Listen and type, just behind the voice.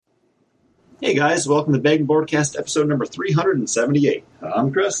Hey guys, welcome to Bag Boardcast episode number 378.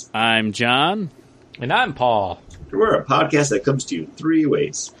 I'm Chris. I'm John. And I'm Paul. We're a podcast that comes to you in three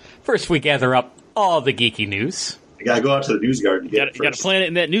ways. First, we gather up all the geeky news. You gotta go out to the news garden to get it You gotta first. plant it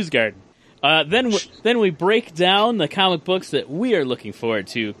in that news garden. Then we break down the comic books that we are looking forward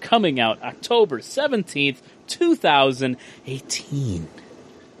to coming out October 17th, 2018.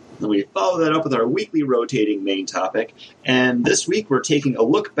 And we follow that up with our weekly rotating main topic. And this week we're taking a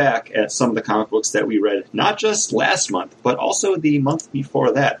look back at some of the comic books that we read, not just last month, but also the month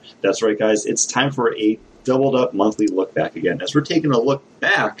before that. That's right, guys. It's time for a doubled up monthly look back again, as we're taking a look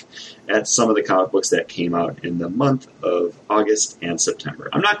back at some of the comic books that came out in the month of August and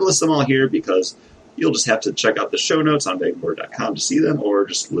September. I'm not going to list them all here because you'll just have to check out the show notes on bagboard.com to see them, or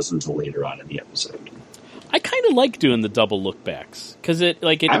just listen to later on in the episode. I kind of like doing the double look backs because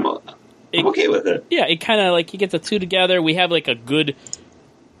I'm okay with it. Yeah, it kind of like you get the two together. We have like a good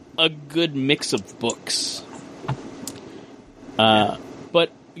mix of books.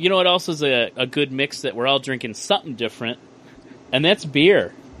 But you know what else is a good mix that we're all drinking something different, and that's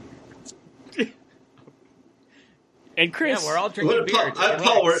beer. And Chris, Yeah, we're all drinking beer.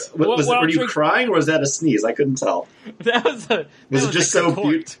 Paul, were you crying or was that a sneeze? I couldn't tell. That was Was it just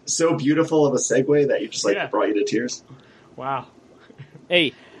so beautiful of a segue that you just brought you to tears? Wow.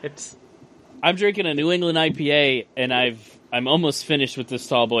 Hey, I'm drinking a New England IPA, and I'm almost finished with this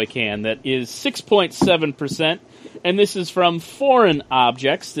tall boy can that is 6.7%, and this is from Foreign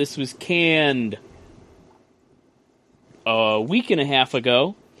Objects. This was canned a week and a half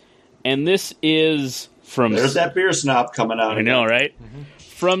ago, and this is from... There's that beer snob coming out. I know, right? Mm-hmm.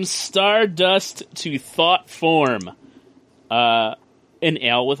 From Stardust to Thought Form, an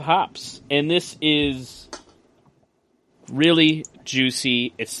ale with hops. And this is really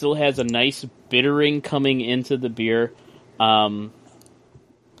juicy. It still has a nice bittering coming into the beer.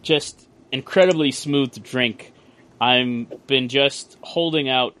 Just incredibly smooth to drink. I've been just holding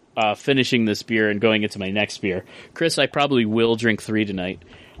out finishing this beer and going into my next beer. Chris, I probably will drink 3 tonight.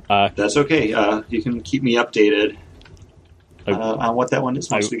 That's okay. You can keep me updated on what that one is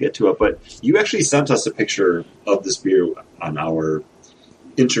once we get to it. But you actually sent us a picture of this beer on our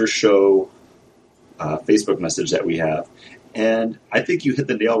inter-show Facebook message that we have. And I think you hit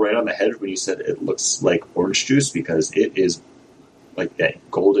the nail right on the head when you said it looks like orange juice, because it is like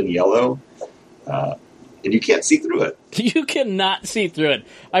that golden yellow. And you can't see through it. You cannot see through it.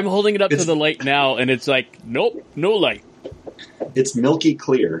 I'm holding it up to the light now, and it's like, nope, no light. It's milky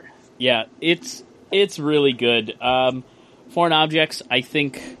clear. Yeah, it's really good. Foreign Objects, I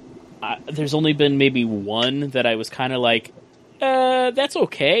think there's only been maybe one that I was kind of like, that's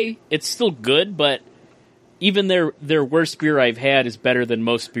okay. It's still good, but even their worst beer I've had is better than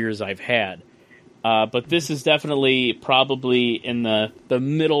most beers I've had. But this is definitely probably in the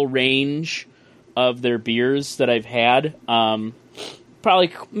middle range of their beers that I've had.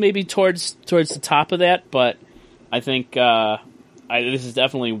 Probably maybe towards the top of that, but I think this is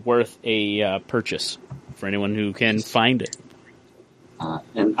definitely worth a purchase for anyone who can find it.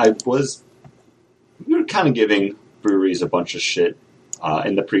 And we were kind of giving breweries a bunch of shit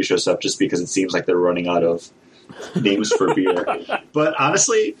in the pre-show stuff just because it seems like they're running out of names for beer. But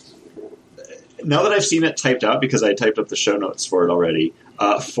honestly, now that I've seen it typed out, because I typed up the show notes for it already,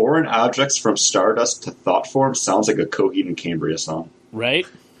 Foreign Objects from Stardust to Thought Form sounds like a Coheed and Cambria song. Right?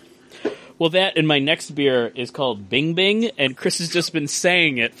 Well, that and my next beer is called Bing Bing, and Chris has just been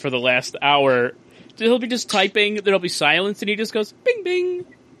saying it for the last hour. He'll be just typing, there'll be silence, and he just goes, Bing Bing.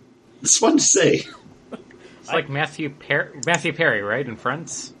 It's fun to say. It's like Matthew Perry, right, in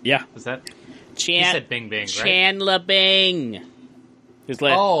Friends? Yeah. Was that? He said Bing Bing, right? Chandler Bing. His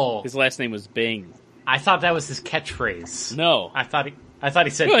last name was Bing. I thought that was his catchphrase. No. I thought he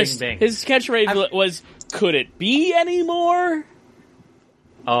said Bing Bing. His catchphrase was, could it be anymore?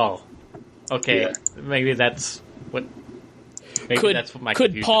 Oh. Okay, yeah. Maybe that's what... that's what my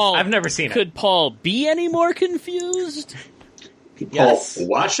could confusion Paul, is. I've never seen it. Could Paul be any more confused? Could Yes. Paul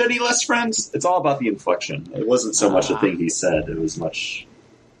watch any less Friends? It's all about the inflection. It wasn't so much the thing he said. It was much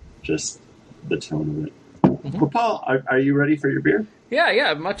just the tone of it. Mm-hmm. Well, Paul, are you ready for your beer?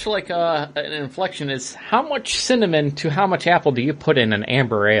 Yeah. Much like an inflection is, how much cinnamon to how much apple do you put in an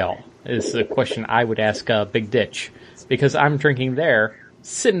amber ale? Is the question I would ask Big Ditch, because I'm drinking their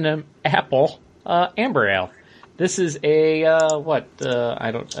cinnamon apple amber ale. This is a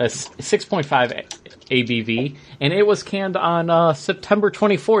 6.5 ABV, and it was canned on September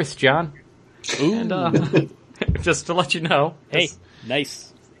 24th, John. Ooh. And just to let you know, hey,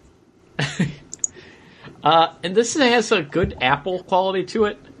 nice. And this has a good apple quality to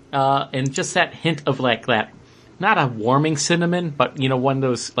it, and just that hint of like that, not a warming cinnamon, but one of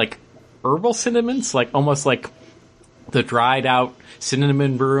those like herbal cinnamons, like almost like the dried out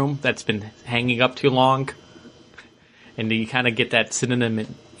cinnamon broom that's been hanging up too long. And you kind of get that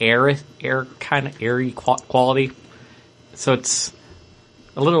cinnamon air kind of airy quality. So it's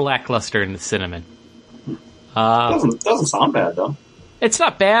a little lackluster in the cinnamon. Doesn't sound bad though. It's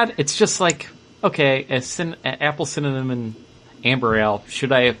not bad. It's just like, okay, an apple cinnamon amber ale.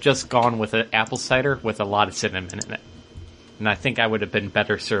 Should I have just gone with an apple cider with a lot of cinnamon in it? And I think I would have been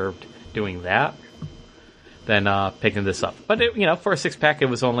better served doing that than picking this up. But for a 6-pack, it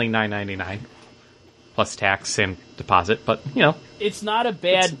was only $9.99 plus tax and deposit. But It's not a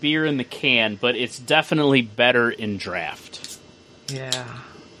bad beer in the can, but it's definitely better in draft. yeah.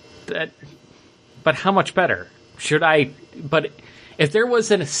 But how much better? Should I? But if there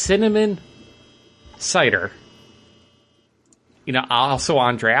was a cinnamon cider, also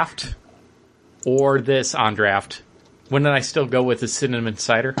on draft, or this on draft, wouldn't I still go with the cinnamon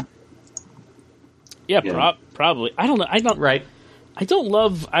cider? Yeah. Probably. I don't know. I don't. Right. I don't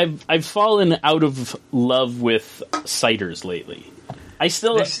love. I've fallen out of love with ciders lately. I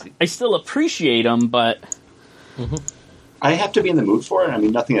still appreciate them, but I have to be in the mood for it. I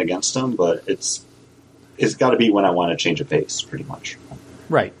mean, nothing against them, but it's got to be when I want to change a pace, pretty much.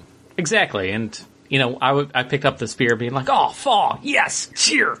 Right. Exactly. And I picked up this beer, being like, "Oh, fall! Yes,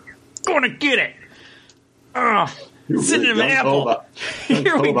 cheer! Going to get it! Cinnamon apple!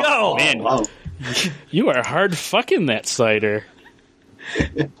 Here we go, man. Wow. You are hard fucking that cider.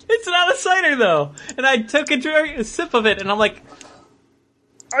 It's not a cider, though. And I took a sip of it, and I'm like,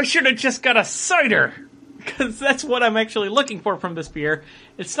 I should have just got a cider. Because that's what I'm actually looking for from this beer.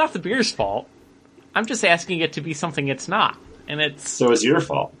 It's not the beer's fault. I'm just asking it to be something it's not. And So it's your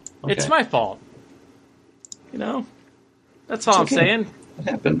fault. Okay. It's my fault. That's all I'm saying. It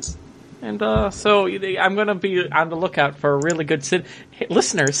happens. And so I'm going to be on the lookout for a really good Hey,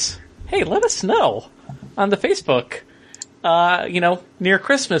 listeners, hey, let us know on the Facebook, near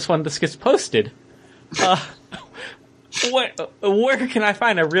Christmas when this gets posted. Where can I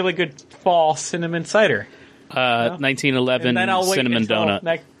find a really good fall cinnamon cider? 1911 cinnamon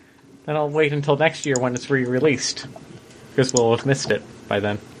donut. Then I'll wait until next year when it's re-released, because we'll have missed it by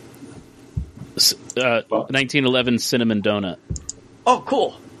then. 1911 cinnamon donut. Oh,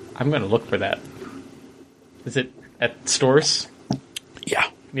 cool. I'm going to look for that. Is it at stores? Yeah.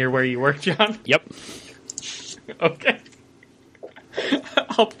 Near where you work, John? Yep. Okay.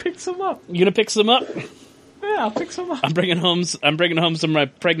 I'll pick some up. You gonna pick some up? Yeah, I'll pick some up. I'm bringing home some of my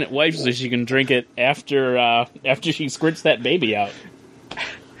pregnant wife so she can drink it after she squirts that baby out.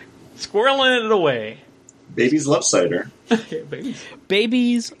 Squirreling it away. Babies love cider. Yeah, babies.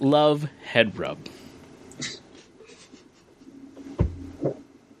 Babies love head rub.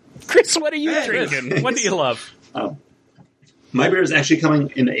 Chris, what are you drinking? What do you love? My beer is actually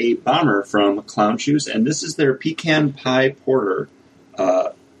coming in a bomber from Clown Shoes, and this is their Pecan Pie Porter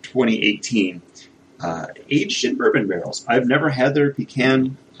 2018. Aged in bourbon barrels. I've never had their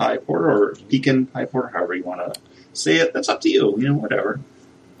Pecan Pie Porter, or Pecan Pie Porter, however you want to say it. That's up to you, whatever.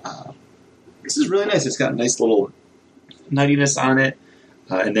 This is really nice. It's got a nice little nuttiness on it,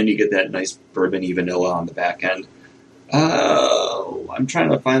 and then you get that nice bourbon-y vanilla on the back end. I'm trying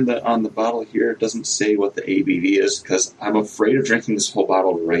to find that on the bottle here. It doesn't say what the ABV is, because I'm afraid of drinking this whole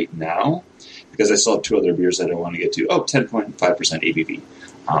bottle right now, because I still have 2 other beers that I want to get to. 10.5% ABV.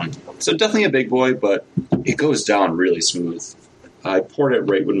 So definitely a big boy, but it goes down really smooth. I poured it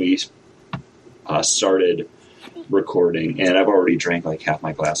right when we started recording, and I've already drank like half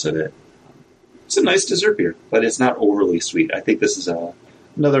my glass of it. It's a nice dessert beer, but it's not overly sweet. I think this is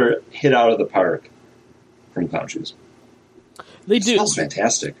another hit out of the park from Clown Shoes. It smells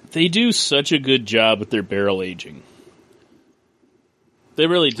fantastic. They do such a good job with their barrel aging. They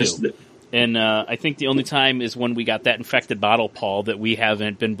really do. And I think the only time is when we got that infected bottle, Paul, that we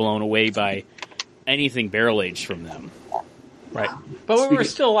haven't been blown away by anything barrel aged from them. Right. But we were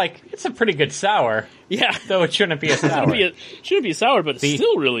still like, it's a pretty good sour. Yeah. Though it shouldn't be a sour. Shouldn't be sour, but it's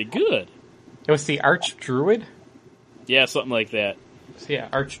still really good. It was the Archdruid? Yeah, something like that. Yeah,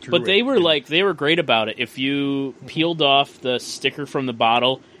 Archdruid. But they were great about it. If you peeled off the sticker from the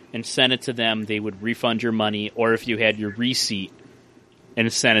bottle and sent it to them, they would refund your money. Or if you had your receipt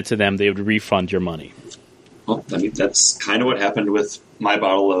and sent it to them, they would refund your money. Well, I mean, that's kind of what happened with my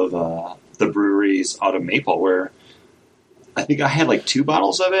bottle of the brewery's Autumn Maple, where I think I had like 2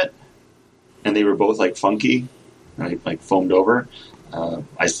 bottles of it, and they were both like funky, and I like foamed over.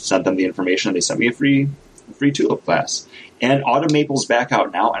 I sent them the information. They sent me a free tulip glass. And Autumn Maple's back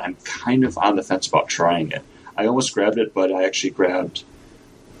out now, and I'm kind of on the fence about trying it. I almost grabbed it, but I actually grabbed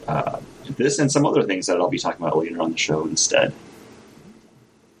this and some other things that I'll be talking about later on the show instead.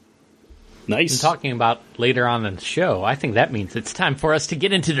 Nice. And talking about later on in the show, I think that means it's time for us to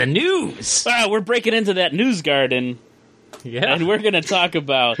get into the news. We're breaking into that news garden. Yeah. And we're going to talk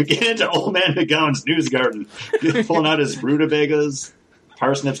about... Get into Old Man McGowan's news garden. Pulling out his rutabagas,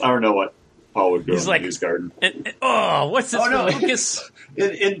 parsnips, I don't know what Paul would grow in the news garden. What's this? Oh, no. Lucas?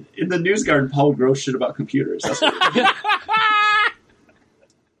 In the news garden, Paul would grow shit about computers. That's what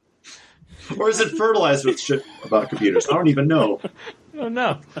or is it fertilized with shit about computers? I don't even know. Oh,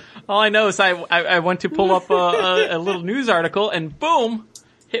 no. All I know is I went to pull up a little news article, and boom,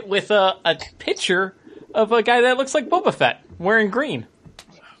 hit with a picture of a guy that looks like Boba Fett wearing green.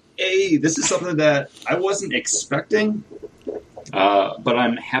 Hey, this is something that I wasn't expecting, but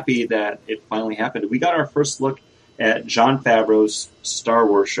I'm happy that it finally happened. We got our first look at Jon Favreau's Star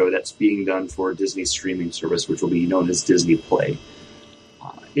Wars show that's being done for Disney's streaming service, which will be known as Disney Play.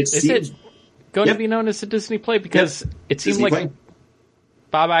 Is it going to be known as a Disney Play? Because it seemed Disney like Play.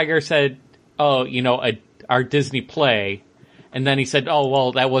 Bob Iger said, our Disney Play, and then he said, oh,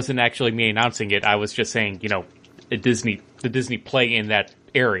 well, that wasn't actually me announcing it. I was just saying, the Disney Play in that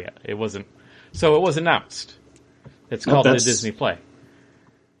area. It wasn't, so it was announced. It's called the Disney Play.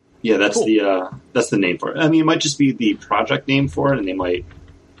 Yeah, that's cool. That's the name for it. I mean, it might just be the project name for it, and they might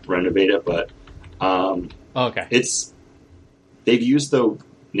renovate it, but okay, they've used the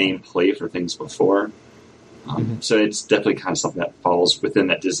name Play for things before, so it's definitely kind of something that falls within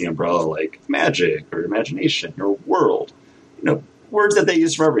that Disney umbrella, like magic or imagination or world, words that they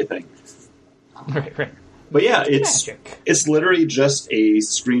use for everything. Right. But yeah, it's literally just a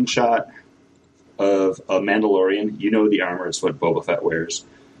screenshot of a Mandalorian. The armor is what Boba Fett wears.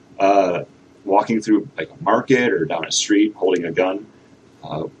 Walking through like a market or down a street holding a gun.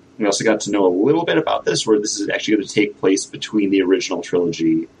 We also got to know a little bit about this, where this is actually going to take place between the original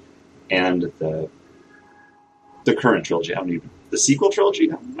trilogy and the current trilogy. The sequel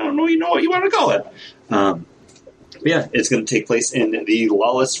trilogy? I don't know what you want to call it. Yeah, it's going to take place in the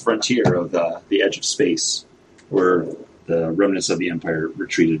lawless frontier of the edge of space, where the remnants of the Empire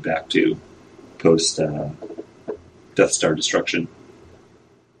retreated back to post Death Star destruction.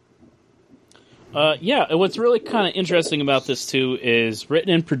 And what's really kind of interesting about this, too, is written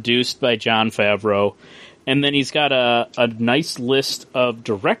and produced by Jon Favreau, and then he's got a nice list of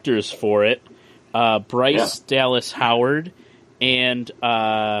directors for it. Bryce Dallas Howard and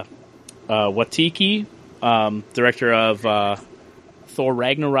Watiki, director of Thor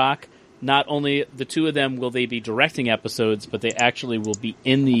Ragnarok. Not only the two of them will they be directing episodes, but they actually will be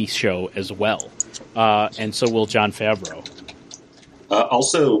in the show as well. And so will Jon Favreau.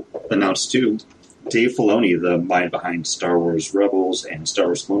 Also announced, too, Dave Filoni, the mind behind Star Wars Rebels and Star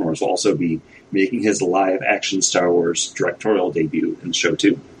Wars Clone Wars, will also be making his live-action Star Wars directorial debut in the show,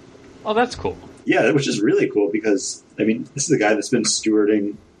 too. Oh, that's cool. Yeah, which is really cool because, this is a guy that's been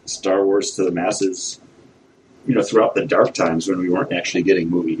stewarding Star Wars to the masses, throughout the dark times when we weren't actually getting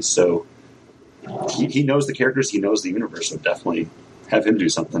movies. So he knows the characters, he knows the universe, so definitely have him do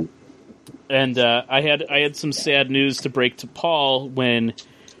something. And I had some sad news to break to Paul when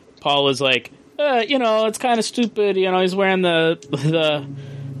Paul was like, it's kind of stupid. He's wearing the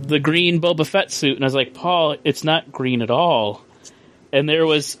green Boba Fett suit, and I was like, Paul, it's not green at all. And there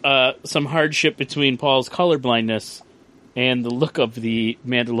was some hardship between Paul's colorblindness and the look of the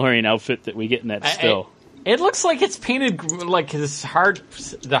Mandalorian outfit that we get in that still. It looks like it's painted like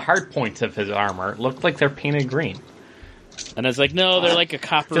the hard points of his armor look like they're painted green. And I was like, no, they're like a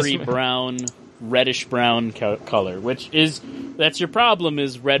coppery brown, reddish brown color, that's your problem,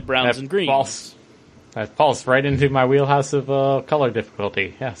 is red, browns, and greens. That falls right into my wheelhouse of color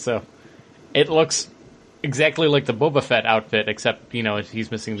difficulty. Yeah, so it looks exactly like the Boba Fett outfit, except,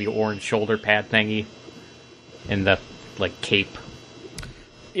 he's missing the orange shoulder pad thingy and the, cape.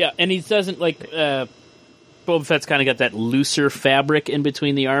 Yeah, and he doesn't, Boba Fett's kind of got that looser fabric in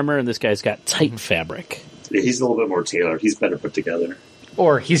between the armor, and this guy's got tight fabric. Yeah, he's a little bit more tailored. He's better put together.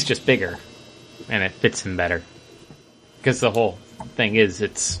 Or he's just bigger, and it fits him better. Because the whole thing is,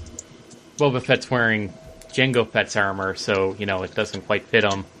 it's Boba Fett's wearing Jango Fett's armor, so, it doesn't quite fit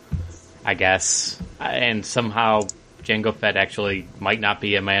him, I guess. And somehow Jango Fett actually might not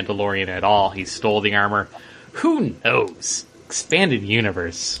be a Mandalorian at all. He stole the armor. Who knows? Expanded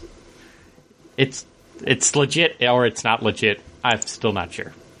universe. It's legit, or it's not legit. I'm still not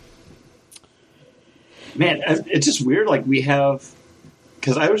sure. Man, it's just weird. We have,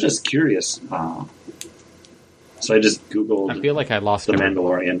 because I was just curious. So I just Googled. I feel like I lost the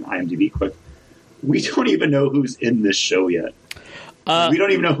Mandalorian IMDb quick. We don't even know who's in this show yet. We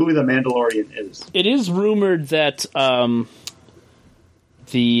don't even know who the Mandalorian is. It is rumored that the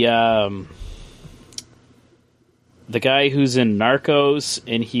the guy who's in Narcos,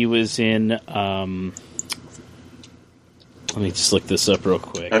 and he was in. Let me just look this up real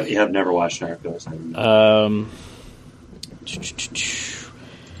quick. I've never watched Narcos.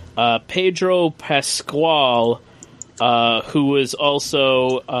 Pedro Pascal, who was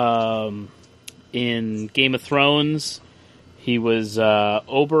also in Game of Thrones. He was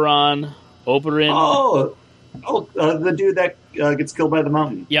Oberyn. Oh, the dude that gets killed by the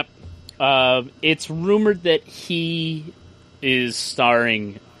mountain. Yep. It's rumored that he is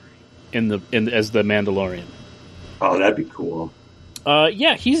starring as the Mandalorian. Oh, that'd be cool.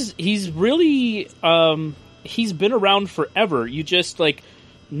 Yeah, he's really he's been around forever. You just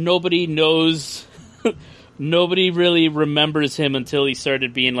nobody knows, nobody really remembers him until he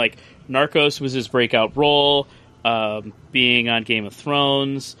started being Narcos was his breakout role, being on Game of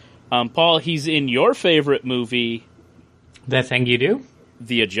Thrones. Paul, he's in your favorite movie, That Thing You Do?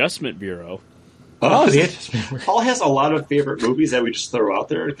 The Adjustment Bureau. Oh, The Adjustment Bureau. Paul has a lot of favorite movies that we just throw out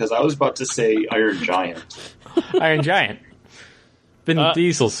there because I was about to say Iron Giant. Iron Giant. Vin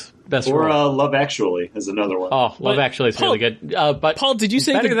Diesel's best or role. Love Actually is another one. Oh, Love Actually is really good. But Paul, did you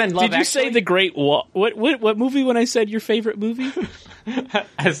say better than Love did you Actually? say the Great Wall? What movie when I said your favorite movie?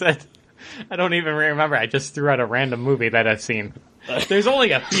 I said, I don't even remember. I just threw out a random movie that I've seen. There's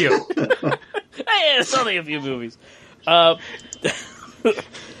only a few. Hey, it's only a few movies. But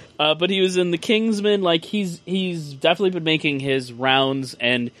he was in The Kingsman. He's definitely been making his rounds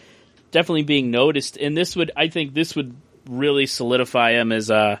and definitely being noticed. And I think this would really solidify him as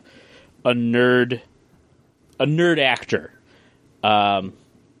a nerd actor.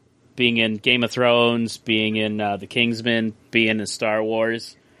 Being in Game of Thrones, being in The Kingsman, being in Star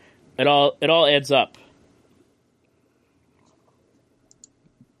Wars, it all adds up.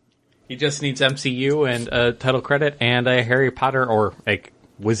 He just needs MCU and a title credit and a Harry Potter or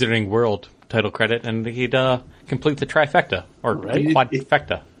Wizarding World title credit, and he'd complete the trifecta or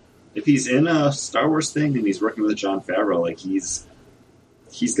quadfecta. If he's in a Star Wars thing and he's working with Jon Favreau,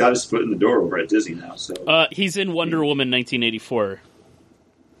 he's got his foot in the door over at Disney now. So he's in Wonder Woman 1984.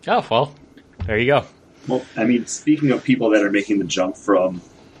 Oh, well, there you go. Well, I mean, speaking of people that are making the jump from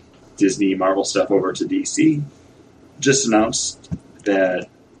Disney Marvel stuff over to DC, just announced that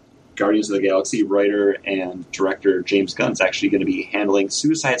Guardians of the Galaxy writer and director James Gunn is actually going to be handling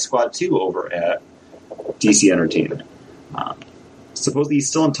Suicide Squad 2 over at DC Entertainment. Supposedly he's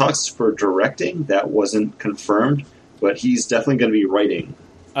still in talks for directing. That wasn't confirmed, but he's definitely going to be writing.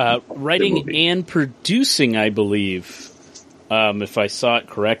 Writing and producing, I believe, if I saw it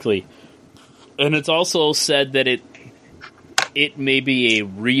correctly. And it's also said that it may be a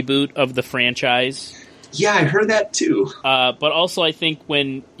reboot of the franchise. Yeah, I heard that too. But also I think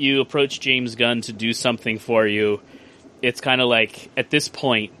when you approach James Gunn to do something for you, it's kind of like, at this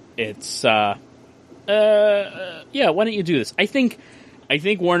point, it's, yeah, why don't you do this? I think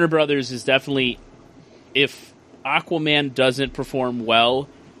Warner Brothers is definitely, if Aquaman doesn't perform well,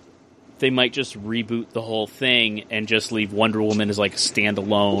 they might just reboot the whole thing and just leave Wonder Woman as a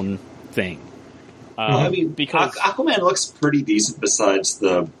standalone thing. Well, I mean, because Aquaman looks pretty decent besides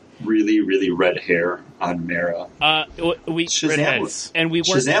the really, really red hair on Mera. Shazam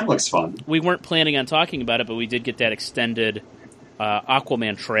looks fun. We weren't planning on talking about it, but we did get that extended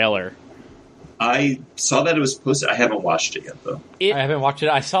Aquaman trailer. I saw that it was posted. I haven't watched it yet, though. I haven't watched it.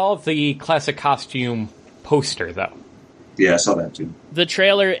 I saw the classic costume poster, though. Yeah, I saw that, too. The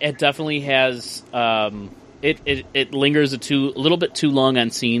trailer, it definitely has... It lingers a little bit too long on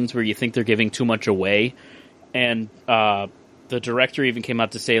scenes where you think they're giving too much away. And the director even came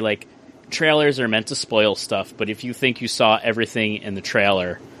out to say, trailers are meant to spoil stuff, but if you think you saw everything in the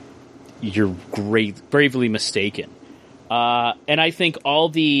trailer, you're bravely mistaken. And I think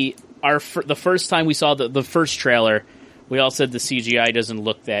the first time we saw the first trailer, we all said the CGI doesn't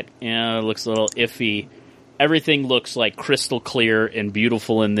look it looks a little iffy. Everything looks crystal clear and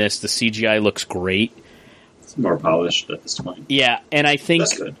beautiful in this. The CGI looks great. It's more polished at this point. Yeah, and I think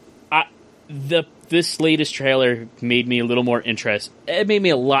that's good. This latest trailer made me a little more interested. It made me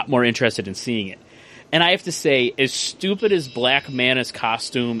a lot more interested in seeing it. And I have to say, as stupid as Black Mana's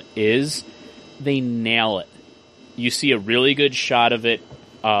costume is, they nail it. You see a really good shot of it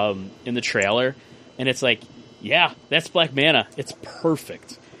in the trailer, and it's yeah, that's Black Mana. It's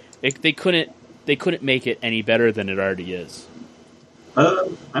perfect. They couldn't make it any better than it already is.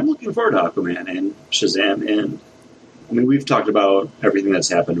 I'm looking forward to Aquaman and Shazam, and I mean, we've talked about everything that's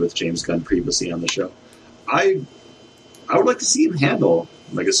happened with James Gunn previously on the show. I would like to see him handle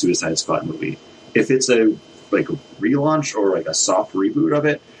a Suicide Squad movie. If it's a relaunch or a soft reboot of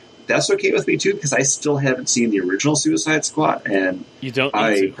it, that's okay with me too, because I still haven't seen the original Suicide Squad, and you don't.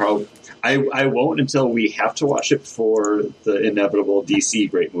 I won't until we have to watch it for the inevitable DC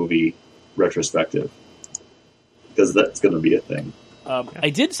Great Movie retrospective, because that's going to be a thing. I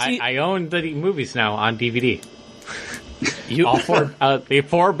did see. I own the movies now on DVD. You, All four, the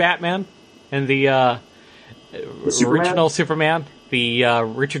 4 Batman and the Superman? original Superman, the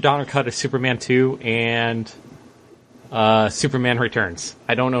Richard Donner cut of Superman 2, and Superman Returns.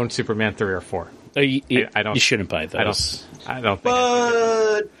 I don't own Superman 3 or 4. I don't. You shouldn't buy those. I don't think.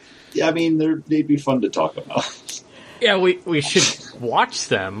 But yeah, I mean, they'd be fun to talk about. Yeah, we should watch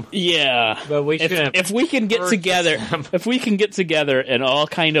them. Yeah, But we shouldn't if we can get purchase together, them. if we can get together and all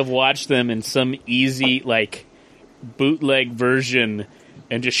kind of watch them in some easy like bootleg version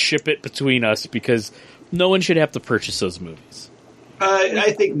and just ship it between us, because no one should have to purchase those movies.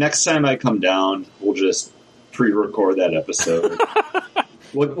 I think next time I come down, we'll just pre-record that episode.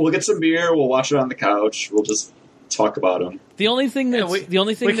 We'll get some beer. We'll watch it on the couch. We'll just talk about them. The only thing that's we could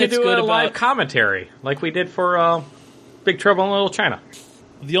that's do good a live about commentary like we did for Big Trouble in Little China.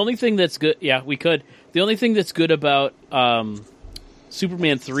 the only thing that's good, yeah, we could. The only thing that's good about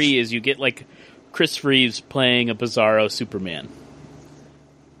Superman 3 is you get like Chris Reeves playing a Bizarro Superman.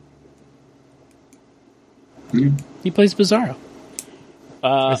 He plays Bizarro.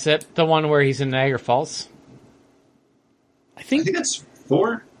 Is that the one where he's in Niagara Falls? I I think think that's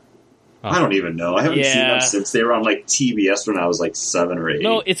 4. Oh. I don't even know. I haven't seen Yeah. them since they were on like TBS when I was like 7 or 8.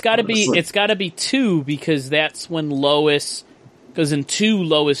 no, it's got to be Honestly. it's got to be 2, because that's when Lois, because in 2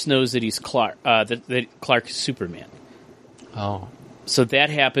 Lois knows that he's Clark, that Clark is Superman. Oh. So that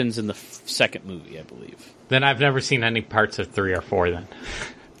happens in the second movie, I believe. Then I've never seen any parts of 3 or 4 then.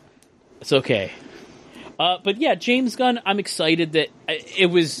 It's okay. But yeah, James Gunn, I'm excited that it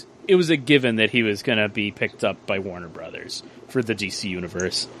was a given that he was going to be picked up by Warner Brothers for the DC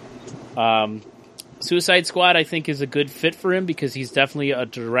universe. Suicide Squad, I think, is a good fit for him because he's definitely a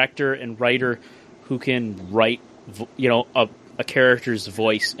director and writer who can write, a character's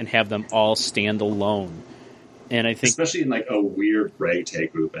voice and have them all stand alone. And I think, especially in like a weird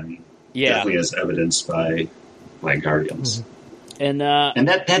ragtag group, and yeah, definitely as evidenced by Guardians. and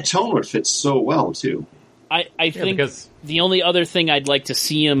that tone would fit so well too. I think because- the only other thing I'd like to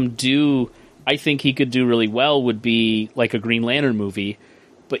see him do, I think he could do really well, would be like a Green Lantern movie.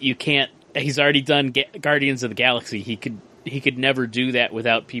 But you can't. He's already done Guardians of the Galaxy. He could never do that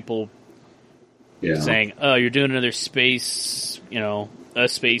without people saying, "Oh, you're doing another space, a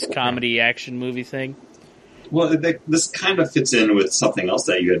space comedy action movie thing." Well, this kind of fits in with something else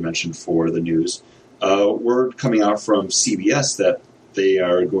that you had mentioned for the news. Word coming out from CBS that they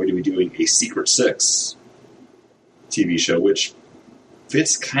are going to be doing a Secret Six TV show, which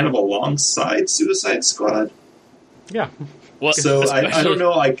fits kind of alongside Suicide Squad. Yeah. Well, So I don't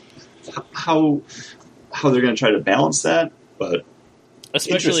know like how they're going to try to balance that, but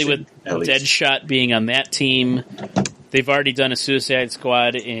especially with interesting, at least. Deadshot being on that team. They've already done a Suicide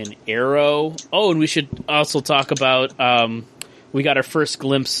Squad in Arrow. Oh, and we should also talk about, we got our first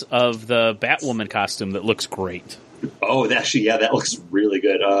glimpse of the Batwoman costume that looks great. Oh, that looks really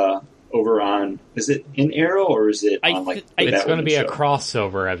good. Over on, is it in Arrow or is it on like the It's going to Batwoman be a show?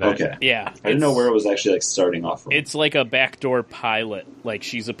 crossover event. Okay. Yeah. I didn't know where it was actually like starting off from. It's like a backdoor pilot. Like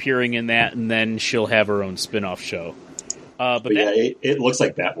she's appearing in that, and then she'll have her own spin-off show. But yeah, it looks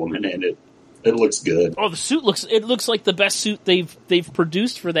like Batwoman, and it looks good. the suit looks like the best suit they've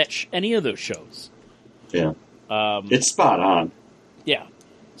produced for that any of those shows. Yeah, it's spot on. Yeah.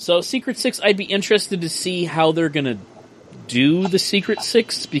 So Secret Six, I'd be interested to see how they're gonna do the Secret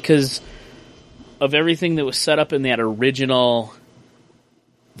Six because of everything that was set up in that original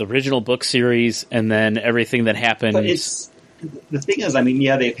book series, and then everything that happened. But the thing is, I mean,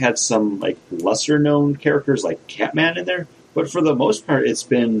 yeah, they've had some like lesser known characters like Catman in there, but for the most part, it's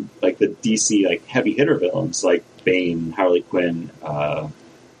been like the DC like heavy hitter villains like Bane, Harley Quinn,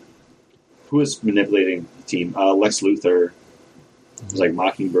 who was manipulating the team, Lex Luthor. There's like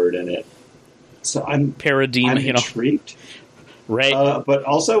Mockingbird in it, so I'm Parademon, intrigued. right? But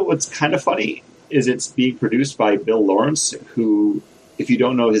also, what's kind of funny is it's being produced by Bill Lawrence, who, if you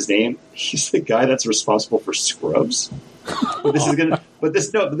don't know his name, he's the guy that's responsible for Scrubs. But this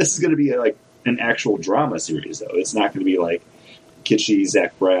is gonna be like an actual drama series, though. It's not going to be like kitschy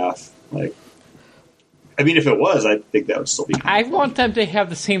Zach Braff. Like, I mean, if it was, I think that would still be. I want them to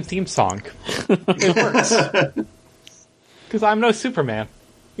have the same theme song. It works. Because I'm no Superman.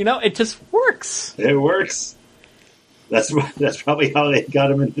 It just works. It works. That's probably how they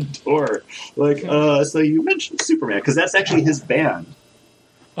got him in the door. Like, so you mentioned Superman because that's actually his band.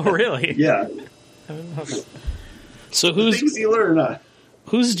 Oh, really? Yeah. I don't know that. So Things you learn.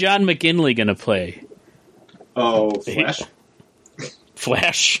 who's John McGinley going to play? Oh, Flash.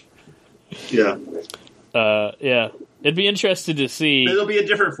 Flash. Yeah. Yeah. It'd be interesting to see. It'll be a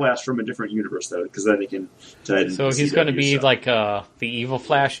different Flash from a different universe, though, because then they can tie it into So he's going to be stuff. like the evil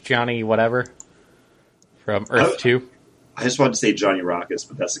Flash, Johnny whatever, from Earth 2. I just wanted to say Johnny Rockets,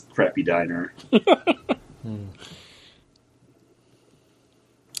 but that's a crappy diner.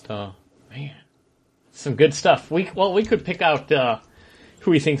 Man, some good stuff. We could pick out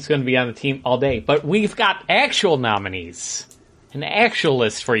who we think is going to be on the team all day, but we've got actual nominees, an actual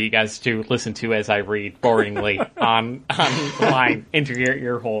list for you guys to listen to as I read boringly online into your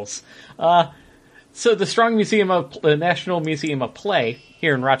ear holes. So the the National Museum of Play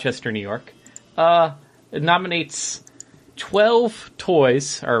here in Rochester, New York, nominates 12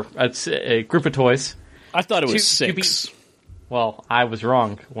 toys, or a group of toys. I thought it was to be- 6. Well, I was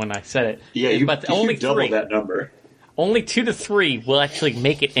wrong when I said it. Yeah, but only double three. that number. Only 2 to 3 will actually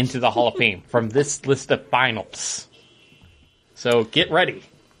make it into the Hall of Fame from this list of finals. So get ready.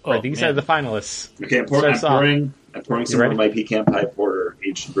 These are the finalists. Okay, I'm Starts off. pouring some ready? of my pecan pie porter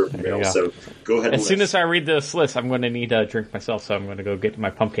aged in bourbon There you barrel. go. So go ahead. As soon as I read this list, I'm going to need a drink myself, so I'm going to go get my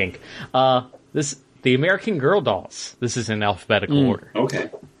pumpkin. The American Girl dolls. This is in alphabetical order. Okay,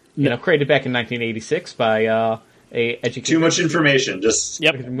 Created back in 1986 by a educator. too much information. Just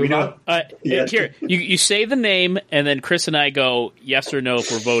Yep. Move on. Yeah. Here, you say the name, and then Chris and I go yes or no if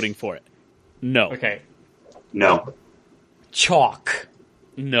we're voting for it. No. Okay. No, Chalk.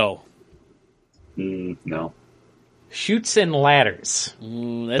 No. no. Chutes and Ladders.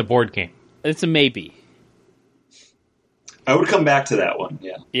 The board game. It's a maybe. I would come back to that one.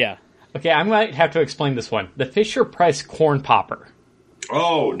 Yeah. Yeah. Okay, I might have to explain this one. The Fisher-Price Corn Popper.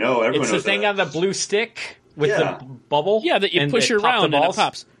 Oh no, everyone It's the knows thing that. on the blue stick with Yeah. the bubble. Yeah, that you and push it it pops the around and it balls.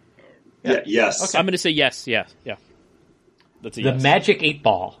 pops. Yeah. Yes. I'm going to say yes. Yeah. Yeah. That's a The yes. Magic 8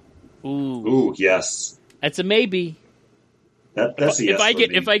 Ball. Ooh. Ooh, yes. That's a maybe. That's a yes.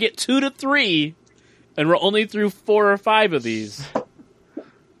 If I get 2 to 3, and we're only through 4 or 5 of these.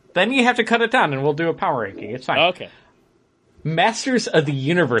 Then you have to cut it down, and we'll do a power ranking. It's fine. Okay. Masters of the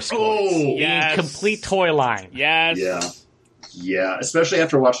Universe toys. Oh, yes. Complete toy line. Yes. Yeah, especially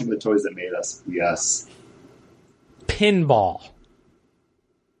after watching The Toys That Made Us. Yes. Pinball.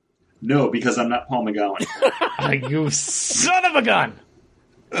 No, because I'm not Paul McGowan. You son of a gun!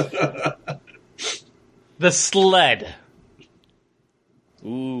 The sled.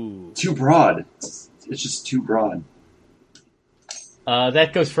 Ooh. Too broad. It's just too broad.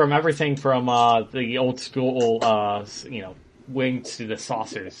 That goes from everything from the old school, wings to the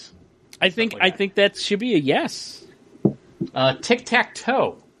saucers. I think that should be a yes.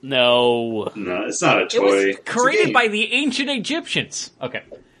 Tic-tac-toe. No. No, it's not a It toy. was It's a created game. by the ancient Egyptians. Okay.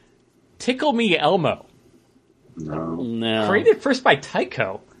 Tickle Me Elmo. No. No. Created first by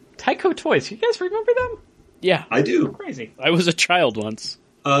Tyco. Tyco Toys. You guys remember them? Yeah. I do. Crazy. I was a child once.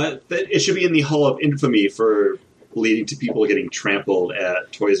 It should be in the Hall of Infamy for leading to people getting trampled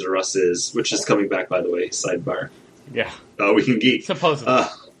at Toys R Us's, which is coming back, by the way. Sidebar. Yeah. We can geek. Supposedly.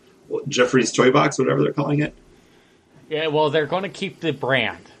 Jeffrey's Toy Box, whatever they're calling it. Yeah, well, they're going to keep the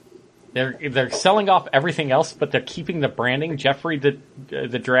brand. They're selling off everything else, but they're keeping the branding. Jeffrey,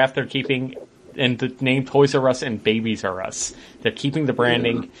 the draft, they're keeping, and the name Toys R Us and Babies R Us. They're keeping the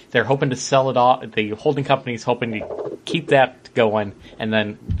branding. Yeah. They're hoping to sell it off. The holding company's hoping to keep that going and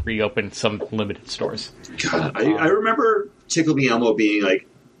then reopen some limited stores. God, I remember Tickle Me Elmo being like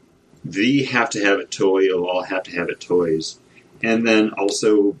the have-to-have-it toy of all have-to-have-it toys. And then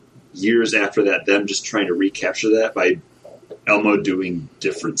also, years after that, them just trying to recapture that by Elmo doing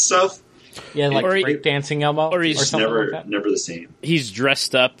different stuff. Yeah, like Or he- breakdancing Elmo or he's or It's something never, like that. never the same. He's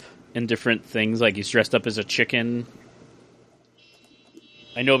dressed up in different things. Like he's dressed up as a chicken.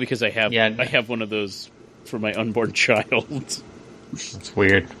 I know because I have one of those for my unborn child. That's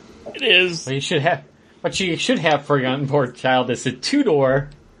weird. It is. What you should have for your unborn child is a 2-door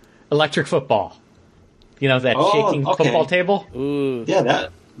electric football. You know, that shaking okay. football table? Ooh. Yeah,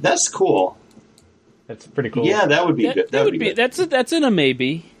 that's cool. That's pretty cool. Yeah, that would be good. That would be. good. That's in a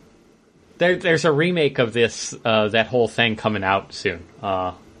maybe. There's a remake of this, that whole thing coming out soon.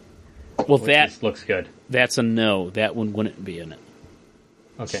 Well, Which that looks good. that's a no. That one wouldn't be in it.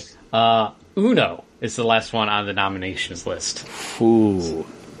 Okay. Uno is the last one on the nominations list. Ooh.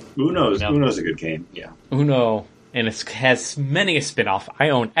 Uno's No. Uno's a good game. Yeah, Uno, and it has many a spin-off. I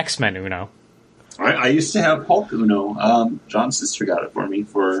own X-Men Uno. I used to have Hulk Uno. John's sister got it for me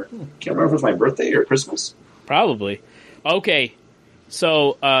for can't remember if it was my birthday or Christmas. Probably. Okay.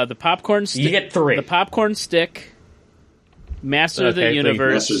 So the popcorn stick. You get 3. The popcorn stick. Master of the Okay,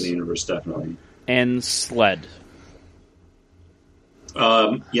 Universe. Masters of the Universe, definitely. And sled.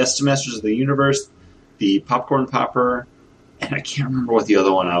 Yes to Masters of the Universe, the popcorn popper, And I can't remember what the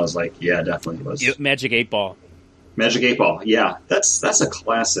other one I was like, yeah, definitely was. Magic 8 Ball. Magic 8 Ball, yeah. That's a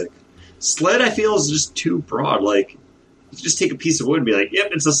classic. Sled, I feel, is just too broad. Like, you just take a piece of wood and be like, yep,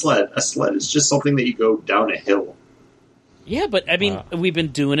 it's a sled. A sled is just something that you go down a hill. Yeah, but, I mean, we've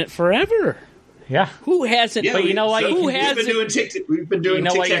been doing it forever. Yeah. Who hasn't? Yeah, But you know what? Who You hasn't? We've been doing You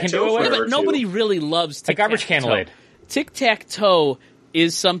know what you can do tic-tac-toe it with? forever, But nobody really loves A garbage tic-tac-toe. can lid. Tic-tac-toe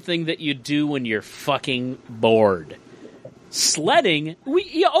is something that you do when you're fucking bored. Sledding,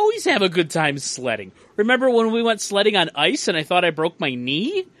 you always have a good time sledding. Remember when we went sledding on ice and I thought I broke my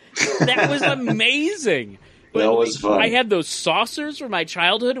knee? That was amazing. That was fun. I had those saucers from my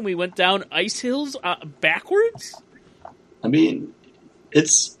childhood and we went down ice hills backwards. I mean,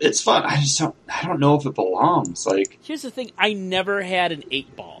 it's fun. I don't know if it belongs. Like, Here's the thing, I never had an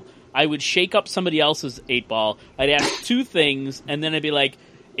 8-ball. I would shake up somebody else's 8-ball. I'd ask two things, and then I'd be like,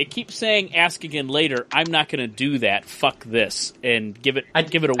 it keeps saying ask again later. I'm not going to do that. Fuck this. And give it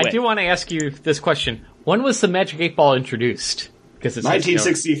away. I do want to ask you this question. When was the Magic 8 Ball introduced? Because it's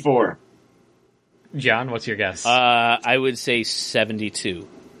 1964. John, what's your guess? I would say 72.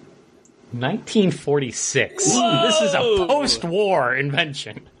 1946. Whoa! This is a post-war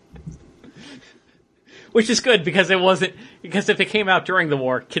invention. Which is good because because if it came out during the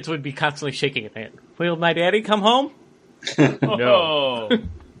war, kids would be constantly shaking it. Will my daddy come home? No.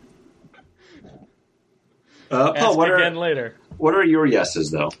 Paul, Ask what again are later. your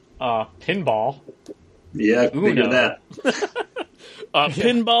yeses though? Pinball. Yeah, think of that.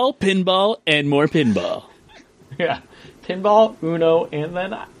 Pinball, and more pinball. Yeah. Pinball, Uno, and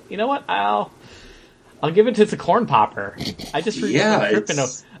then, you know what? I'll give it to the corn popper. I just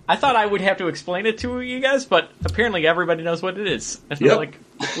I thought I would have to explain it to you guys, but apparently everybody knows what it is. I feel like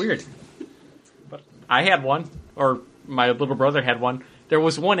weird. But I had one, or my little brother had one. There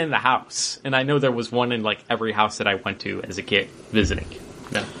was one in the house, and I know there was one in like every house that I went to as a kid visiting.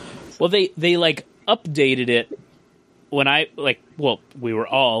 No. Well, they updated it when we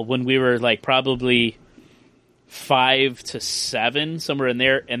were like probably 5 to 7, somewhere in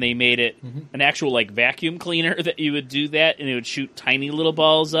there, and they made it an actual like vacuum cleaner that you would do that, and it would shoot tiny little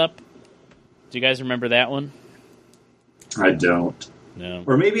balls up. Do you guys remember that one? I don't. No.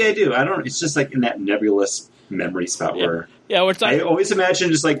 Or maybe I do. I don't. It's just like in that nebulous memory spot where we're talking. I always imagine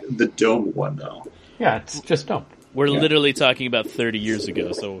just like the dome one though. Yeah, it's just dumb. We're literally talking about 30 years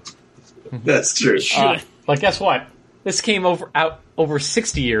ago, so That's true. But guess what? This came out over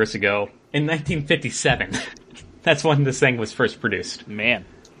 60 years ago in 1957. That's when this thing was first produced. man.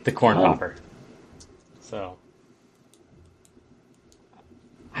 The corn popper. So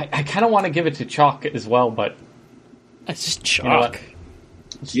I kind of want to give it to Chalk as well, but That's just chalk. you know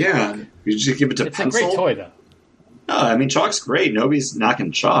what? Yeah, you just give it to It's pencil. a great toy, though. No, I mean chalk's great. Nobody's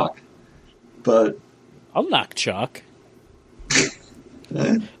knocking chalk, but I'll knock chalk.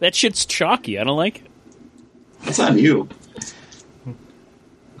 eh, That shit's chalky. I don't like it. that's on you.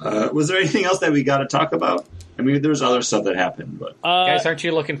 Was there anything else that we got to talk about? I mean, there's other stuff that happened, but Guys, aren't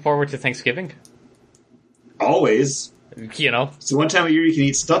you looking forward to Thanksgiving? always. You know? It's the one time of year you can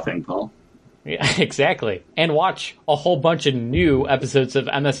eat stuffing, Paul. Yeah, exactly. And watch a whole bunch of new episodes of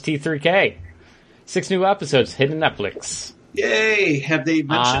MST3K. 6 new episodes hidden Netflix. Yay! Have they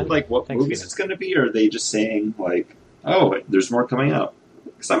mentioned like what movies it's going to be, or are they just saying like, "Oh, there's more coming out"?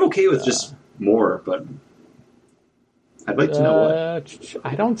 Because I'm okay with just more, but I'd like to know what.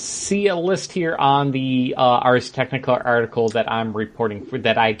 I don't see a list here on the Ars Technica article that I'm reporting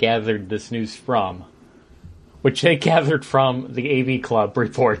that I gathered this news from, which they gathered from the AV Club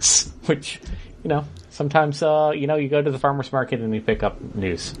reports. Which, you know, sometimes you go to the farmers market and you pick up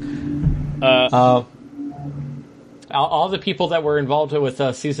news. All the people that were involved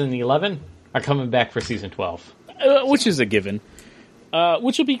with season 11 are coming back for season 12, Which is a given.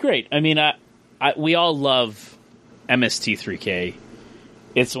 Which will be great. I mean, we all love MST3K.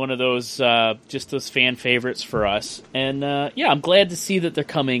 It's one of those just those fan favorites for us, and I'm glad to see that they're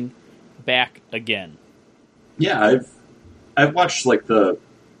coming back again. Yeah, I've watched like the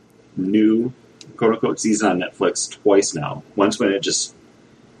new quote unquote season on Netflix twice now. Once when it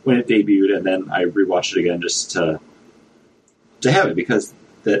debuted, and then I rewatched it again just to have it because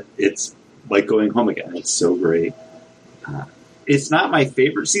that it's like going home again. It's so great. It's not my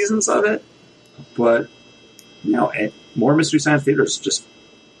favorite seasons of it, but more Mystery Science Theater is just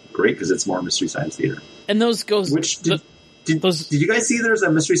great because it's more Mystery Science Theater. And those goes. Which did you guys see? There's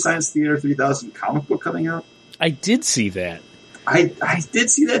a Mystery Science Theater 3000 comic book coming out. I did see that. I did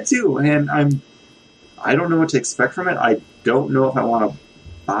see that too, and I don't know what to expect from it. I don't know if I want to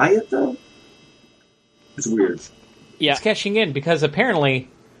buy it though. It's weird. Yeah, It's cashing in because apparently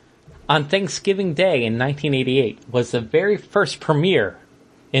on Thanksgiving Day in 1988 was the very first premiere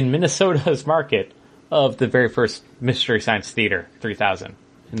in Minnesota's market of the very first Mystery Science Theater 3000.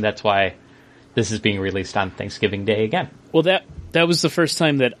 And that's why this is being released on Thanksgiving Day again. Well, that was the first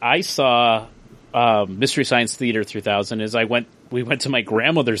time that I saw Mystery Science Theater 3000. We went to my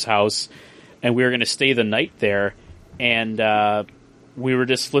grandmother's house, and we were going to stay the night there, and we were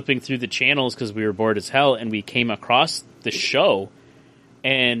just flipping through the channels because we were bored as hell, and we came across the show,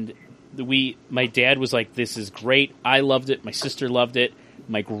 and my dad was like, "This is great." I loved it. My sister loved it.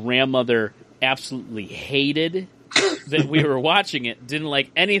 My grandmother absolutely hated that we were watching it, didn't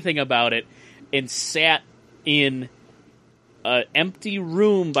like anything about it, and sat in an empty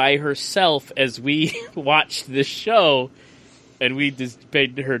room by herself as we watched this show, and we just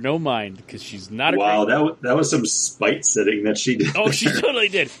paid her no mind because she's not a that was some spite sitting that she did. Oh, she totally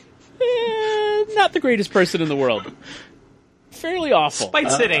did. Not the greatest person in the world. Fairly awful.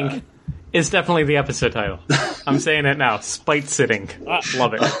 Spite sitting is definitely the episode title. I'm saying it now. Spite sitting.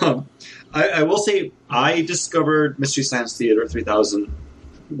 Love it. I will say I discovered Mystery Science Theater 3000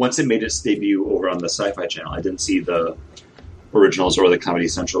 once it made its debut over on the Sci-Fi Channel. I didn't see the originals or the Comedy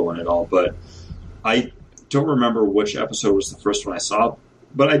Central one at all, but I don't remember which episode was the first one I saw.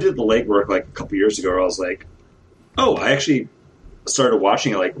 But I did the legwork like a couple years ago where I was like, oh, I actually started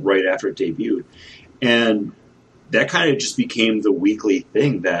watching it like right after it debuted. And that kind of just became the weekly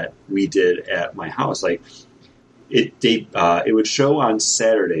thing that we did at my house. Like it would show on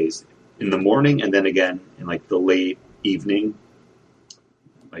Saturdays in the morning and then again in like the late evening,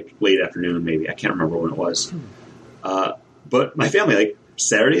 like late afternoon maybe. I can't remember when it was. But my family, like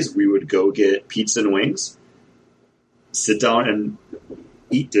Saturdays, we would go get pizza and wings, sit down and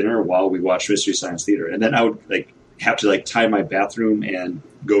eat dinner while we watched Mystery Science Theater. And then I would like have to like time my bathroom and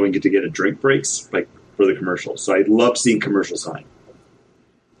go and get a drink breaks like for the commercials. So I love seeing commercials on.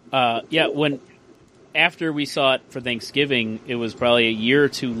 After we saw it for Thanksgiving, it was probably a year or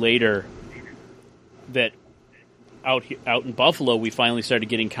two later that out in Buffalo we finally started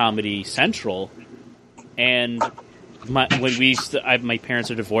getting Comedy Central, and my parents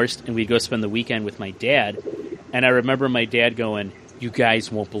are divorced, and we'd go spend the weekend with my dad, and I remember my dad going, "You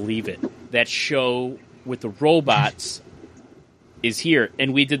guys won't believe it. That show with the robots is here."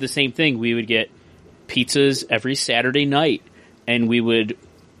 And we did the same thing. We would get pizzas every Saturday night, and we would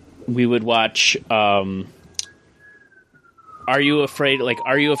watch Are You Afraid of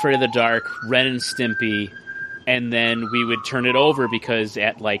the Dark, Ren and Stimpy, and then we would turn it over because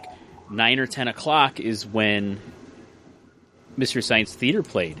at like 9 or 10 o'clock is when Mystery Science Theater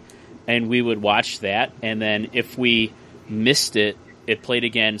played, and we would watch that, and then if we missed it, it played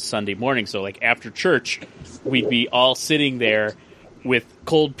again Sunday morning. So like after church, we'd be all sitting there with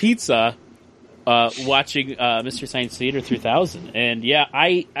cold pizza watching Mystery Science Theater 3000. And yeah,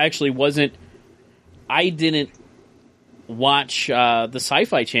 I didn't watch the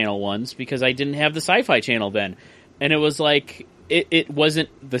Sci-Fi Channel ones because I didn't have the Sci-Fi Channel then. And it was like, it wasn't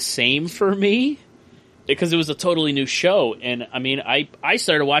the same for me because it was a totally new show. And I mean, I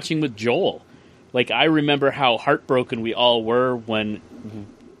started watching with Joel. Like, I remember how heartbroken we all were when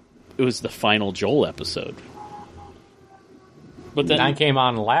it was the final Joel episode. But then I came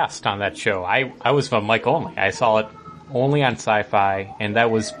on last on that show. I was from Mike only. I saw it only on Sci-Fi, and that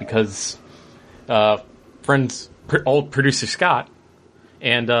was because old producer Scott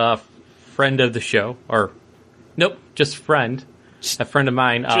and a friend of the show, or nope, just a friend of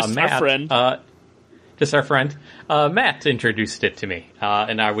mine, Matt. Just our friend, Matt introduced it to me,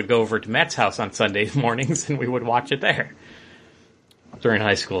 and I would go over to Matt's house on Sunday mornings, and we would watch it there during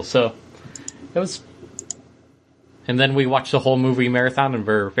high school. So it was. And then we watched the whole movie marathon, and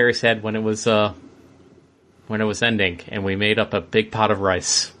were very sad when it was ending. And we made up a big pot of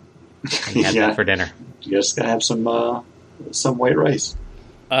rice and had that for dinner. You just gotta have some white rice.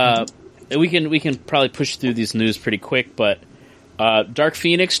 We can probably push through these news pretty quick, but Dark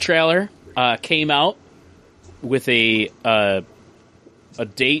Phoenix trailer came out with a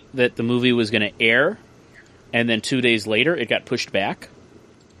date that the movie was going to air, and then 2 days later it got pushed back.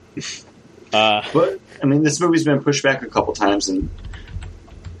 But I mean, this movie's been pushed back a couple times, and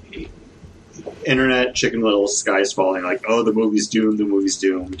internet Chicken Little, sky's falling. Like, oh, the movie's doomed. The movie's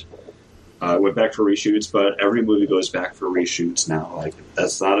doomed. Went back for reshoots, but every movie goes back for reshoots now. Like,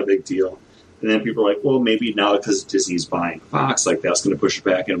 that's not a big deal. And then people are like, well, maybe now because Disney's buying Fox, like that's going to push it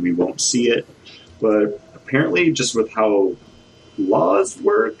back, and we won't see it. But apparently, just with how laws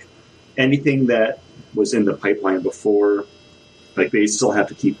work, anything that was in the pipeline before, like, they still have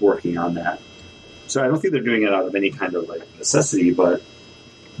to keep working on that. So I don't think they're doing it out of any kind of like necessity, but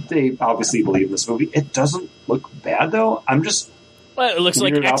they obviously believe in this movie. It doesn't look bad, though. I'm just Well, it looks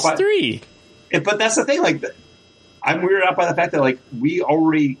like weirded out by- X3. But that's the thing. Like, I'm weirded out by the fact that like we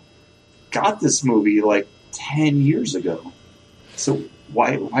already got this movie like 10 years ago. So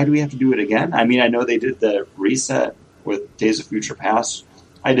why do we have to do it again? I mean, I know they did the reset with Days of Future Past.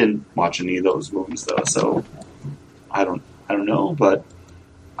 I didn't watch any of those movies though, so I don't know. But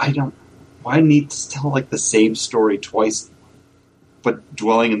why need to tell like the same story twice, but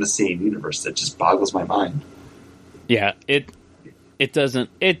dwelling in the same universe? That just boggles my mind. Yeah, it doesn't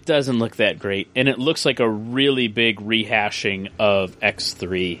look that great, and it looks like a really big rehashing of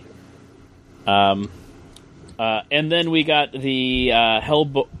X3. And then we got the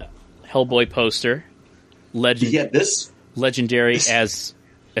Hellboy poster, legendary as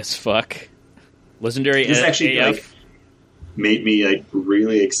fuck, legendary this as actually AF. like made me like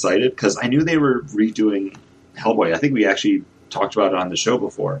really excited because I knew they were redoing Hellboy. I think we actually talked about it on the show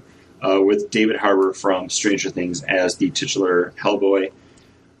before. With David Harbour from Stranger Things as the titular Hellboy.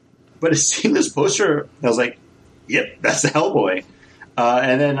 But seeing this poster, I was like, yep, that's Hellboy.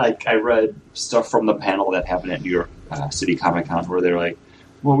 And then I read stuff from the panel that happened at New York City Comic Con where they're like,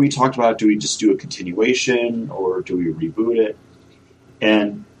 well, we talked about, do we just do a continuation or do we reboot it?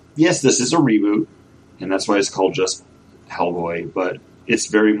 And yes, this is a reboot, and that's why it's called just Hellboy, but it's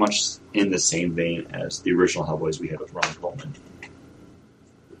very much in the same vein as the original Hellboys we had with Ron Perlman.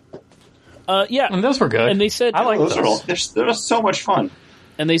 Yeah, and those were good. And they said I like those. They're so much fun.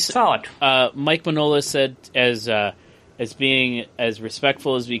 And they solid. Mike Mignola said as being as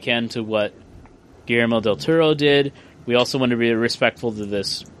respectful as we can to what Guillermo del Toro did. We also want to be respectful to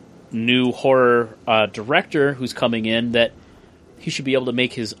this new horror director who's coming in, that he should be able to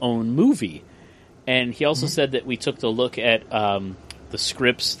make his own movie. And he also said that we took the look at the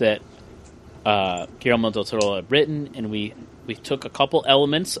scripts that Guillermo del Toro had written, and we took a couple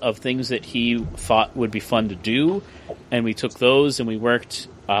elements of things that he thought would be fun to do, and we took those and we worked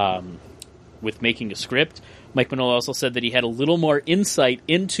with making a script. Mike Mignola also said that he had a little more insight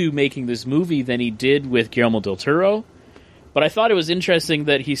into making this movie than he did with Guillermo del Toro. But I thought it was interesting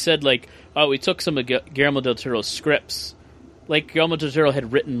that he said, like, oh, we took some of Guillermo del Toro's scripts. Like, Guillermo del Toro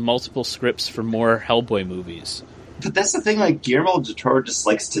had written multiple scripts for more Hellboy movies. But that's the thing, like, Guillermo del Toro just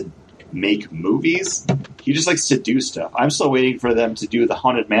likes to make movies. He just likes to do stuff. I'm still waiting for them to do the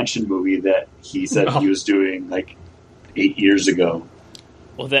Haunted Mansion movie that he said he was doing, like, 8 years ago.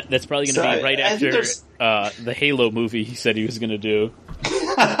 Well, that's probably going to be right after the Halo movie he said he was going to do.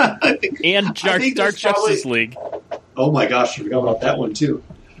 And Dark Justice League. Oh my gosh, I forgot about that one too.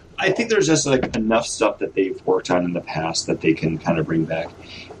 I think there's just like enough stuff that they've worked on in the past that they can kind of bring back.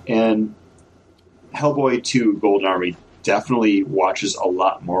 And Hellboy 2 Golden Army definitely watches a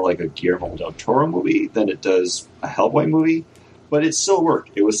lot more like a Guillermo del Toro movie than it does a Hellboy movie, but it still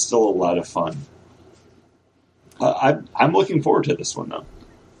worked. It was still a lot of fun. I'm looking forward to this one though.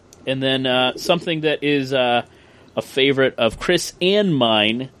 And then something that is a favorite of Chris and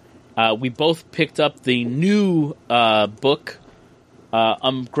mine, we both picked up the new book,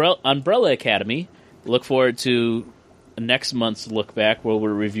 Umbrella Academy. Look forward to next month's look back where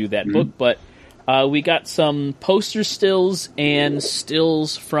we'll review that book. But we got some poster stills and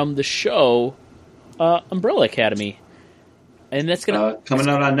stills from the show Umbrella Academy, and that's gonna coming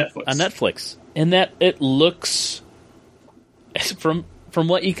out on Netflix. And that it looks from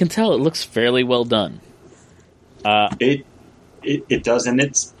what you can tell, it looks fairly well done. It does, and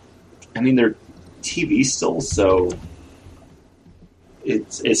it's. I mean, they're TV still, so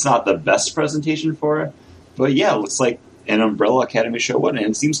it's not the best presentation for it. But yeah, it looks like an Umbrella Academy show, and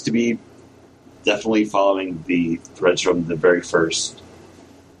it seems to be definitely following the threads from the very first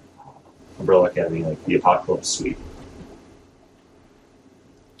Umbrella Academy, like the Apocalypse Suite.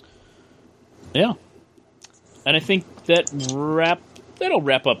 Yeah, and I think that'll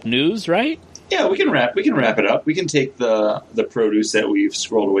wrap up news, right? Yeah, we can wrap it up. We can take the produce that we've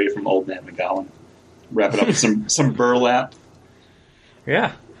scrolled away from Old Man McGowan, wrap it up with some burlap.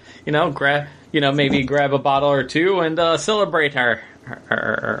 Yeah, maybe grab a bottle or two and celebrate our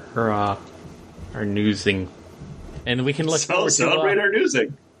newsing, and we can celebrate our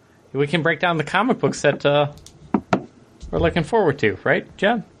newsing. We can break down the comic books that we're looking forward to, right,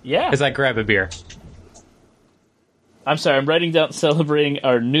 Jen? Yeah. As I grab a beer. I'm sorry, I'm writing down celebrating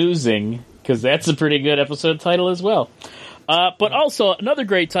our newsing, because that's a pretty good episode title as well. But also, another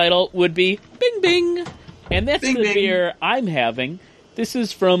great title would be Bing Bing. And that's Bing the Bing. beer I'm having. This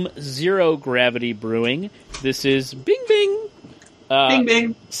is from Zero Gravity Brewing. This is Bing Bing. Bing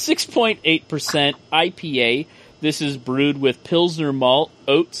Bing. 6.8% IPA. This is brewed with Pilsner malt,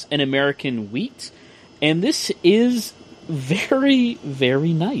 oats, and American wheat. And this is very,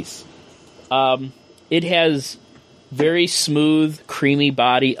 very nice. It has very smooth, creamy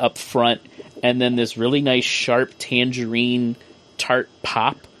body up front, and then this really nice, sharp tangerine tart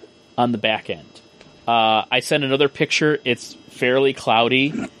pop on the back end. I sent another picture. It's fairly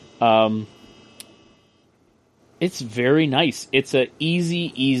cloudy. It's very nice. It's a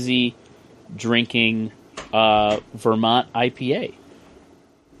easy drinking Vermont IPA.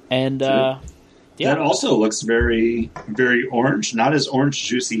 And yeah. That also looks very, very orange. Not as orange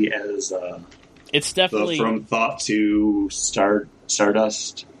juicy as it's definitely From Thought to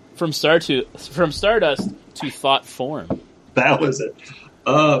Stardust. From Stardust to Thought Form. That was it.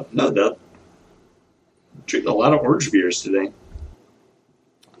 Drinking a lot of orange beers today.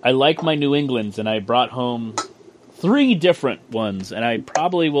 I like my New Englands, and I brought home 3 different ones, and I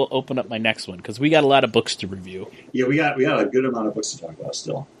probably will open up my next one because we got a lot of books to review. Yeah, we got a good amount of books to talk about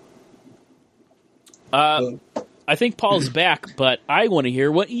still. I think Paul's back, but I want to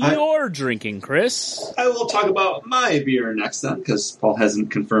hear what you're drinking, Chris. I will talk about my beer next then, because Paul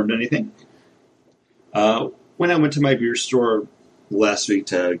hasn't confirmed anything. When I went to my beer store last week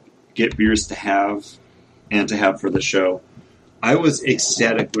to get beers to have and to have for the show, I was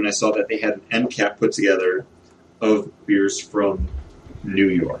ecstatic when I saw that they had an end cap put together of beers from New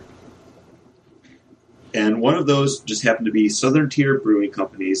York. And one of those just happened to be Southern Tier Brewing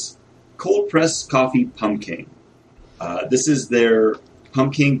Company's Cold Pressed Coffee Pumpkin. This is their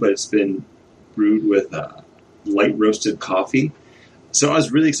pumpkin, but it's been brewed with light roasted coffee. So I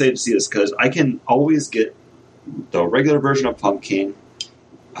was really excited to see this because I can always get the regular version of pumpkin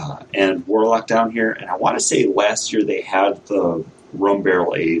and Warlock down here. And I want to say last year they had the rum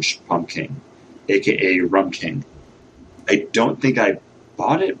barrel aged pumpkin, aka Rum King. I don't think I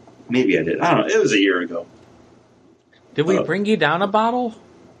bought it. Maybe I did. I don't know. It was a year ago. Did we bring you down a bottle?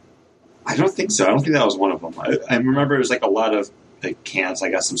 I don't think so. I don't think that was one of them. I remember it was like a lot of cans. I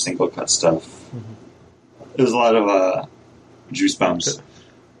got some single cut stuff. Mm-hmm. It was a lot of juice bombs.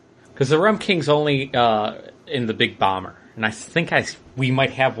 Because the Rum King's only in the Big Bomber. And I think we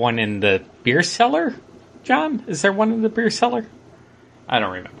might have one in the beer cellar. John, is there one in the beer cellar? I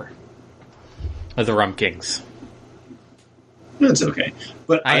don't remember. Of the Rum Kings. That's okay.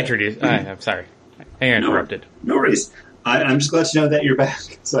 But I'm sorry. I interrupted. No worries. I'm just glad to know that you're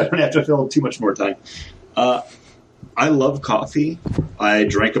back, so I don't have to fill too much more time. I love coffee. I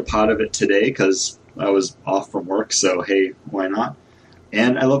drank a pot of it today because I was off from work, so hey, why not?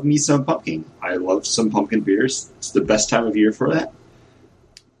 And I love me some pumpkin. I love some pumpkin beers. It's the best time of year for that.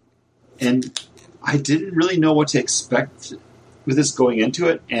 And I didn't really know what to expect with this going into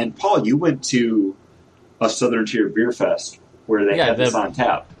it. And Paul, you went to a Southern Tier Beer Fest where they had this on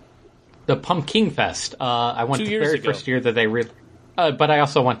tap. The Pumpkin Fest. I went the very first year that they but I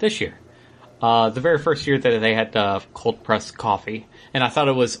also went this year. The very first year that they had cold pressed coffee, and I thought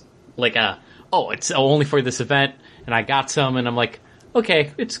it was like it's only for this event. And I got some, and I'm like,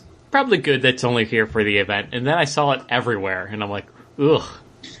 okay, it's probably good that's only here for the event. And then I saw it everywhere, and I'm like, ugh,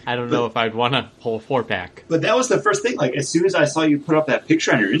 I don't know if I'd want to pull a 4-pack. But that was the first thing. Like as soon as I saw you put up that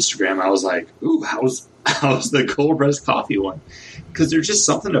picture on your Instagram, I was like, ooh, how's the cold pressed coffee one? Because there's just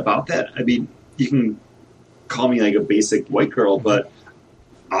something about that. I mean, you can call me like a basic white girl, but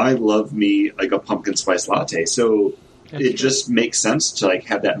I love me like a pumpkin spice latte. So it just makes sense to like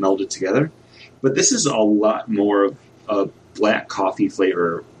have that melded together. But this is a lot more of a black coffee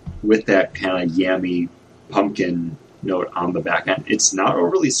flavor with that kind of yummy pumpkin note on the back end. It's not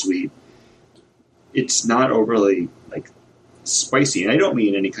overly sweet. It's not overly like spicy, and I don't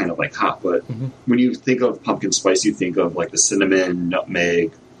mean any kind of like hot, but when you think of pumpkin spice, you think of like the cinnamon,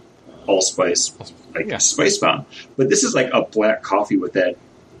 nutmeg, allspice, spice bomb. But this is like a black coffee with that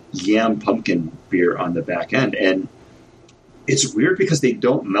yam pumpkin beer on the back end, and it's weird because they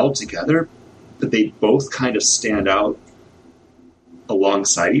don't meld together, but they both kind of stand out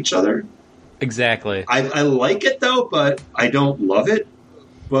alongside each other. Exactly. I like it though, but I don't love it.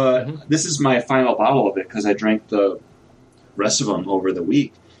 But this is my final bottle of it because I drank the rest of them over the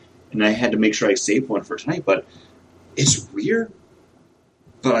week, and I had to make sure I saved one for tonight. But it's weird,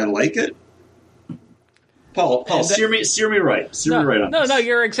 but I like it. Paul, steer me right. Steer me right on this. No,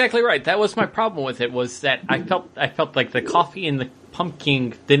 you're exactly right. That was my problem with it. Was that I felt like the coffee and the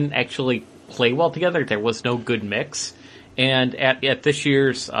pumpkin didn't actually play well together. There was no good mix. And at this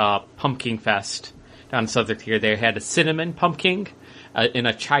year's Pumpkin Fest down in Southern Tier, they had a cinnamon pumpkin and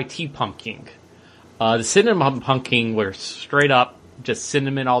a chai tea pumpkin. The cinnamon pumpkin were straight up just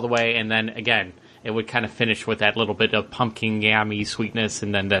cinnamon all the way, and then again it would kind of finish with that little bit of pumpkin yummy sweetness,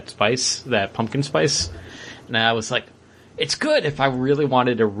 and then that spice, that pumpkin spice. And I was like, it's good if I really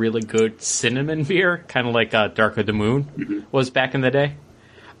wanted a really good cinnamon beer, kind of like Dark of the Moon was back in the day.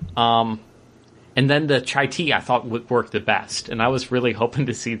 And then the chai tea I thought would work the best. And I was really hoping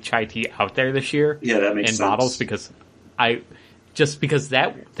to see chai tea out there this year. Yeah, that makes in sense. bottles because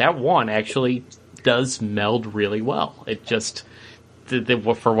that one actually does meld really well. It just,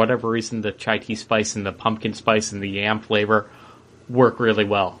 for whatever reason, the chai tea spice and the pumpkin spice and the yam flavor work really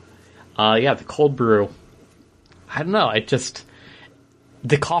well. The cold brew, I don't know. It just,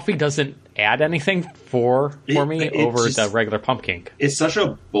 the coffee doesn't add anything for me over the regular pumpkin. It's such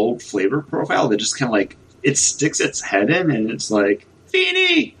a bold flavor profile that just kind of like, it sticks its head in and it's like,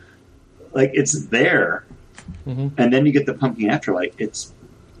 Feeny! Like, it's there. Mm-hmm. And then you get the pumpkin after. Like, it's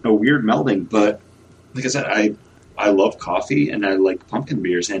a weird melding, but like I said, I love coffee and I like pumpkin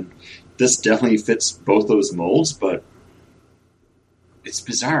beers, and this definitely fits both those molds, but it's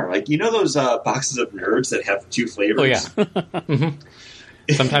bizarre. Like, you know those boxes of Nerds that have two flavors? Oh, yeah.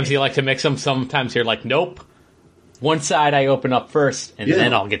 Mm-hmm. Sometimes you like to mix them. Sometimes you're like, nope. One side I open up first, and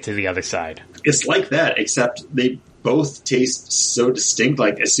then I'll get to the other side. It's like that, except they both taste so distinct.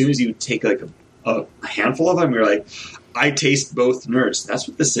 Like, as soon as you take like a handful of them, you're like, I taste both Nerds. That's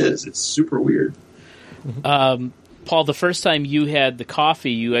what this is. It's super weird. Paul, the first time you had the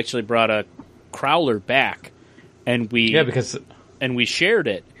coffee, you actually brought a crowler back, and we shared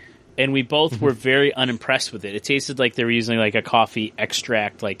it, and we both were very unimpressed with it. It tasted like they were using like a coffee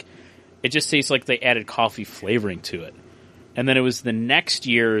extract. Like, it just tastes like they added coffee flavoring to it. And then it was the next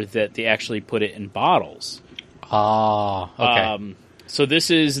year that they actually put it in bottles. Oh, okay. So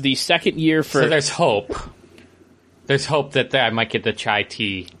this is the second year for... So there's hope. There's hope that I might get the chai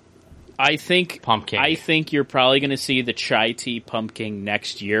tea pumpkin. I think you're probably going to see the chai tea pumpkin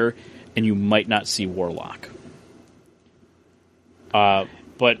next year, and you might not see Warlock.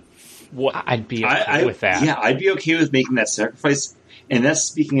 But what I'd be okay with that. Yeah, I'd be okay with making that sacrifice. And that's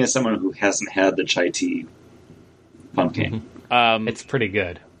speaking as someone who hasn't had the chai tea pumpkin. Mm-hmm. It's pretty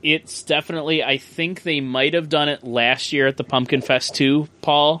good. It's definitely... I think they might have done it last year at the Pumpkin Fest too,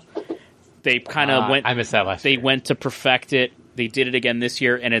 Paul. They kind of went... I missed that last year. They went to perfect it. They did it again this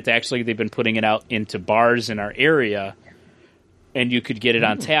year, and it's actually... They've been putting it out into bars in our area, and you could get it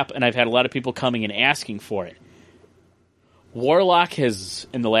on tap, and I've had a lot of people coming and asking for it. Warlock has,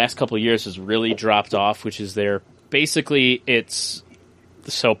 in the last couple of years, has really dropped off, which is their... Basically, it's...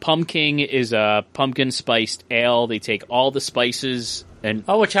 So Pumpkin is a pumpkin-spiced ale. They take all the spices and...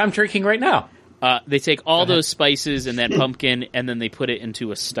 Oh, which I'm drinking right now. They take all those spices and that pumpkin, and then they put it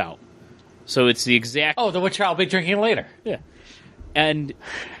into a stout. So it's the exact... Oh, which I'll be drinking later. Yeah. And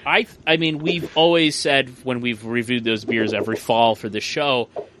I mean, we've always said when we've reviewed those beers every fall for the show,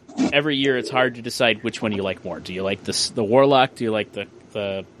 every year it's hard to decide which one you like more. Do you like the Warlock? Do you like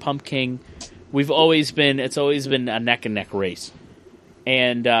the Pumpkin? It's always been a neck and neck race.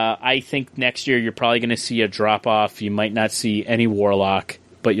 And I think next year you're probably going to see a drop off. You might not see any Warlock,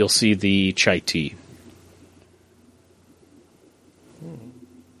 but you'll see the chai tea.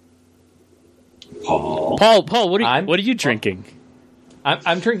 Paul, what are you drinking?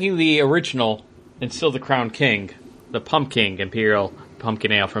 I'm drinking the original and still the Crown King, the Pumpkin Imperial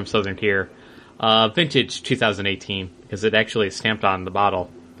Pumpkin Ale from Southern Tier, vintage 2018, because it actually is stamped on the bottle,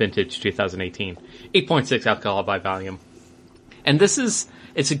 vintage 2018, 8.6 alcohol by volume. And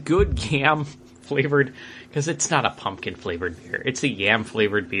it's a good yam flavored, because it's not a pumpkin flavored beer. It's a yam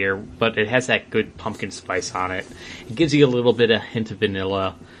flavored beer, but it has that good pumpkin spice on it. It gives you a little bit of hint of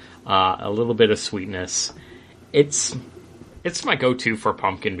vanilla, a little bit of sweetness. It's my go-to for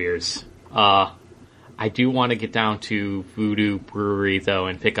pumpkin beers. I do want to get down to Voodoo Brewery though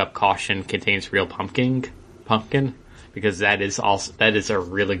and pick up Caution Contains Real Pumpkin, because that is a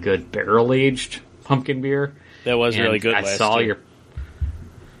really good barrel aged pumpkin beer. That was really good. I saw your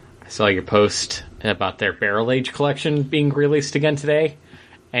post about their barrel age collection being released again today,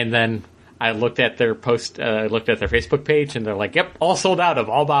 and then I looked at their post. Looked at their Facebook page, and they're like, "Yep, all sold out of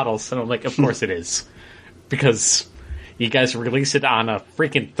all bottles." And I'm like, "Of course it is," because you guys release it on a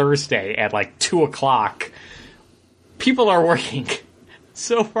freaking Thursday at like 2:00. People are working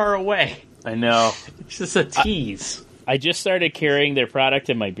so far away. I know. It's just a tease. I just started carrying their product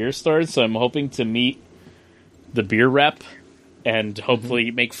in my beer stores, so I'm hoping to meet the beer rep and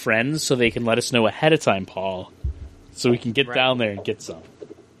hopefully make friends so they can let us know ahead of time, Paul, so we can get down there and get some.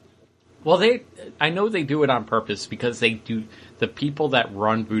 Well, I know they do it on purpose, because the people that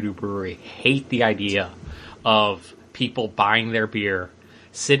run Voodoo Brewery hate the idea of people buying their beer,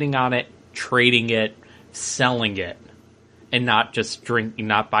 sitting on it, trading it, selling it, and not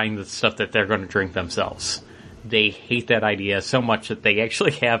buying the stuff that they're going to drink themselves. They hate that idea so much that they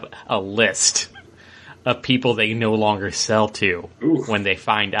actually have a list of people they no longer sell to when they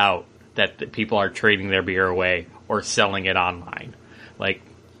find out that the people are trading their beer away or selling it online. Like,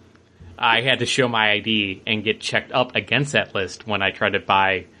 I had to show my ID and get checked up against that list when I tried to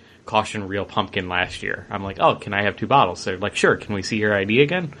buy Caution Real Pumpkin last year. I'm like, oh, can I have 2 bottles? They're like, sure, can we see your ID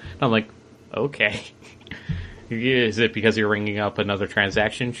again? And I'm like, okay. Is it because you're ringing up another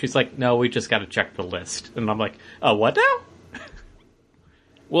transaction? She's like, no, we just got to check the list. And I'm like, oh, what now?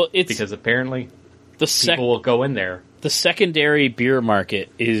 Well, it's because apparently the people will go in there. The secondary beer market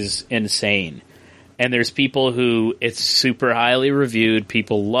is insane. And there's people who it's super highly reviewed.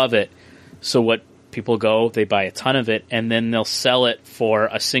 People love it. So what people go, they buy a ton of it, and then they'll sell it for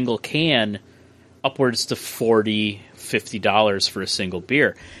a single can upwards to $40, $50 for a single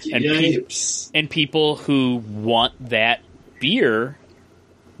beer. And people who want that beer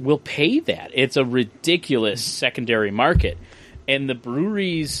will pay that. It's a ridiculous secondary market. And the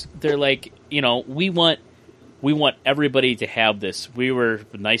breweries, they're like, we want everybody to have this. We were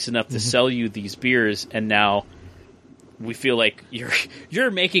nice enough to sell you these beers, and now we feel like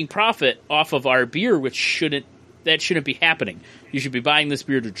you're making profit off of our beer, which shouldn't be happening. You should be buying this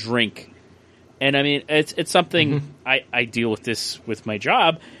beer to drink. And I mean, it's something I deal with this with my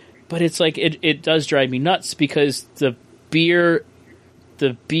job, but it's like it does drive me nuts because the beer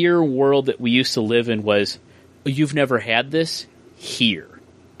world that we used to live in was, you've never had this? Here,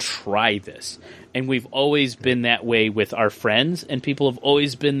 try this. And we've always been that way with our friends, and people have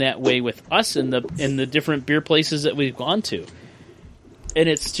always been that way with us in the different beer places that we've gone to. And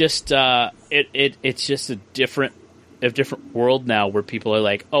it's just it's just a different world now where people are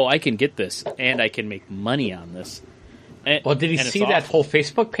like, oh, I can get this and I can make money on this. Well, did you see that whole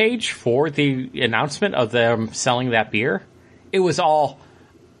Facebook page for the announcement of them selling that beer? It was all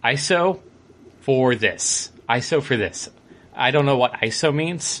ISO for this, ISO for this. I don't know what ISO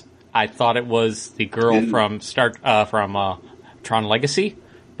means. I thought it was the girl from Tron Legacy,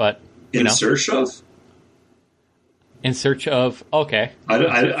 but in search of. In search of. Okay,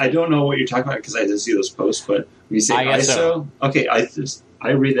 I don't know what you're talking about because I didn't see those posts. But when you say ISO, okay, I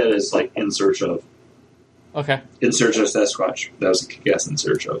read that as like in search of. Okay, in search of Sasquatch. That was a guess. In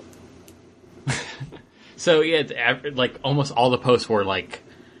search of. So yeah, like almost all the posts were like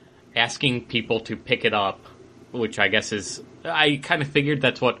asking people to pick it up, which I guess is. I kind of figured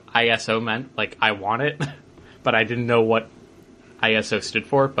that's what ISO meant, like, I want it, but I didn't know what ISO stood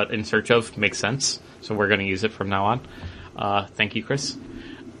for, but in search of makes sense, so we're going to use it from now on. Thank you, Chris.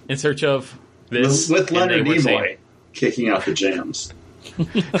 In search of this. With Leonard Nimoy kicking out the jams.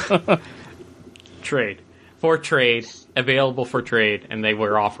 Trade. For trade, available for trade, and they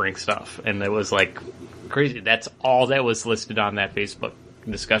were offering stuff, and it was, like, crazy. That's all that was listed on that Facebook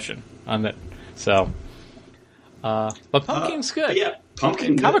discussion on that, so... but Pumpkin's good. Yeah,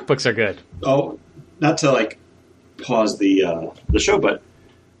 Pumpkin. Comic books are good. Oh, not to like pause the show, but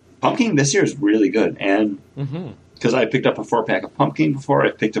Pumpkin this year is really good, and because I picked up a 4-pack of Pumpkin before, I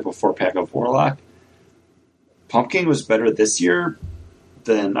picked up a 4-pack of Warlock. Pumpkin was better this year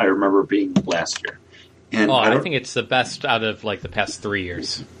than I remember being last year, and I think it's the best out of like the past 3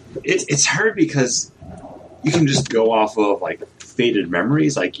 years. It's hard because you can just go off of like faded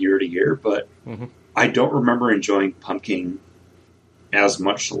memories, like year to year, but. I don't remember enjoying Pumpkin as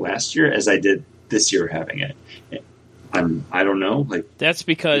much last year as I did this year having it. I don't know. Like that's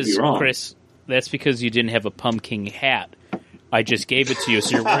because, Chris, that's because you didn't have a pumpkin hat. I just gave it to you,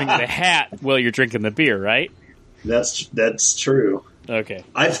 so you're wearing the hat while you're drinking the beer, right? That's true. Okay.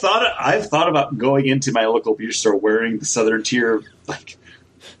 I've thought about going into my local beer store wearing the Southern Tier like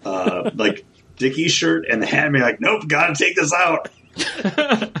Dickie shirt and the hat and be like, nope, gotta take this out.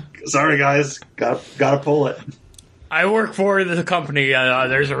 Sorry, guys. Gotta pull it. I work for the company.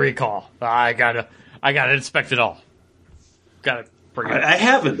 There's a recall. I gotta inspect it all. Gotta bring it. I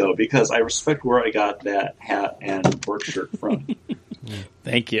haven't though because I respect where I got that hat and work shirt from.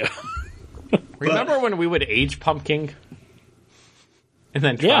 Thank you. Remember when we would age pumpkin and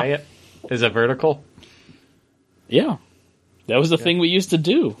then try it as a vertical? Yeah, that was the thing we used to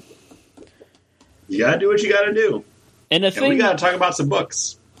do. You gotta do what you gotta do. And we gotta talk about some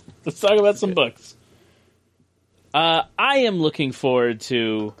books. Let's talk about some books. I am looking forward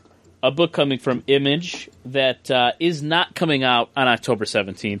to a book coming from Image that is not coming out on October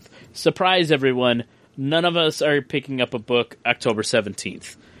 17th. Surprise, everyone. None of us are picking up a book October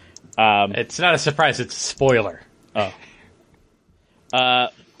 17th. It's not a surprise, it's a spoiler. Oh.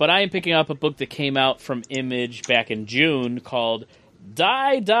 But I am picking up a book that came out from Image back in June called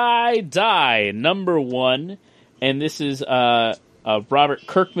Die, Die, Die, #1. And this is a Robert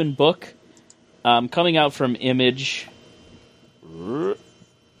Kirkman book coming out from Image.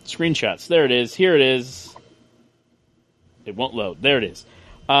 Screenshots. There it is. Here it is. It won't load. There it is.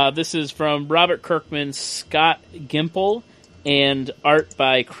 This is from Robert Kirkman, Scott Gimple, and art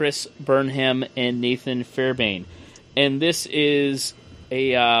by Chris Burnham and Nathan Fairbairn. And this is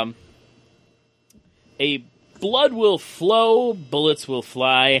a blood will flow, bullets will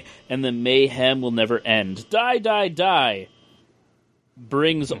fly, and the mayhem will never end. Die, die, die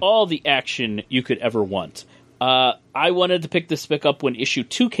brings all the action you could ever want. I wanted to pick this book up when issue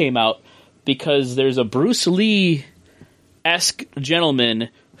 2 came out because there's a Bruce Lee-esque gentleman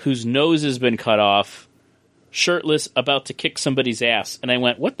whose nose has been cut off, shirtless, about to kick somebody's ass. And I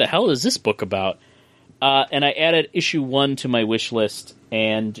went, what the hell is this book about? And I added issue 1 to my wish list,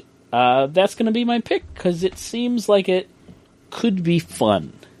 and that's going to be my pick because it seems like it could be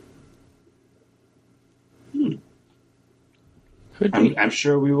fun. Could be. I'm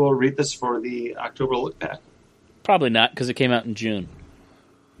sure we will read this for the October look back. Probably not because it came out in June.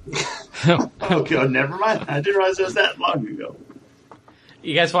 Okay, never mind. I didn't realize it was that long ago.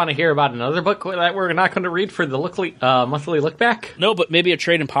 You guys want to hear about another book that we're not going to read for the monthly look back? No, but maybe a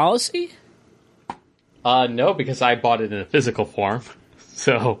trade and policy? No, because I bought it in a physical form.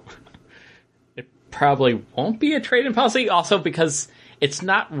 So it probably won't be a trade and policy. Also because it's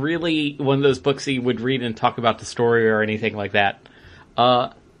not really one of those books that you would read and talk about the story or anything like that.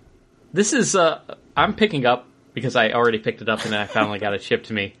 This is, I'm picking up, because I already picked it up and I finally got it shipped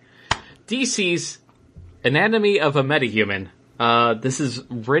to me, DC's Anatomy of a Metahuman. This is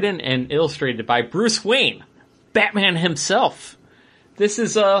written and illustrated by Bruce Wayne, Batman himself. This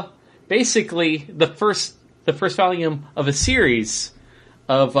is basically the first volume of a series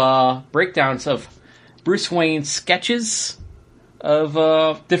of breakdowns of Bruce Wayne's sketches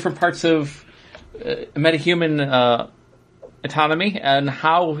of different parts of metahuman autonomy and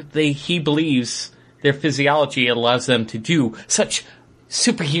how he believes their physiology allows them to do such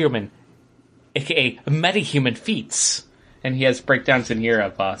superhuman, aka metahuman feats. And he has breakdowns in here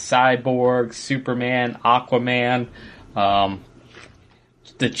of Cyborg, Superman, Aquaman,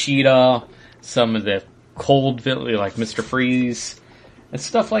 the Cheetah, some of the cold villains like Mr. Freeze, and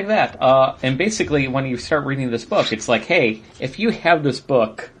stuff like that. And basically, when you start reading this book, it's like, hey, if you have this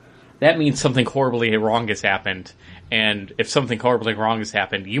book, that means something horribly wrong has happened. And if something horribly wrong has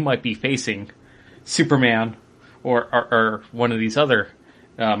happened, you might be facing Superman or one of these other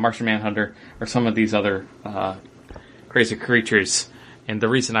Martian Manhunter or some of these other crazy creatures. And the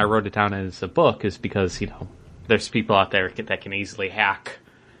reason I wrote it down as a book is because, there's people out there that can easily hack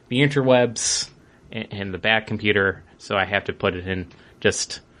the interwebs and the bad computer, so I have to put it in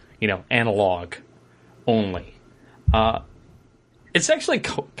just, analog only. It's actually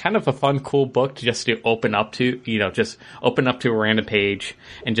kind of a fun, cool book to open up to, just open up to a random page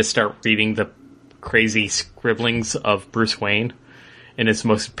and just start reading the crazy scribblings of Bruce Wayne and his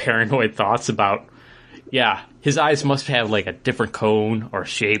most paranoid thoughts about, his eyes must have like a different cone or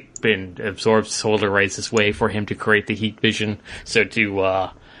shape and absorb solar rays this way for him to create the heat vision. So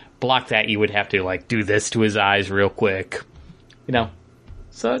to block that, you would have to do this to his eyes real quick,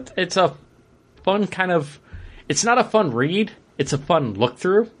 So it's a fun kind of. It's not a fun read. It's a fun look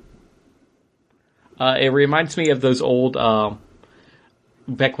through. It reminds me of those old,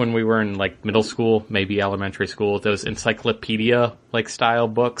 back when we were in middle school, maybe elementary school, those encyclopedia style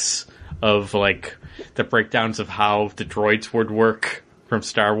books of the breakdowns of how the droids would work from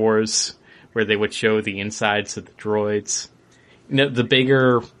Star Wars, where they would show the insides of the droids. The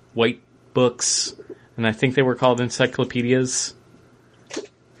bigger white books, and I think they were called encyclopedias.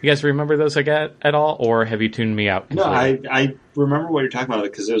 You guys remember those at all, or have you tuned me out? No, I remember what you're talking about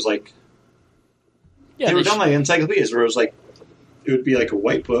because it was they were done like encyclopedias where it was it would be a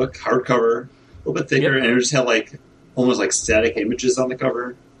white book, hardcover, a little bit thicker, and it would just have almost static images on the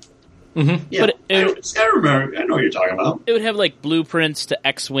cover. Mm-hmm. Yeah, but I remember. I know what you're talking about. It would have blueprints to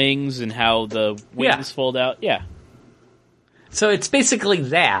X-wings and how the wings fold out. Yeah. So it's basically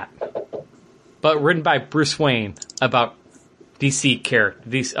that, but written by Bruce Wayne about these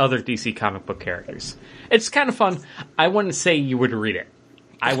other DC comic book characters. It's kind of fun. I wouldn't say you would read it.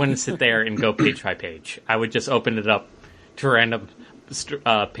 I wouldn't sit there and go page by page. I would just open it up to a random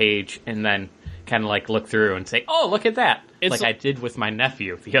page and then kind of look through and say, "Oh, look at that!" Like I did with my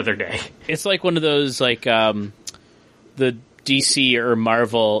nephew the other day. It's like one of those the DC or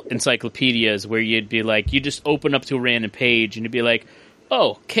Marvel encyclopedias where you'd be you just open up to a random page and you'd be like,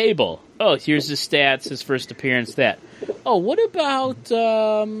 "Oh, Cable. Oh, here's his stats, his first appearance, that. Oh, what about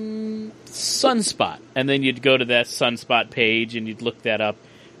Sunspot?" And then you'd go to that Sunspot page and you'd look that up.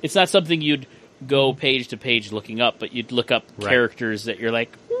 It's not something you'd go page to page looking up, but you'd look up characters that you're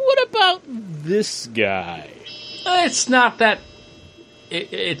like, what about this guy? It's not that.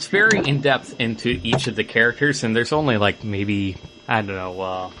 It's very in depth into each of the characters, and there's only maybe, I don't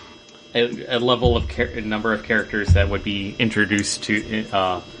know, a level of number of characters that would be introduced to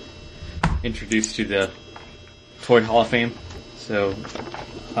the Toy Hall of Fame. So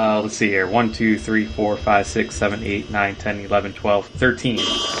let's see here: 1, 2, 3, 4, 5, 6, 7, 8, 9, 10, 11, 12, 13.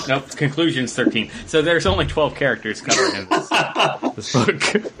 Nope, conclusion's 13. So there's only 12 characters covered in this book.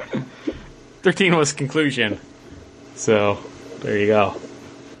 13 was conclusion. So there you go.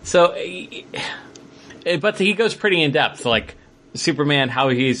 So, but he goes pretty in depth, like Superman, how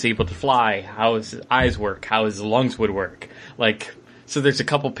he's able to fly, how his eyes work, how his lungs would work. Like, so there's a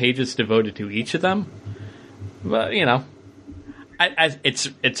couple pages devoted to each of them. But you know,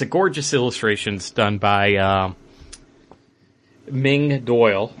 it's a gorgeous illustrations done by Ming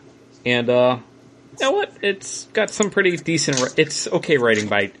Doyle, and you know what? It's got some pretty decent. It's okay writing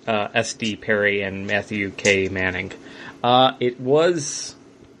by S.D. Perry and Matthew K. Manning. It was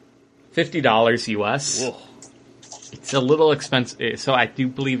 $50 US. Whoa. It's a little expensive, so I do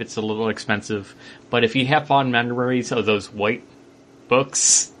believe it's a little expensive. But if you have fond memories of those white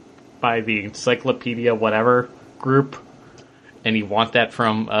books by the Encyclopedia whatever group, and you want that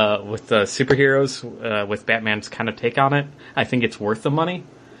from with the superheroes with Batman's kind of take on it, I think it's worth the money.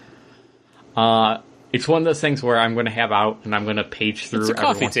 It's one of those things where I'm going to have out and I'm going to page through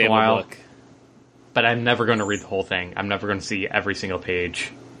every once in a while. Book. But I'm never going to read the whole thing. I'm never going to see every single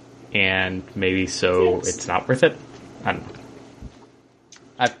page. And maybe it's not worth it. I don't know.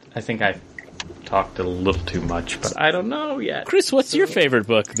 I think I talked a little too much, but I don't know yet. Chris, what's your favorite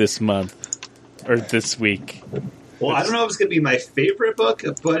book this month? Or this week? Well, I don't know if it's going to be my favorite book,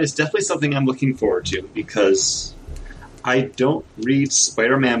 but it's definitely something I'm looking forward to, because I don't read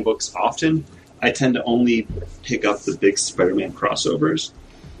Spider-Man books often. I tend to only pick up the big Spider-Man crossovers.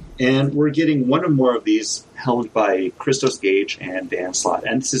 And we're getting one or more of these helmed by Christos Gage and Dan Slott.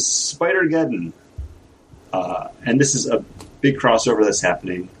 And this is Spider-Geddon. And this is a big crossover that's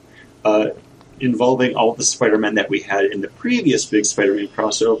happening, involving all of the Spider-Men that we had in the previous big Spider-Man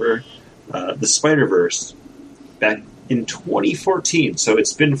crossover, the Spider-Verse, back in 2014. So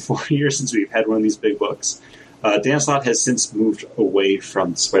it's been 4 years since we've had one of these big books. Dan Slott has since moved away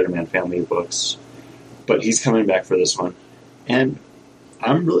from the Spider-Man family of books, but he's coming back for this one. And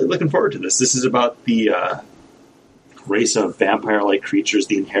I'm really looking forward to this. This is about the race of vampire-like creatures,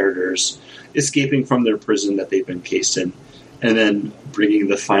 the Inheritors, escaping from their prison that they've been cased in, and then bringing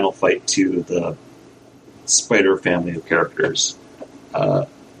the final fight to the Spider family of characters.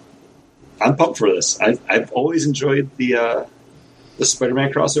 I'm pumped for this. I've always enjoyed the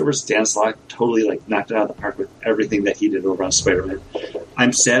Spider-Man crossovers. Dan Slott totally knocked it out of the park with everything that he did over on Spider-Man.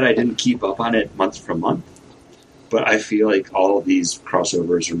 I'm sad I didn't keep up on it month from month, but I feel like all of these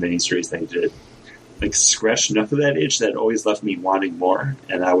crossovers or miniseries they did scratched enough of that itch that always left me wanting more,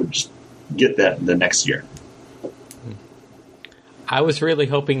 and I would just get that the next year. I was really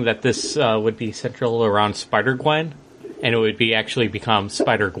hoping that this would be central around Spider-Gwen, and it would actually become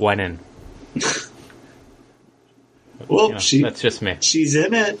Spider-Gwenin. Well, that's just me. She's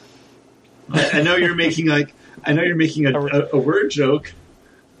in it. I know you're making a word joke,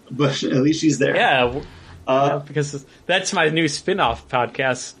 but at least she's there. Yeah, because that's my new spin-off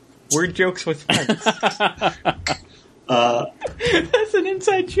podcast, Word Jokes with Friends. That's an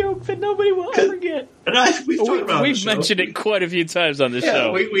inside joke that nobody will ever get. We've mentioned it quite a few times on the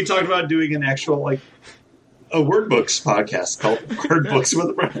show. We talked about doing an actual a word books podcast called Word Books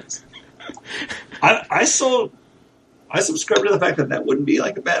with Friends. I subscribe to the fact that wouldn't be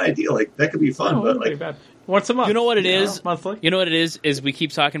a bad idea. That could be fun, but once a month. You know what it is? Monthly. You know what it is we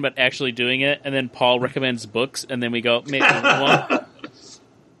keep talking about actually doing it, and then Paul recommends books, and then we go, maybe we won't.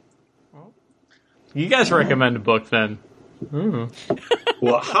 You guys recommend a book then.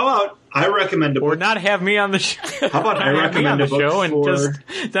 Well, how about I recommend a book? Or not have me on the show. How about I recommend a book show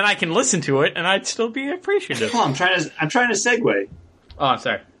and then I can listen to it and I'd still be appreciative. I'm trying to segue. Oh, I'm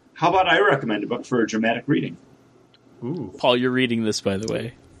sorry. How about I recommend a book for a dramatic reading? Ooh. Paul, you're reading this, by the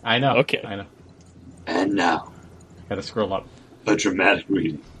way. I know. Okay. I know. And now, gotta scroll up. A dramatic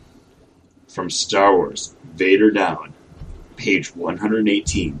reading from Star Wars Vader Down, page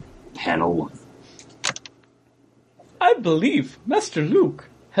 118, panel 1. I believe Master Luke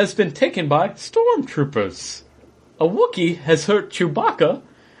has been taken by stormtroopers. A Wookiee has hurt Chewbacca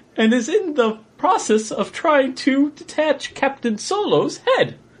and is in the process of trying to detach Captain Solo's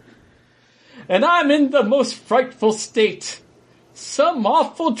head. And I'm in the most frightful state. Some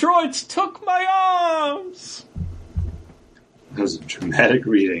awful droids took my arms. That was a dramatic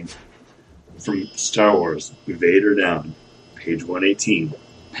reading from Star Wars Vader Down, page 118,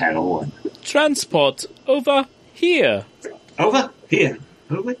 panel 1. Transport over here. Over here.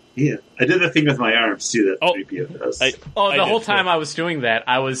 Yeah, I did the thing with my arms too. That Oh. 3PO does. I the whole did, time too. I was doing that,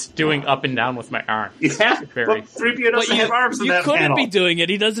 I was doing up and down with my arm. yeah, Very- but 3PO But doesn't have arms in you that couldn't panel. be doing it.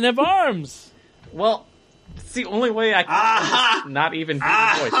 He doesn't have arms. Well, it's the only way I can Aha! not even do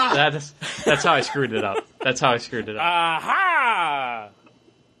Aha! the voice. That's how I screwed it up. That's how I screwed it up. Aha!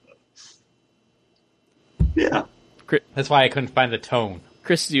 Yeah. That's why I couldn't find the tone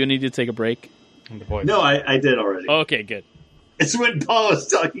Chris, do you need to take a break? in the voice. No, I did already. Okay, good. It's when Paul was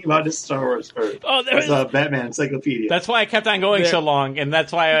talking about his Star Wars or Oh, there his, is. Batman encyclopedia. That's why I kept on going There- so long, and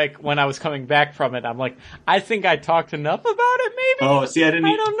that's why, like, when I was coming back from it, I'm like, I think I talked enough about it. Maybe. oh, see, I didn't.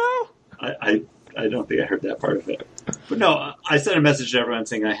 I don't know. I don't think I heard that part of it. But no, I sent a message to everyone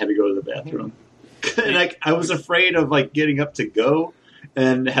saying I had to go to the bathroom. And I was afraid of like getting up to go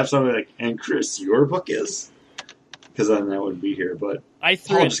and have somebody like, and Chris, your book is? Because then I wouldn't be here. But I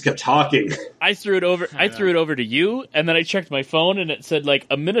threw Paul it. just kept talking. I threw it over. I threw it over to you, and then I checked my phone, and it said like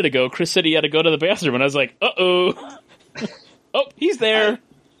a minute ago, Chris said he had to go to the bathroom, and I was like, "Uh oh, oh, he's there."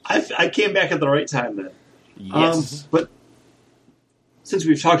 I came back at the right time then. Yes. But since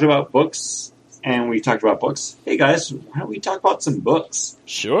we've talked about books and we talked about books, hey guys, why don't we talk about some books?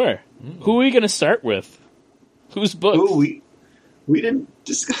 Sure. Who are we going to start with? Whose book? Ooh, we didn't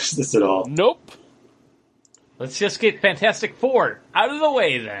discuss this at all. Nope. Let's just get Fantastic Four out of the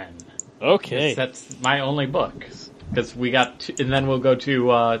way then. Okay. That's my only book. Because we got two, and then we'll go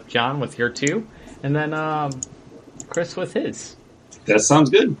to John with your two, and then Chris with his. That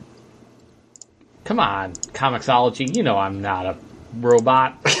sounds good. Come on, Comixology, you know I'm not a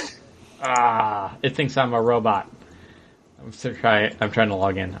robot. It thinks I'm a robot. I'm trying to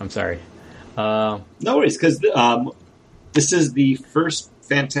log in. I'm sorry. No worries, because this is the first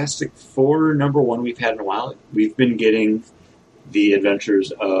Fantastic Four #1 we've had in a while. We've been getting the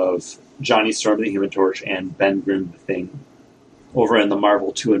adventures of Johnny Storm, the Human Torch, and Ben Grimm, the Thing, over in the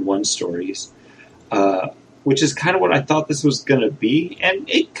Marvel 2-in-1 stories, which is kind of what I thought this was going to be, and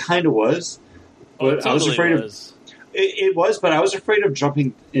it kind of was. But I was afraid of it was, but I was afraid of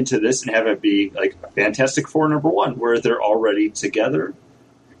jumping into this and having it be like Fantastic Four #1, where they're already together,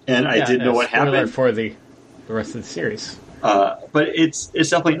 and I didn't know what spoiler happened. for the rest of the series. But it's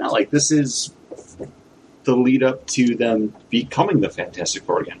definitely not like this is the lead up to them becoming the Fantastic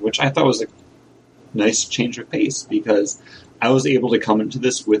Four again, which I thought was a nice change of pace because I was able to come into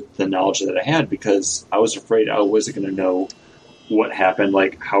this with the knowledge that I had because I was afraid I wasn't going to know what happened,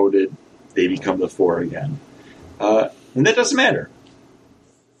 like how did they become the Four again. And that doesn't matter.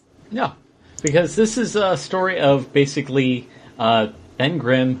 No, because this is a story of basically Ben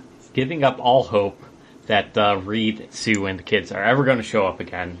Grimm giving up all hope that Reed, Sue, and the kids are ever going to show up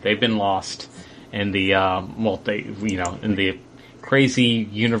again. They've been lost in the in the crazy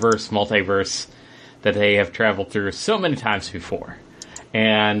universe, multiverse that they have traveled through so many times before,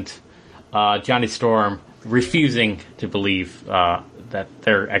 and Johnny Storm refusing to believe that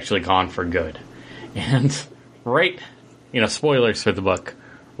they're actually gone for good, and spoilers for the book.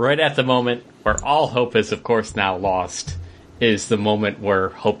 Right at the moment where all hope is, of course, now lost, is the moment where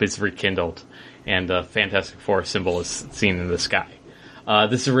hope is rekindled, and the Fantastic Four symbol is seen in the sky.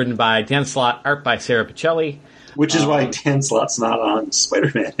 This is written by Dan Slott, art by Sarah Pichelli. Which is why Dan Slott's not on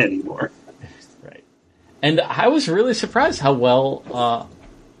Spider-Man anymore. Right. And I was really surprised how well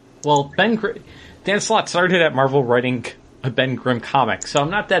Dan Slott started at Marvel writing a Ben Grimm comic, so I'm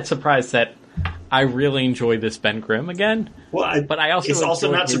not that surprised that I really enjoy this Ben Grimm again. Well, but I also it's also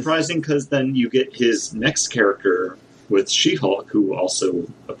enjoy not his- surprising because then you get his next character with She-Hulk, who also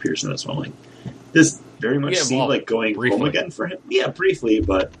appears in this one. Like, this very much Yeah, seemed well, like going briefly. home again for him. Yeah, briefly,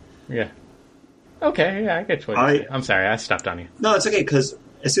 but Yeah. Okay, yeah, I get what you're saying. I'm sorry, I stepped on you. no, it's okay because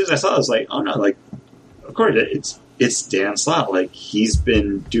as soon as I saw it, I was like, oh no, like, of course it's Dan Slott. Like, he's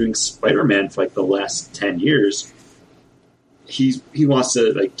been doing Spider-Man for like the last 10 years. He wants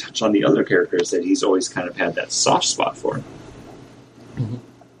to like touch on the other characters that he's always kind of had that soft spot for.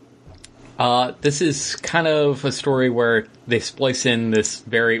 This is kind of a story where they splice in this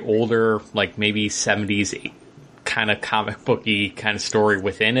very older, like maybe 70s kind of comic booky kind of story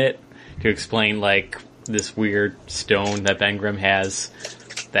within it to explain like this weird stone that Ben Grimm has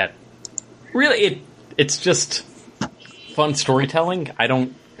that really it's just fun storytelling.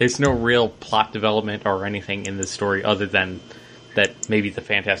 There's no real plot development or anything in this story other than that maybe the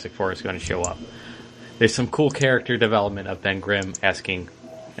Fantastic Four is going to show up. There's some cool character development of Ben Grimm asking,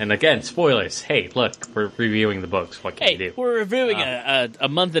 and again, spoilers. Hey, look, we're reviewing the books. What can you Hey, do? we're reviewing a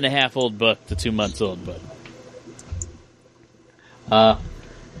month and a half old book to 2 months old book.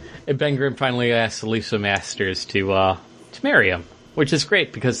 And Ben Grimm finally asks Lisa Masters to marry him, Which is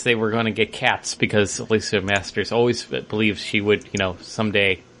great because they were going to get cats because Alicia Masters always believes she would,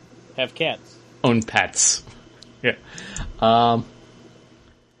 someday Have cats. own pets. Yeah.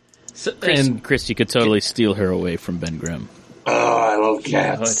 Chris, you could totally steal her away from Ben Grimm. Oh, I love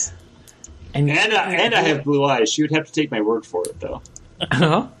cats. And I have blue eyes. She would have to take my word for it, though.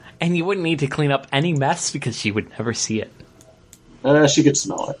 And you wouldn't need to clean up any mess because she would never see it. She could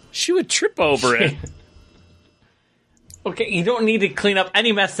smell it. She would trip over it. Okay, you don't need to clean up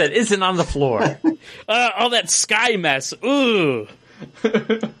any mess that isn't on the floor. All that sky mess. Ooh.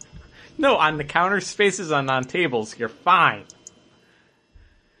 No, on the counter spaces and on tables, you're fine.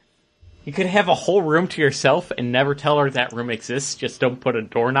 You could have a whole room to yourself and never tell her that room exists. Just don't put a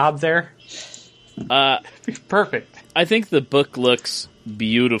doorknob there. Perfect. I think the book looks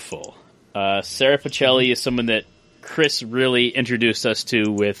beautiful. Sarah Pacelli is someone that Chris really introduced us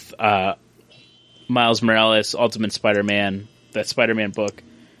to with Miles Morales, Ultimate Spider-Man, that Spider-Man book.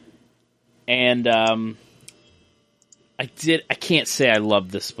 And I can't say I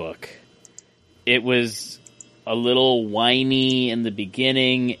loved this book. It was a little whiny in the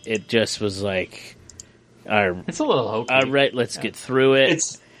beginning. It just was like, it's a little hokey. All right, let's get through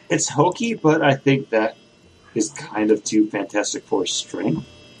it. It's hokey, but I think that is kind of too Fantastic Four string.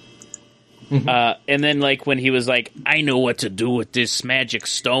 And then, like, when he was like, I know what to do with this magic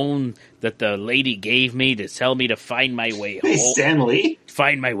stone that the lady gave me to tell me to find my way home. Hey, Stan Lee.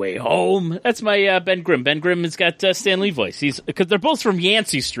 Find my way home. That's my Ben Grimm. Ben Grimm has got Stan Lee voice. Because they're both from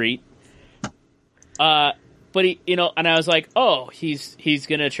Yancey Street. But he, and I was like, oh, he's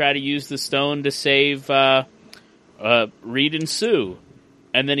gonna try to use the stone to save Reed and Sue,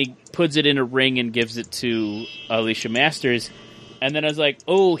 and then he puts it in a ring and gives it to Alicia Masters, and then I was like,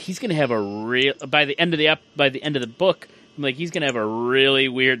 oh, he's gonna have a real by the end of the book, I'm like, he's gonna have a really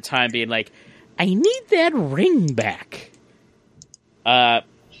weird time being like, I need that ring back,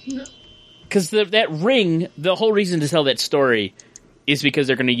 because that ring, the whole reason to tell that story is because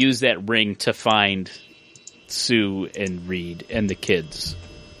they're going to use that ring to find Sue and Reed and the kids.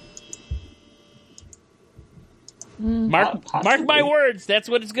 Mark my words. That's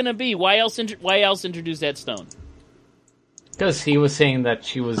what it's going to be. Why else introduce that stone? Because he was saying that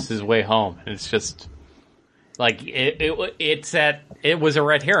she was his way home. And it's just like it was a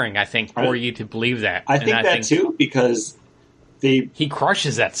red herring, I think, for you to believe that. I think too, because he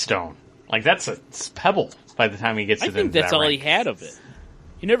crushes that stone. Like that's a pebble by the time he gets to the I think that's all he had of it.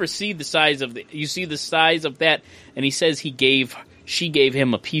 You never see the size of you see the size of that, and he says she gave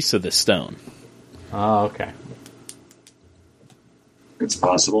him a piece of the stone. Oh, okay. It's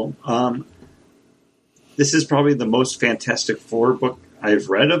possible. This is probably the most Fantastic Four book I've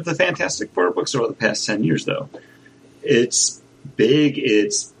read of the Fantastic Four books over the past 10 years, though. It's big.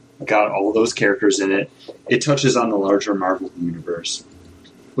 It's got all those characters in it. It touches on the larger Marvel universe.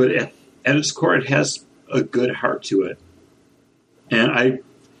 But at its core, it has a good heart to it. And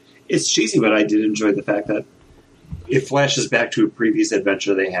it's cheesy, but I did enjoy the fact that it flashes back to a previous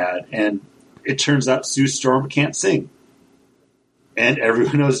adventure they had, and it turns out Sue Storm can't sing. And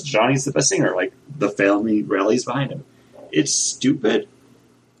everyone knows Johnny's the best singer. Like, the family rallies behind him. It's stupid,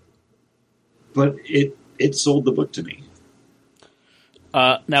 but it sold the book to me.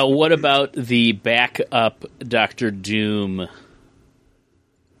 Now, what about the backup Doctor Doom?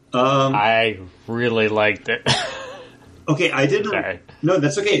 I really liked it. Okay, I didn't. Sorry. No,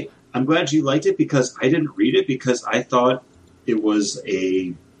 that's okay. I'm glad you liked it because I didn't read it because I thought it was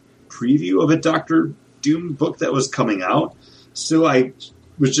a preview of a Doctor Doom book that was coming out. So I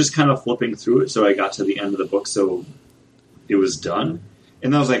was just kind of flipping through it. So I got to the end of the book, so it was done.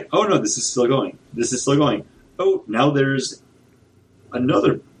 And I was like, oh no, this is still going. This is still going. Oh, now there's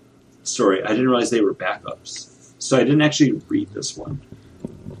another story. I didn't realize they were backups. So I didn't actually read this one.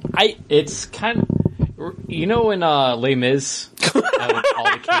 It's kind of, in Les Mis, all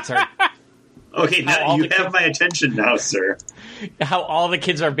the kids are... Okay, now you have my attention now, sir. How all the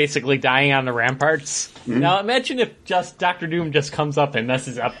kids are basically dying on the ramparts. Mm-hmm. Now imagine if just Dr. Doom just comes up and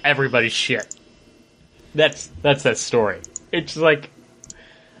messes up everybody's shit. That's that story. It's like,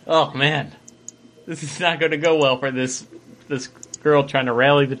 oh man, this is not going to go well for this girl trying to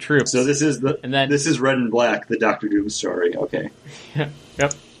rally the troops. So this is this is Red and Black, the Dr. Doom story. Okay.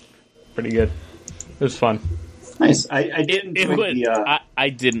 Yep. Pretty good. It was fun. Nice. I didn't. I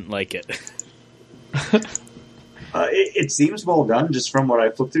didn't like it. It seems well done, just from what I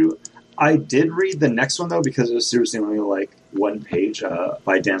flipped through. I did read the next one though because it was seriously only like one page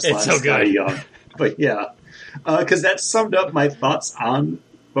by Dan Slott and Scotty Young. But yeah, because that summed up my thoughts on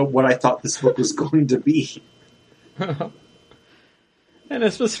what I thought this book was going to be. And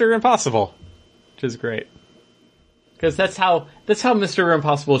it's Mr. Impossible, which is great. Because that's how Mr.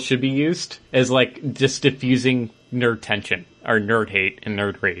 Impossible should be used, as like just diffusing nerd tension or nerd hate and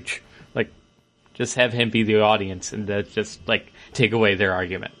nerd rage. Like, just have him be the audience and just like take away their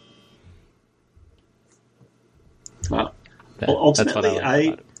argument. Well, ultimately,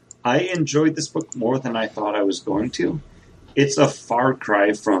 I enjoyed this book more than I thought I was going to. It's a far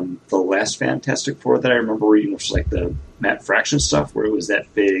cry from the last Fantastic Four that I remember reading, which was like the Matt Fraction stuff, where it was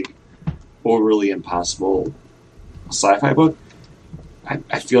that big, overly impossible sci-fi book.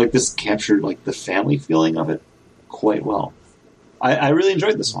 I feel like this captured like the family feeling of it quite well. I really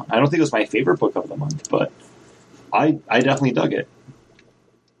enjoyed this one. I don't think it was my favorite book of the month, but I definitely dug it.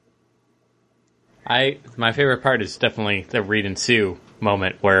 My favorite part is definitely the Reed and Sue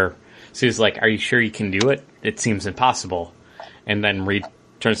moment where Sue's like, "Are you sure you can do it? It seems impossible." And then Reed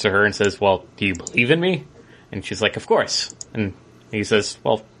turns to her and says, "Well, do you believe in me?" And she's like, "Of course." And he says,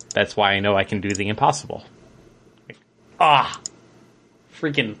 "Well, that's why I know I can do the impossible." Like,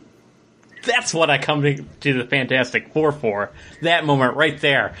 freaking, that's what I come to the Fantastic Four for. That moment right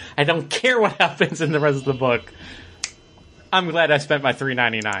there. I don't care what happens in the rest of the book. I'm glad I spent my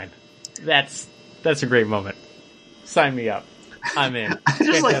 $3.99. That's a great moment. Sign me up. I'm in.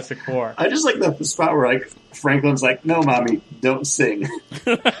 Fantastic Four. I just like the spot where like Franklin's like, "No, mommy, don't sing,"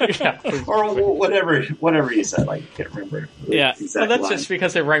 Yeah. or whatever he said. Like, I can't remember. Yeah. Well, that's just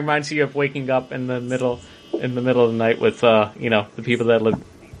because it reminds you of waking up in the middle of the night with the people that live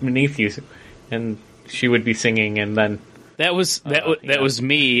beneath you, and she would be singing, and then That was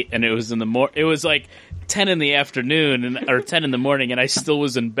me, and it was it was like 10 in the afternoon or 10 in the morning, and I still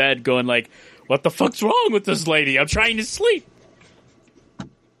was in bed going like, "What the fuck's wrong with this lady? I'm trying to sleep."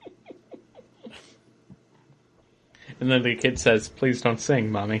 And then the kid says, "Please don't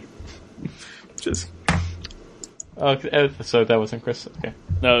sing, mommy." Just so that wasn't Chris. Okay,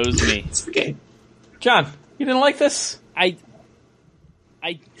 No, it was me. It's okay. John, you didn't like this? I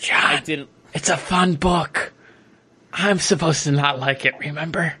John, didn't. It's a fun book. I'm supposed to not like it,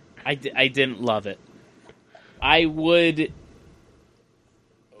 remember? I didn't love it. I would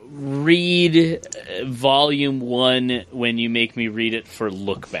read volume 1 when you make me read it for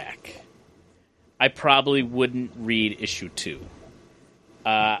look back. I probably wouldn't read issue 2.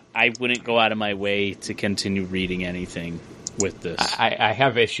 I wouldn't go out of my way to continue reading anything with this. I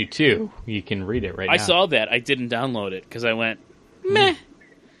have issue 2. You can read it right now. I saw that. I didn't download it because I went, meh.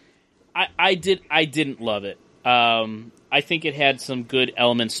 I didn't love it. I think it had some good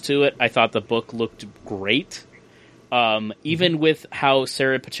elements to it. I thought the book looked great. Even with how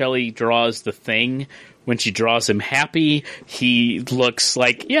Sarah Pacelli draws the Thing, when she draws him happy, he looks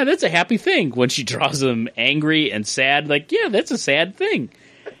like, yeah, that's a happy thing. When she draws him angry and sad, like, yeah, that's a sad thing.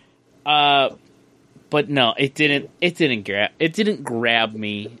 But no, it didn't grab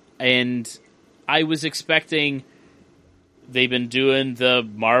me, and I was expecting. They've been doing the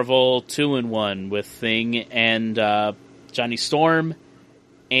Marvel 2-in-1 with Thing and Johnny Storm,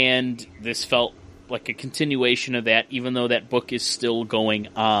 and this felt like a continuation of that, even though that book is still going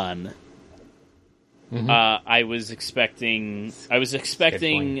on. Mm-hmm. I was expecting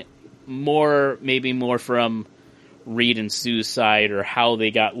maybe more from Reed and Sue's side, or how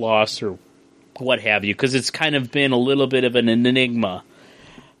they got lost, or what have you, because it's kind of been a little bit of an enigma.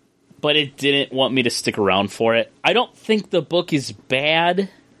 But it didn't want me to stick around for it. I don't think the book is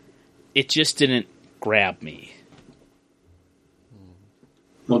bad. It just didn't grab me.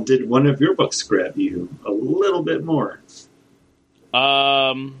 Well, did one of your books grab you a little bit more?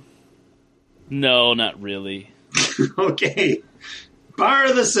 No, not really. Okay.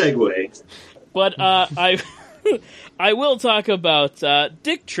 Bar the segue. But I will talk about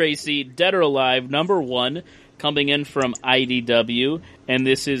Dick Tracy, Dead or Alive, #1, coming in from IDW, and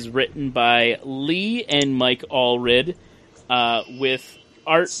this is written by Lee and Mike Allred, with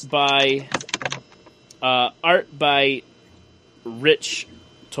art by Rich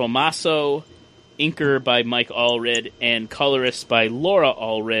Tomaso, inker by Mike Allred, and colorist by Laura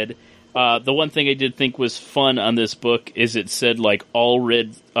Allred. The one thing I did think was fun on this book is it said like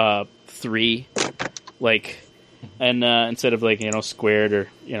Allred 3, like, and instead of like, squared, or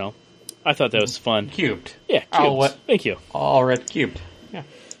I thought that was fun. Cubed. Yeah, cubed. Oh, what? Thank you. Allred cubed. Yeah.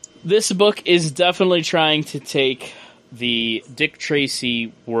 This book is definitely trying to take the Dick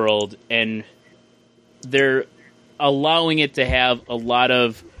Tracy world, and they're allowing it to have a lot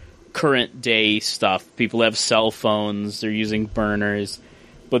of current day stuff. People have cell phones, they're using burners,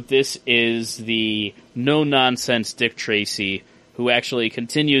 but this is the no-nonsense Dick Tracy, who actually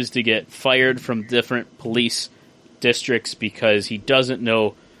continues to get fired from different police districts because he doesn't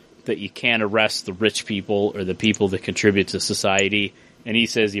know that you can't arrest the rich people or the people that contribute to society. And he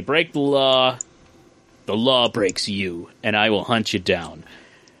says, you break the law, the law breaks you, and I will hunt you down.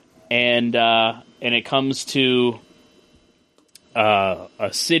 And it comes to a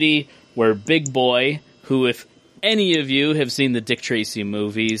city where Big Boy, who, if any of you have seen the Dick Tracy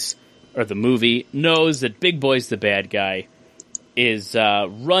movies, or the movie, knows that Big Boy's the bad guy, is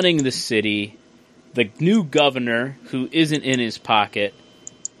running the city. The new governor, who isn't in his pocket,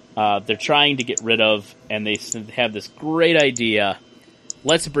 they're trying to get rid of, and they have this great idea.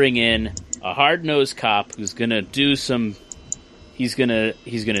 Let's bring in a hard-nosed cop who's gonna do some. He's gonna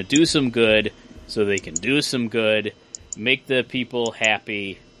do some good, so they can do some good, make the people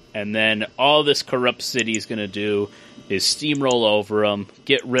happy, and then all this corrupt city is gonna do is steamroll over them,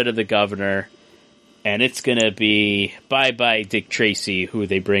 get rid of the governor, and it's gonna be bye-bye Dick Tracy, who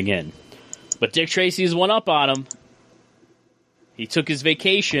they bring in. But Dick Tracy's one up on him. He took his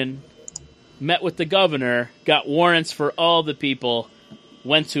vacation, met with the governor, got warrants for all the people,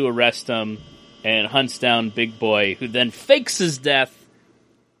 went to arrest him, and hunts down Big Boy, who then fakes his death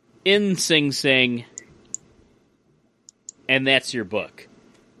in Sing Sing. And that's your book.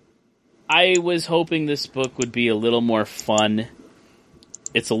 I was hoping this book would be a little more fun.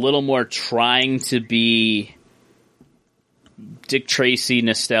 It's a little more trying to be Dick Tracy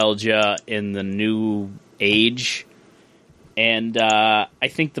nostalgia in the new age. And I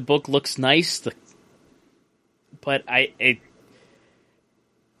think the book looks nice, but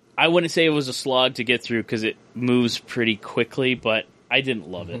I wouldn't say it was a slog to get through because it moves pretty quickly, but I didn't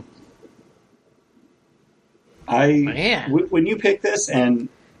love it. When you picked this, and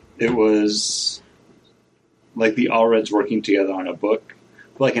it was like the Allreds working together on a book,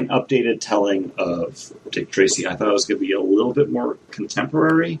 like an updated telling of Dick Tracy, I thought it was going to be a little bit more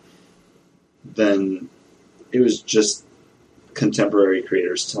contemporary than it was just contemporary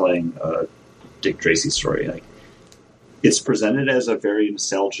creators telling a Dick Tracy story. Like, it's presented as a very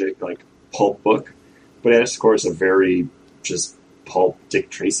nostalgic, like, pulp book, but it's, of course, a very just pulp Dick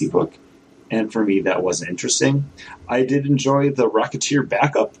Tracy book. And for me, that wasn't interesting. I did enjoy the Rocketeer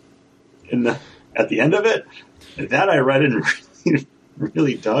backup at the end of it. That I read and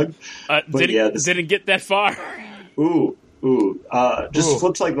really dug. Didn't get that far. Flipped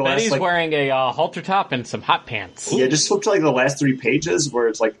like the last. He's wearing a halter top and some hot pants. Yeah, just flipped like the last 3 pages where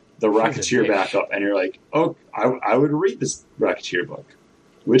it's like the Rocketeer backup, and you're like, oh, I would read this Rocketeer book,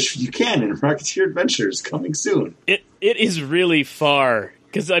 which you can in Rocketeer Adventures coming soon. It is really far.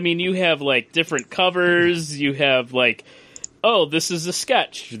 Because, I mean, you have, like, different covers, you have, like, oh, this is the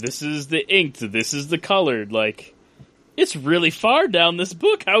sketch, this is the inked, this is the colored, like, it's really far down this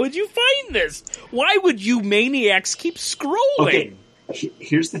book. How would you find this? Why would you maniacs keep scrolling? Okay,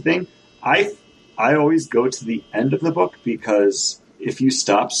 here's the thing. I always go to the end of the book, because if you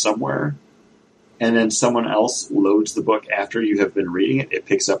stop somewhere, and then someone else loads the book after you have been reading it, it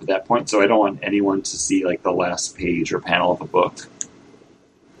picks up at that point, so I don't want anyone to see, like, the last page or panel of a book.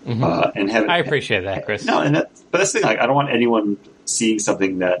 Mm-hmm. And have it, I appreciate that, Chris. No, but that's the thing. Like, I don't want anyone seeing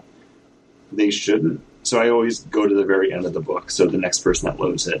something that they shouldn't. So I always go to the very end of the book. So the next person that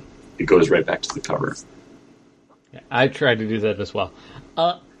loads it, it goes right back to the cover. Yeah, I try to do that as well.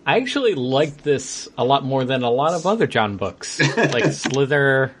 I actually liked this a lot more than a lot of other John books, like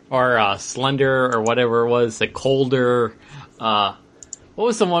Slither or Slender or whatever it was. The Colder. What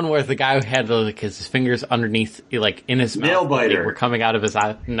was the one where the guy who had like his fingers underneath, like in his nail mouth, biter were coming out of his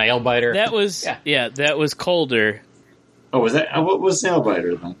eye? Nail biter. That was that was Colder. Oh, was that? What was nail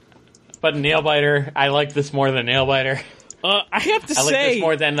biter then? But nail biter, I like this more than nail biter. I have to say, I like this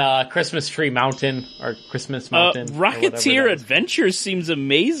more than Christmas Tree Mountain or Christmas Mountain. Rocketeer Adventures seems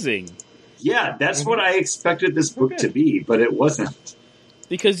amazing. Yeah, that's what I expected this book to be, but it wasn't.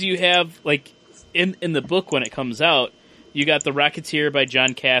 Because you have like in the book when it comes out. You got The Rocketeer by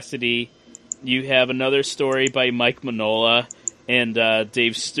John Cassidy. You have another story by Mike Mignola and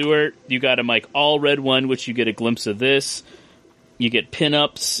Dave Stewart. You got a Mike Allred one, which you get a glimpse of this. You get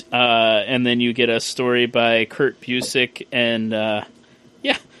pinups, and then you get a story by Kurt Busiek. And that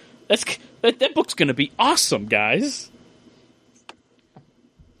book's going to be awesome, guys.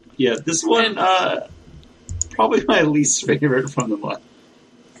 Yeah, this one probably my least favorite from the month.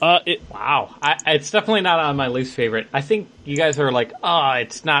 Wow. It's definitely not on my least favorite. I think you guys are like,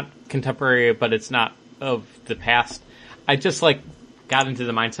 it's not contemporary, but it's not of the past. I just, like, got into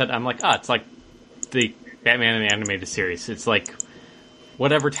the mindset. I'm like, it's like the Batman and the Animated Series. It's like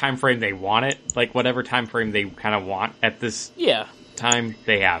whatever time frame they want it, like whatever time frame they kind of want at this time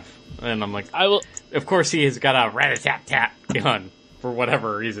they have. And I'm like, of course he has got a rat-a-tat-tat gun for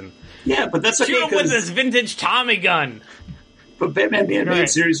whatever reason. Yeah, but that's okay. Shoot him with this vintage Tommy gun. But Batman the Animated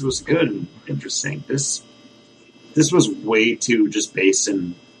Series was good and interesting. This was way too just based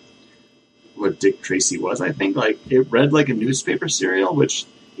in what Dick Tracy was. I think like it read like a newspaper serial, which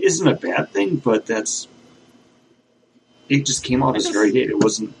isn't a bad thing, but it just came off as very dated.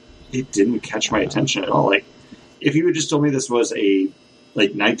 It didn't catch my attention at all. Like if you had just told me this was a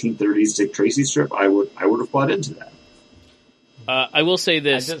like 1930s Dick Tracy strip, I would have bought into that. I will say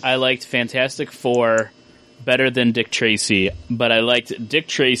this: I liked Fantastic Four better than Dick Tracy, but I liked Dick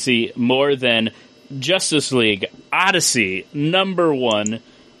Tracy more than Justice League Odyssey #1,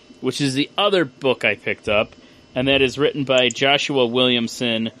 which is the other book I picked up, and that is written by Joshua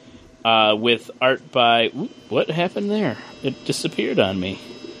Williamson with art by... what happened there? It disappeared on me.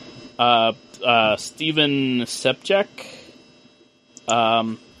 Steven Sepchek.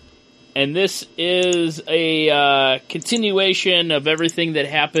 And this is a continuation of everything that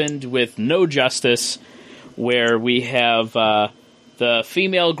happened with No Justice, where we have the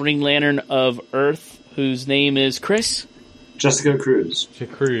female Green Lantern of Earth, whose name is Chris? Jessica Cruz.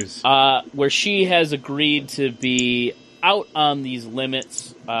 Where she has agreed to be out on these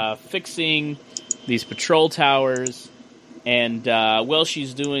limits, fixing these patrol towers, and while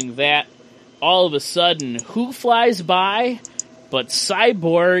she's doing that, all of a sudden, who flies by but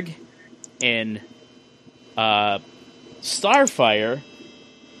Cyborg and Starfire,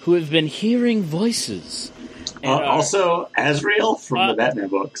 who have been hearing voices. And, also Azrael from the Batman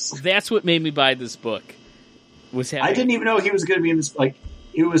books. That's what made me buy this book. I didn't even know he was going to be in this. Like,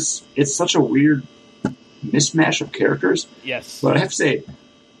 it's such a weird mishmash of characters. Yes. But I have to say,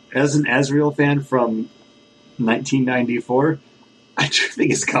 as an Azrael fan from 1994, I do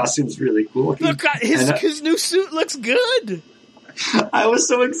think his costume's really cool. Look, his new suit looks good. I was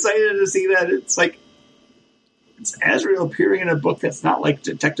so excited to see that. It's like it's Azrael appearing in a book that's not like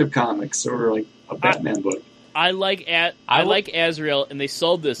Detective Comics or like a Batman book. I like Azrael, and they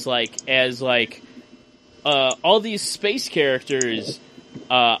sold this as all these space characters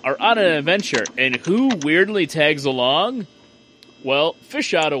are on an adventure, and who weirdly tags along? Well,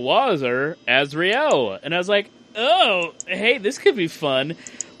 fish out of water, Azrael. And I was like, oh, hey, this could be fun.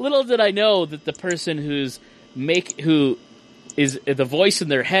 Little did I know that the person who is the voice in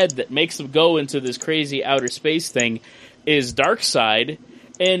their head that makes them go into this crazy outer space thing is Darkseid.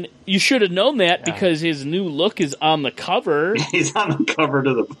 And you should have known that because his new look is on the cover. He's on the cover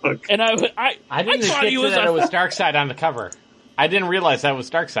to the book. And I didn't thought get that it was Darkseid on the cover. I didn't realize that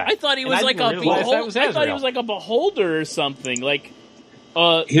was Darkseid. I thought he was I thought he was like a beholder or something. Like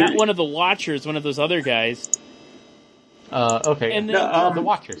not one of the Watchers, one of those other guys. Okay. And then, the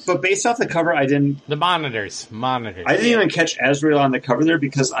Watchers. But based off the cover, the Monitors. I didn't even catch Azrael on the cover there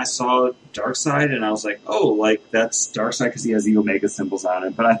because I saw Darkseid and I was like, oh, like that's Darkseid because he has the Omega symbols on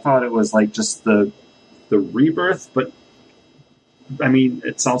it. But I thought it was like just the rebirth. But I mean,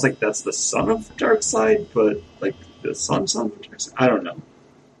 it sounds like that's the son of Darkseid, but like the son of Darkseid. I don't know.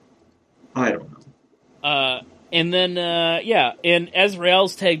 And then, and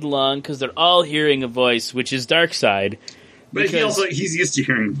Azrael's tagged along because they're all hearing a voice, which is Darkseid. But he's used to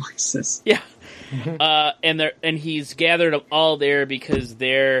hearing voices. Yeah. And he's gathered them all there because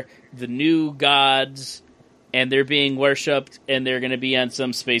they're the new gods, and they're being worshipped, and they're going to be on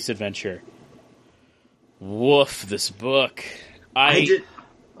some space adventure. Woof, this book. I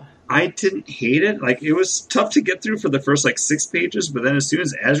didn't hate it. Like, it was tough to get through for the first, 6 pages, but then as soon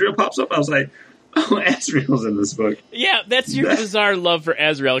as Azrael pops up, I was like, oh, Azrael's in this book. Yeah, that's your bizarre love for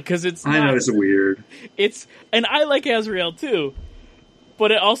Azrael, because it's not... I know, it's weird. And I like Azrael, too.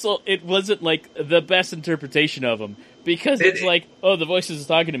 But it wasn't, the best interpretation of him. Because it's the voice is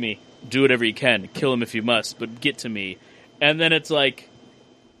talking to me. Do whatever you can. Kill him if you must, but get to me. And then it's like...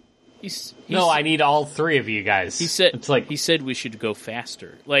 No, I need all 3 of you guys. He said we should go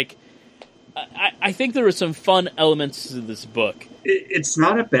faster. I think there were some fun elements to this book. It's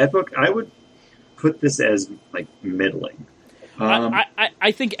not a bad book. I would put this as middling.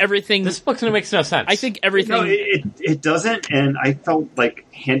 I think everything. This book makes no sense. I think everything. No, it doesn't, and I felt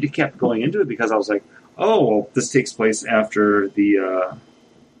handicapped going into it because I was like, oh, well, this takes place after the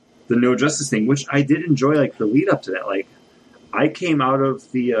No Justice thing, which I did enjoy. The lead up to that. I came out of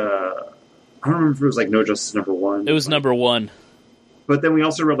the. I don't remember if it was No Justice #1. It was #1. But then we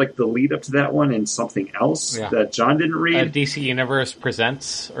also read the lead up to that one and something else that John didn't read. DC Universe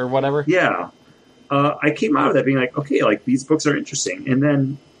Presents or whatever. Yeah. I came out of that being okay, these books are interesting. And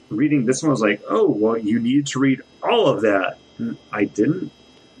then reading this one was oh, well, you need to read all of that. And I didn't.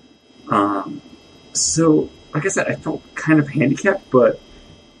 So, like I said, I felt kind of handicapped, but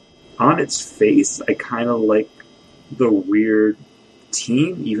on its face, I kind of like the weird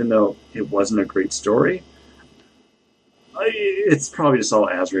team, even though it wasn't a great story. It's probably just all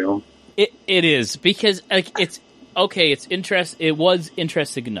Azrael. It is, because it's okay. It was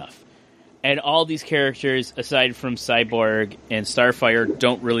interesting enough. and all these characters, aside from Cyborg and Starfire,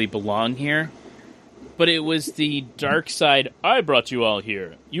 don't really belong here. But it was the dark side, I brought you all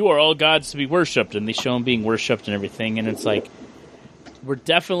here. You are all gods to be worshipped. And they show him being worshipped and everything. And it's like, we're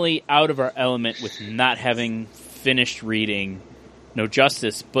definitely out of our element with not having finished reading No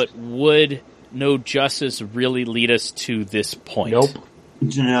Justice. But would No Justice really lead us to this point? Nope.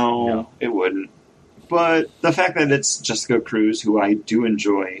 No, it wouldn't. But the fact that it's Jessica Cruz, who I do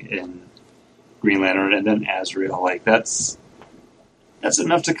enjoy in Green Lantern, and then Azrael, like, that's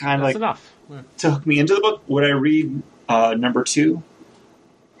enough to kind of, like, enough. To hook me into the book. Would I read number 2?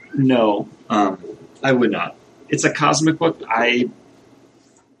 No, I would not. It's a cosmic book.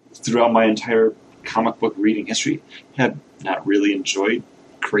 Throughout my entire comic book reading history, have not really enjoyed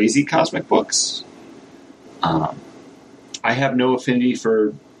crazy cosmic books. I have no affinity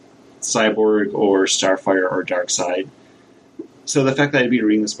for Cyborg or Starfire or Darkseid. So the fact that I'd be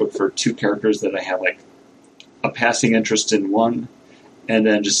reading this book for 2 characters that I have, like, a passing interest in one, and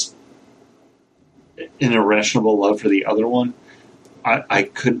then just an irrational love for the other one, I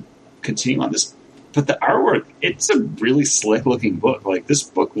could continue on this. But the artwork, it's a really slick looking book. Like, this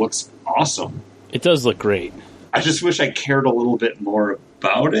book looks awesome. It does look great. I just wish I cared a little bit more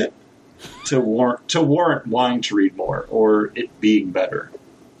about it to warrant wanting to read more, or it being better.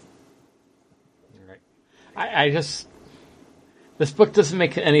 Right. I just... This book doesn't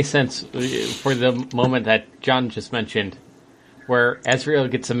make any sense for the moment that John just mentioned, where Azrael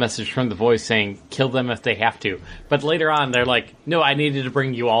gets a message from the voice saying, kill them if they have to. But later on, they're like, no, I needed to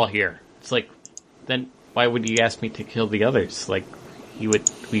bring you all here. It's like, then why would you ask me to kill the others? Like,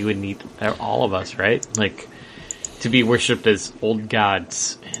 we would need all of us, right? Like, to be worshipped as old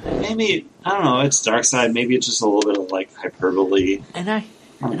gods. Maybe, I don't know, it's Darkseid. Maybe it's just a little bit of, like, hyperbole. And I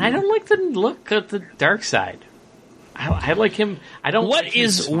don't like the look of the Darkseid. I like him. I don't. What like him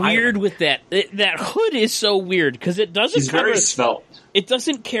is smiling. weird with that? That hood is so weird because it doesn't. He's cover, very svelte. It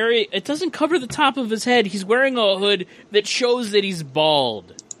doesn't carry. It doesn't cover the top of his head. He's wearing a hood that shows that he's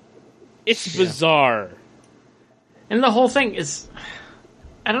bald. It's bizarre. And the whole thing is,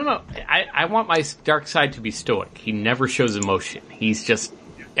 I don't know. I want my Darkseid to be stoic. He never shows emotion. He's just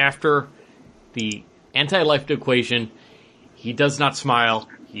after the anti-life equation. He does not smile.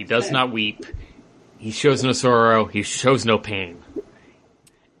 He does not weep. He shows no sorrow. He shows no pain.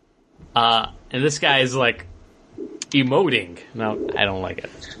 And this guy is like emoting. No, I don't like it.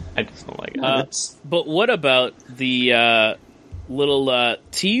 I just don't like it. But what about the little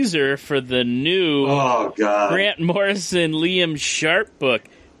teaser for the new Grant Morrison Liam Sharp book?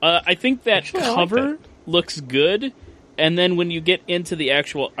 I think that Actually, I cover like that. looks good, and then when you get into the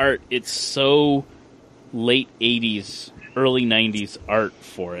actual art, it's so late 80s, early 90s art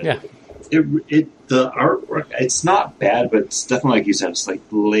for it. Yeah. The artwork, it's not bad, but it's definitely, like you said, it's like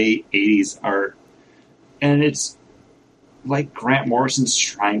late 80s art. And it's like Grant Morrison's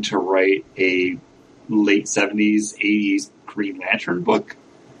trying to write a late 70s, 80s Green Lantern book.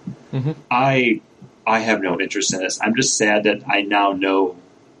 Mm-hmm. I have no interest in this. I'm just sad that I now know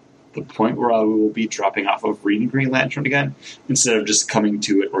the point where I will be dropping off of reading Green Lantern again, instead of just coming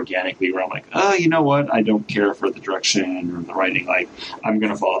to it organically, where I'm like, oh, you know what? I don't care for the direction or the writing. Like, I'm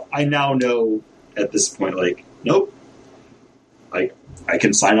going to fall. I now know at this point, like, nope. Like, I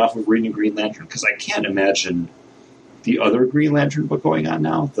can sign off of reading Green Lantern, because I can't imagine the other Green Lantern book going on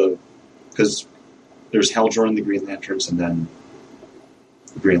now. Because there's Hal-Jordan and the Green Lanterns, and then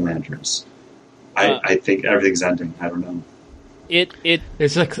the Green Lanterns. I think everything's ending. I don't know.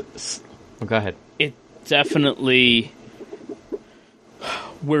 It's like, go ahead. It definitely.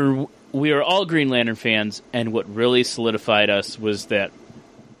 We are all Green Lantern fans, and what really solidified us was that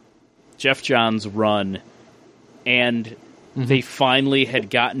Jeff Johns' run, and they finally had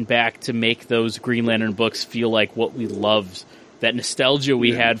gotten back to make those Green Lantern books feel like what we loved, that nostalgia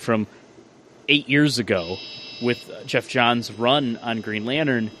we had from 8 years ago with Jeff Johns' run on Green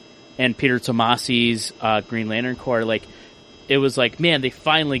Lantern and Peter Tomasi's Green Lantern Corps. Like, it was like, man, they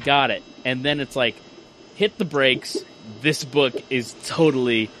finally got it. And then it's like, hit the brakes. This book is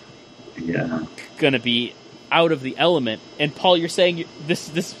totally going to be out of the element. And Paul, you're saying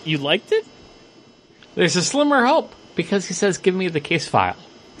this you liked it? There's a slimmer hope, because he says, give me the case file.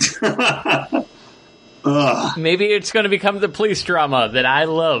 Maybe it's going to become the police drama that I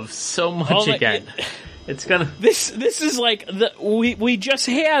love so much again. It's gonna. This is like we just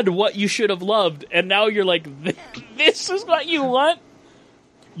had what you should have loved, and now you're like, this is what you want.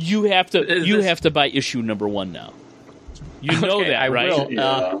 You have to buy issue number 1 now. You know that, I right? will.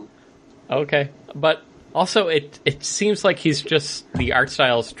 Yeah. Okay, but also it seems like he's just, the art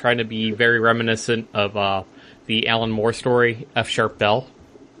style is trying to be very reminiscent of the Alan Moore story, F. Sharp Bell.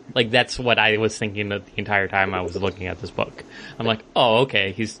 Like, that's what I was thinking the entire time I was looking at this book. I'm like, oh,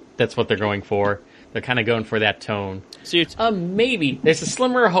 okay, that's what they're going for. They're kind of going for that tone. So maybe there's a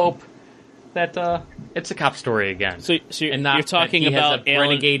slimmer hope that it's a cop story again. So you're talking about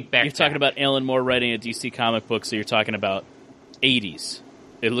renegade backpack. You're talking about Alan Moore writing a DC comic book. So you're talking about 80s.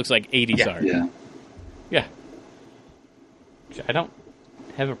 It looks like 80s art. Yeah. Which I don't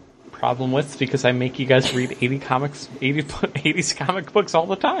have a problem with because I make you guys read 80s comic books all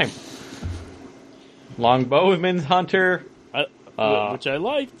the time. Longbowman's Hunter. Which I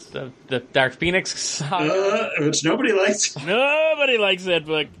liked. The Dark Phoenix saga. Which nobody liked. Nobody likes that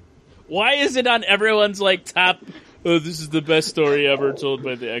book. Why is it on everyone's top? Oh, this is the best story ever told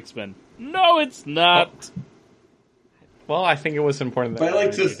by the X-Men. No, it's not. Well, I think it was important. By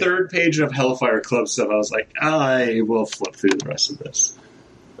the third page of Hellfire Club stuff, I was like, I will flip through the rest of this.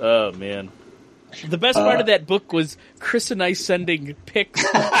 Oh, man. The best part of that book was Chris and I sending pics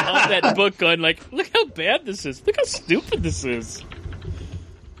of that book going look how bad this is. Look how stupid this is.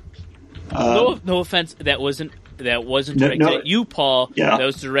 No offense, that wasn't directed at you, Paul. Yeah. That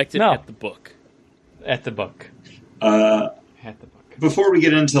was directed at the book. At the book. Before we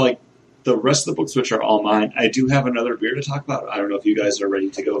get into the rest of the books, which are all mine, I do have another beer to talk about. I don't know if you guys are ready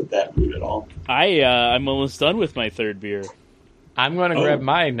to go with that route at all. I'm almost done with my third beer. I'm going to grab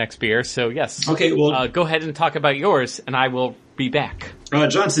my next beer, so yes. Okay, well... go ahead and talk about yours, and I will be back.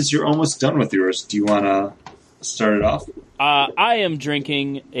 John, since you're almost done with yours, do you want to start it off? I am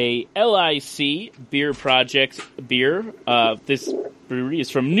drinking a LIC Beer Project beer. This brewery is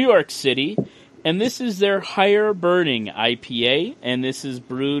from New York City, and this is their Higher Burning IPA, and this is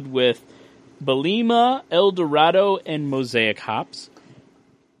brewed with Belima, El Dorado, and Mosaic hops.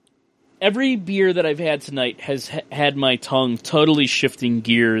 Every beer that I've had tonight has had my tongue totally shifting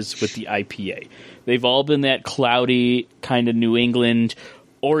gears with the IPA. They've all been that cloudy, kind of New England,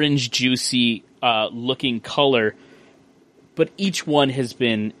 orange juicy looking color, but each one has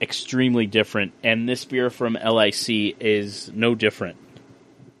been extremely different, and this beer from LIC is no different.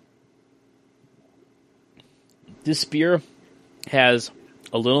 This beer has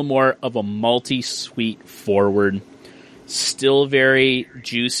a little more of a malty, sweet forward, still very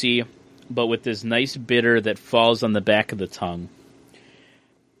juicy, but with this nice bitter that falls on the back of the tongue.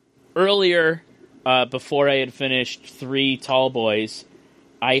 Earlier, before I had finished 3 Tall Boys,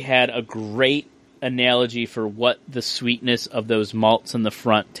 I had a great analogy for what the sweetness of those malts in the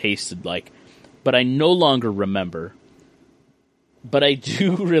front tasted like, but I no longer remember. But I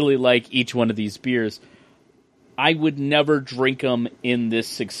do really like each one of these beers. I would never drink them in this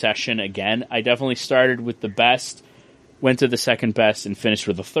succession again. I definitely started with the best, went to the second best, and finished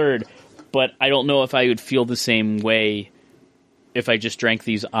with the third. But I don't know if I would feel the same way if I just drank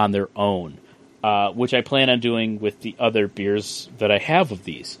these on their own, which I plan on doing with the other beers that I have of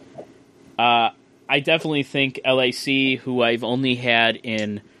these. I definitely think LIC, who I've only had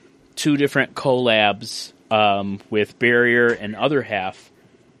in 2 different collabs with Barrier and Other Half,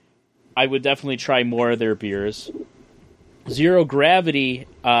 I would definitely try more of their beers. Zero Gravity,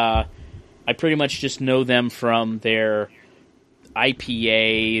 I pretty much just know them from their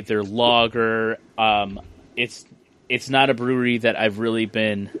IPA, their lager. It's not a brewery that I've really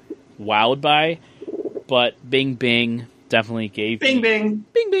been wowed by, but Bing Bing definitely gave Bing Bing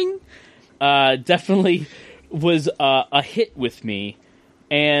definitely was a hit with me.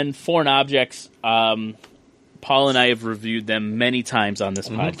 And Foreign Objects, Paul and I have reviewed them many times on this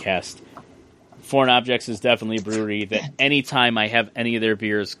podcast. Foreign Objects is definitely a brewery that anytime I have any of their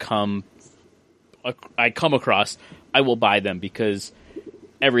beers come across, I will buy them because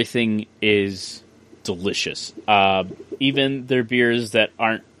everything is delicious. Even their beers that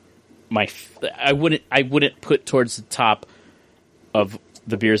aren't I wouldn't put towards the top of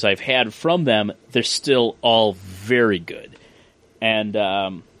the beers I've had from them. They're still all very good. And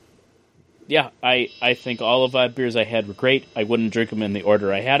I think all of the beers I had were great. I wouldn't drink them in the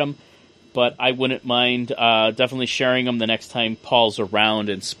order I had them, but I wouldn't mind definitely sharing them the next time Paul's around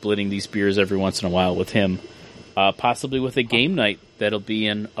and splitting these beers every once in a while with him. Possibly with a game night that'll be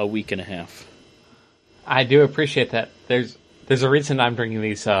in a week and a half. I do appreciate that. There's a reason I'm drinking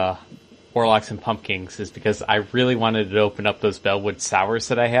these Warlocks and Pumpkins is because I really wanted to open up those Bellwood sours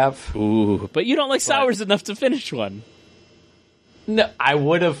that I have. Ooh, but you don't like sours enough to finish one. No, I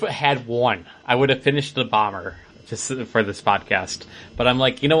would have had one. I would have finished the bomber just for this podcast. But I'm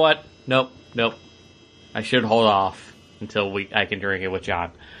like, you know what? Nope. I should hold off until I can drink it with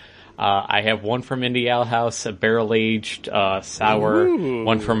John. I have one from Indie Ale House, a barrel-aged sour,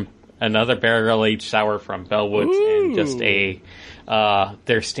 one from another barrel-aged sour from Bellwoods, and just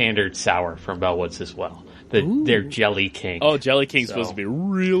their standard sour from Bellwoods as well. Their Jelly King. Oh, Jelly King's supposed to be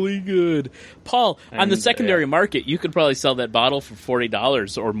really good. Paul, on the secondary market, you could probably sell that bottle for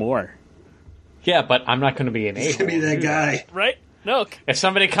 $40 or more. Yeah, but I'm not going to be an a-hole. Be that guy. Right? No. If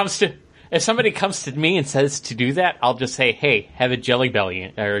somebody comes to me and says to do that, I'll just say, "Hey, have a Jelly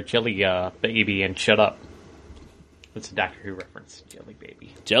Belly or a Jelly Baby and shut up." That's a Doctor Who reference. Jelly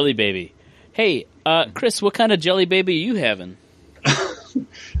Baby. Jelly Baby. Hey, Chris, what kind of Jelly Baby are you having?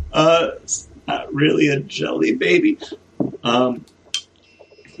 It's not really a Jelly Baby.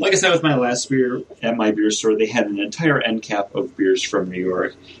 Like I said with my last beer at my beer store, they had an entire end cap of beers from New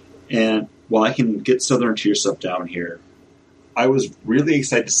York. And while I can get Southern Tier stuff down here, I was really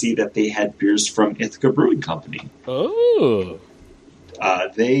excited to see that they had beers from Ithaca Brewing Company. Oh.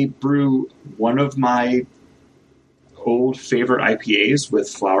 They brew one of my old favorite IPAs with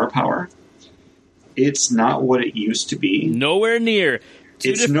Flower Power. It's not what it used to be. Nowhere near.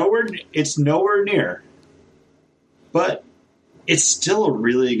 It's nowhere near. But it's still a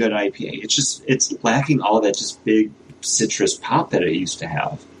really good IPA. It's lacking all that just big citrus pop that it used to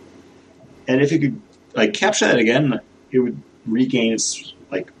have. And if it could capture that again, it would regain its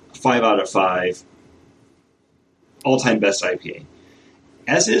 5 out of 5 all-time best IPA.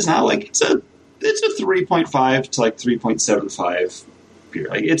 As it is now, it's a 3.5 to 3.75 beer.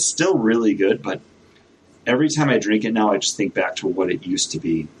 It's still really good, but every time I drink it now, I just think back to what it used to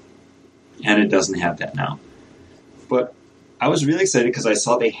be, and it doesn't have that now. But I was really excited because I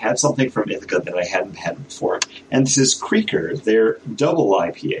saw they had something from Ithaca that I hadn't had before, and this is Creaker, their double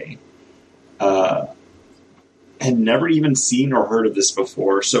IPA. Had never even seen or heard of this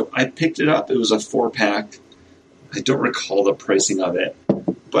before, so I picked it up. It was a 4-pack. I don't recall the pricing of it,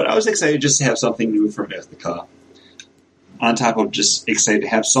 but I was excited just to have something new from Ithaca. On top of just excited to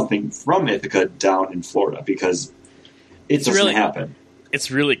have something from Ithaca down in Florida, because it doesn't happen.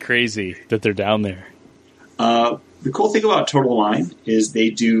 It's really crazy that they're down there. The cool thing about Total Wine is they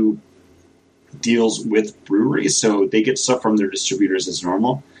do deals with breweries, so they get stuff from their distributors as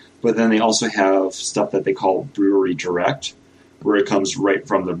normal. But then they also have stuff that they call Brewery Direct, where it comes right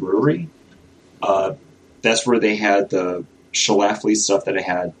from the brewery. That's where they had the Schlafly stuff that I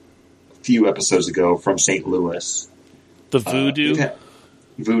had a few episodes ago from St. Louis. The Voodoo.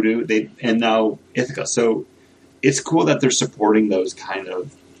 And now Ithaca. So it's cool that they're supporting those kind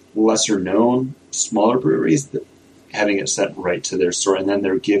of lesser-known, smaller breweries, having it sent right to their store, and then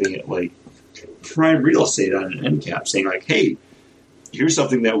they're giving it prime real estate on an end cap, saying hey, here's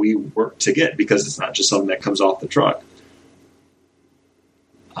something that we work to get, because it's not just something that comes off the truck.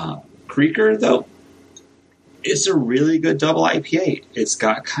 Creaker, though, it's a really good double IPA. It's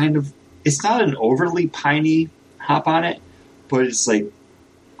got it's not an overly piney hop on it, but it's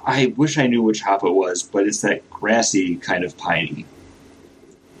I wish I knew which hop it was, but it's that grassy kind of piney.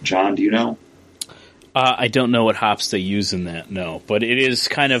 John, do you know? I don't know what hops they use in that, no, but it is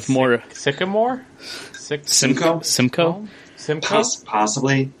kind of more... Sycamore? Simcoe? Simcoe?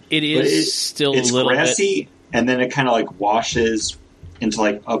 Possibly. It's still a little grassy, and then it kind of washes into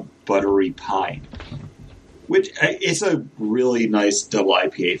a buttery pine, which it's a really nice double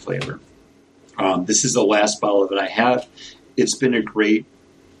IPA flavor. This is the last bottle of it I have. It's been a great,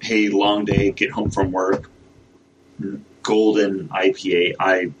 long day, get home from work, golden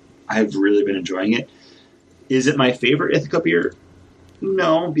IPA. I've really been enjoying it. Is it my favorite Ithaca beer?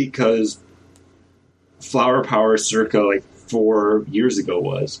 No, because Flower Power circa 4 years ago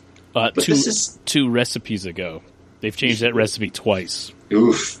was. But two recipes ago. They've changed that recipe twice.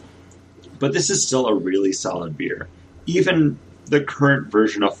 Oof. But this is still a really solid beer. Even the current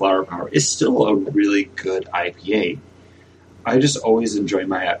version of Flower Power is still a really good IPA. I just always enjoy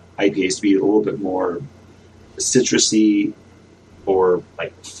my IPAs to be a little bit more citrusy or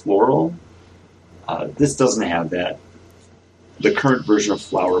floral. This doesn't have that. The current version of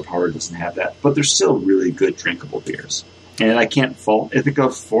Flower Power doesn't have that, but they're still really good drinkable beers. And I can't fault Ithaca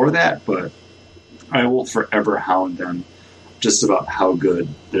for that, but I will forever hound them just about how good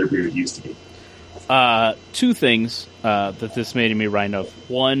their beer used to be. Two things that this made me remind of.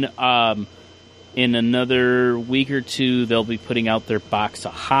 One, in another week or two, they'll be putting out their box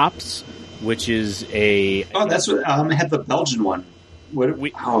of hops, which is a... Oh, that's what... I had the Belgian one.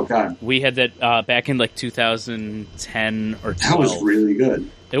 Oh, God. We had that back in 2010 or 12. That was really good.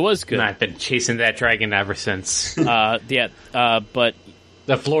 It was good. And I've been chasing that dragon ever since. But...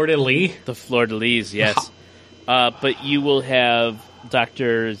 The Fleur-de-Lis? The Fleur-de-Lis, yes. But you will have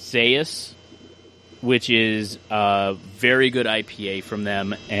Dr. Zayas, which is a very good IPA from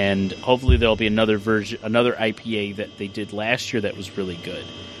them, and hopefully there'll be another IPA that they did last year that was really good.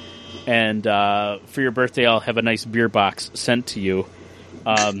 And for your birthday, I'll have a nice beer box sent to you.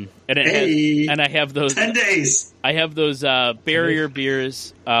 And I have those 10 days. I have those barrier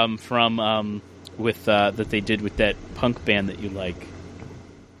beers from with that they did with that punk band that you like.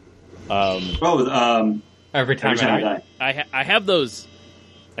 Every time I die. I have those.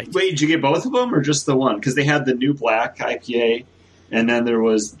 Wait, did you get both of them or just the one? Because they had the new black IPA, and then there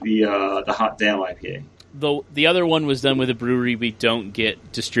was the hot damn IPA. The other one was done with a brewery we don't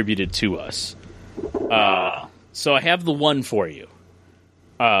get distributed to us. So I have the one for you.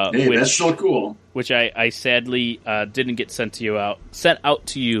 Hey, that's so cool. Which I sadly didn't get sent out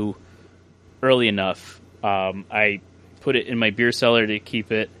to you early enough. I put it in my beer cellar to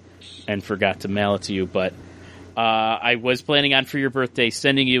keep it and forgot to mail it to you. But I was planning on for your birthday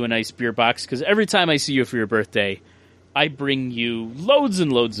sending you a nice beer box because every time I see you for your birthday, I bring you loads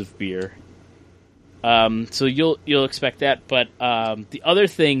and loads of beer. So you'll expect that. But the other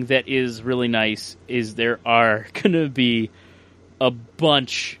thing that is really nice is there are going to be a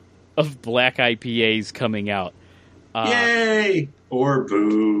bunch of black IPAs coming out. Yay! Or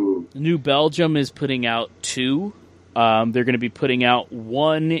boo. New Belgium is putting out 2. They're going to be putting out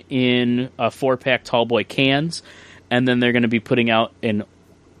 1 in 4-pack tallboy cans, and then they're going to be putting out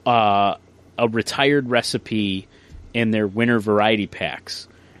a retired recipe in their winter variety packs.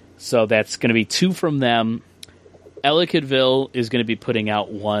 So that's going to be 2 from them. Ellicottville is going to be putting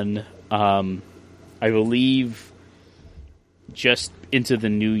out 1, I believe, just into the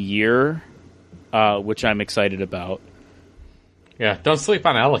new year, which I'm excited about. Yeah, don't sleep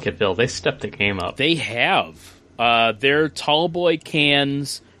on Ellicottville. They stepped the game up. They have. Their Tallboy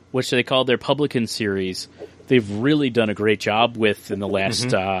cans, which they call their Publican series, they've really done a great job with in the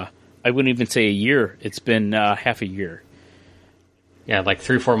last, I wouldn't even say a year. It's been half a year. Yeah, like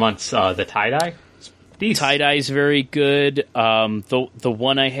 3-4 months. The tie-dye? Tie-dye is very good. The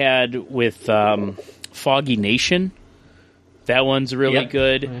one I had with Foggy Nation, that one's really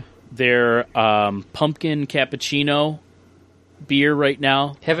good. Yeah. Their pumpkin cappuccino beer right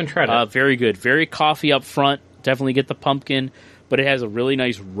now. Haven't tried it. Very good. Very coffee up front. Definitely get the pumpkin, but it has a really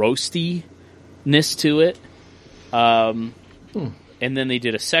nice roastiness to it. And then they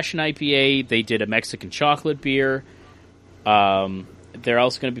did a session IPA. They did a Mexican chocolate beer. They're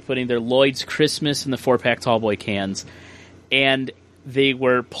also going to be putting their Lloyd's Christmas in the 4-pack tallboy cans. And they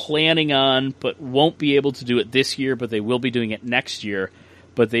were planning on, but won't be able to do it this year, but they will be doing it next year.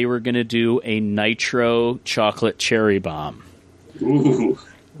 But they were going to do a Nitro chocolate cherry bomb. Ooh.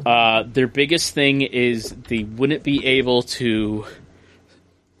 Their biggest thing is they wouldn't be able to,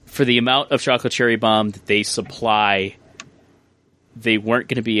 for the amount of chocolate cherry bomb that they supply, they weren't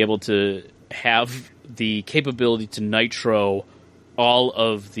going to be able to have the capability to nitro all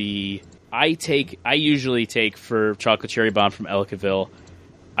of the... I usually take for chocolate cherry bomb from Ellicottville,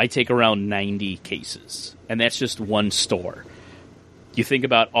 I take around 90 cases, and that's just one store. You think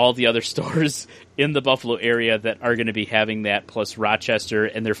about all the other stores in the Buffalo area that are going to be having that, plus Rochester,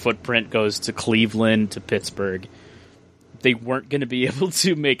 and their footprint goes to Cleveland, to Pittsburgh. They weren't going to be able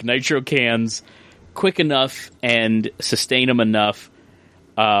to make nitro cans quick enough and sustain them enough.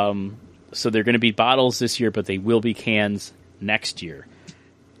 So they're going to be bottles this year, but they will be cans next year.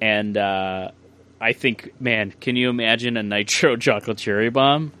 And I think, man, can you imagine a nitro chocolate cherry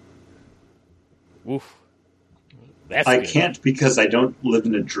bomb? Oof. I can't because I don't live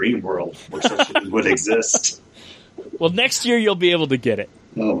in a dream world where such a thing would exist. Well, next year you'll be able to get it.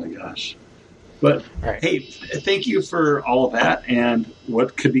 Oh my gosh. But, hey, thank you for all of that and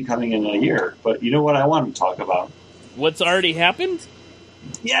what could be coming in a year. But you know what I want to talk about? What's already happened?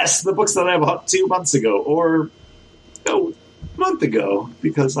 Yes, the books that I bought 2 months ago, or a month ago,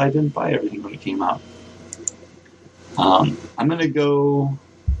 because I didn't buy everything when it came out. I'm going to go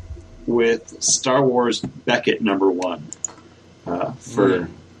with Star Wars Beckett #1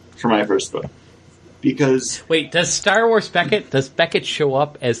 for my first book. Because... Wait, does Star Wars Beckett, does Beckett show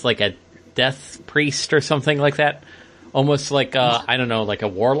up as like a death priest or something like that? Almost like, I don't know, like a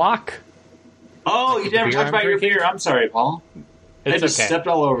warlock? Oh, you never talked about your beer. I'm sorry, Paul. I just stepped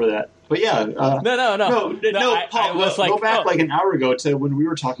all over that. But yeah. No, Paul, go back like an hour ago to when we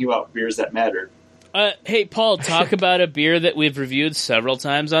were talking about beers that mattered. Hey, Paul, talk about a beer that we've reviewed several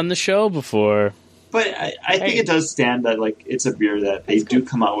times on the show before. But I think it does stand that like it's a beer that they do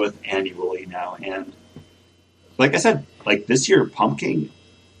come out with annually now. And like I said, like this year, Pumpkin,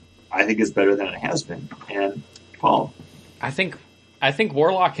 I think is better than it has been. And Paul, I think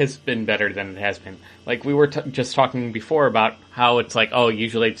Warlock has been better than it has been. Like we were just talking before about how it's like, oh,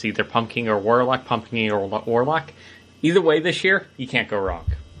 usually it's either Pumpkin or Warlock, Pumpkin or Warlock. Either way, this year you can't go wrong.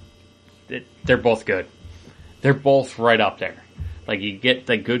 They're both good. They're both right up there. Like you get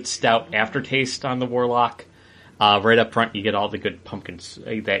the good stout aftertaste on the Warlock. Right up front, you get all the good pumpkins,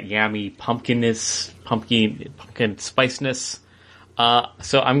 that yummy pumpkin spiciness.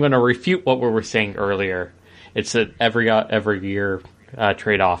 So I'm going to refute what we were saying earlier. It's an every year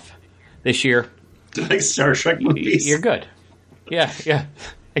trade-off. This year, like Star Trek movies, you're good. Yeah,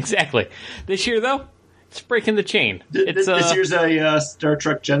 exactly. This year, though, it's breaking the chain. This year's a Star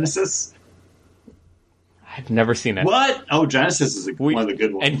Trek Genesis. I've never seen it. What? Oh, Genesis is one of the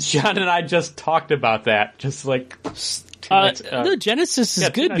good ones. And John and I just talked about that. Just like no, Genesis is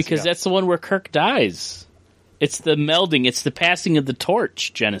good because that's the one where Kirk dies. It's the melding. It's the passing of the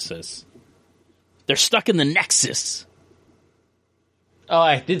torch. Genesis. They're stuck in the Nexus. Oh,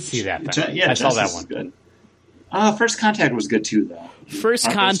 I did see that. I saw that one. Good. First Contact was good too, though. First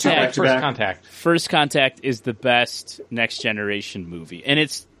Contact is the best Next Generation movie, and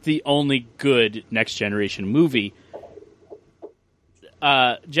it's the only good Next Generation movie.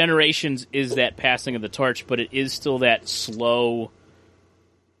 Generations is that passing of the torch, but it is still that slow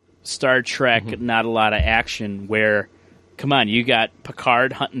Star Trek, not a lot of action, where, come on, you got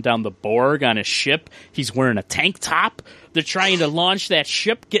Picard hunting down the Borg on his ship. He's wearing a tank top. They're trying to launch that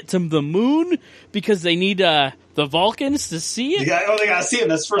ship, get to the moon, because they need the Vulcans to see it. They gotta see him.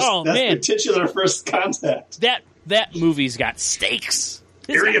 That's the titular First Contact. That movie's got stakes.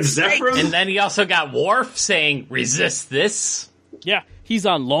 Irium Zephyr. And then he also got Worf saying, resist this. Yeah, he's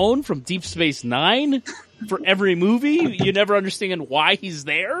on loan from Deep Space Nine for every movie. You never understand why he's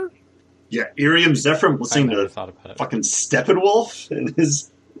there. Yeah, Irium Zephyr listening to fucking Steppenwolf and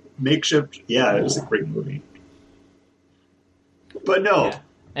his makeshift. Yeah, it was a great movie. But no, yeah.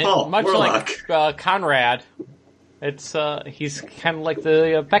 And much Warlock. Like Conrad, it's he's kind of like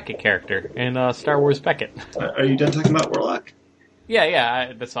the Beckett character in Star Wars Beckett. Are you done talking about Warlock?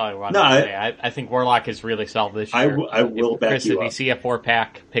 Yeah, that's all I wanted to say. I think Warlock is really solid this year. I will back Chris, you up. If you see a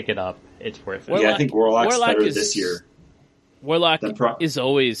 4-pack, pick it up. It's worth it. I think Warlock better this year. Warlock is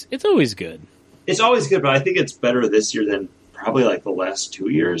always good. It's always good, but I think it's better this year than probably like the last 2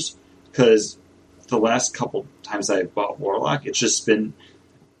 years, because the last couple times I've bought Warlock, it's just been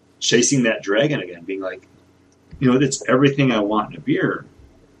chasing that dragon again, being like, it's everything I want in a beer,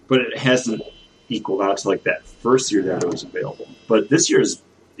 but it hasn't equaled out to like that first year that it was available. But this year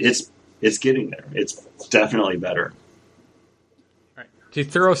it's getting there. It's definitely better. All right. To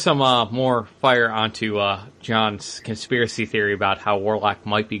throw some more fire onto John's conspiracy theory about how Warlock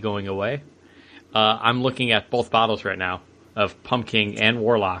might be going away, I'm looking at both bottles right now of Pumpkin and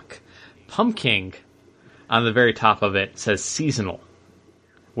Warlock. Pumpkin, on the very top of it, says seasonal,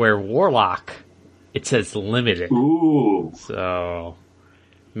 where Warlock, it says limited. Ooh. So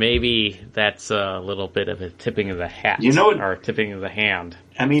maybe that's a little bit of a tipping of the hat. Or a tipping of the hand.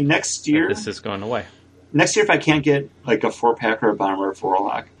 I mean, next year, this is going away. Next year, if I can't get like a 4-pack or a bomber of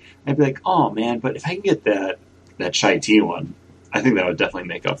Warlock, I'd be like, oh man, but if I can get that chai tea one, I think that would definitely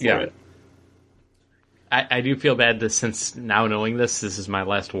make up for it. I do feel bad that since now knowing this is my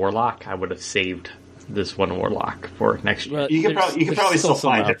last Warlock, I would have saved this one Warlock for next year. Well, you can probably still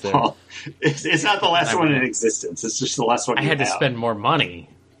find it, Paul. It's not the last one in existence. It's just the last one. I had to spend more money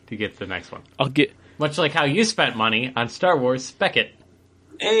to get the next one. Much like how you spent money on Star Wars Beckett.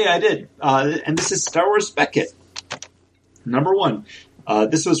 Hey, I did. And this is Star Wars Beckett. Number 1.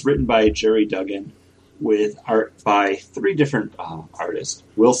 This was written by Jerry Duggan with art by 3 different artists.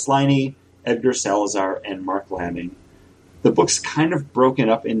 Will Sliney, Edgar Salazar, and Mark Lamming. The book's kind of broken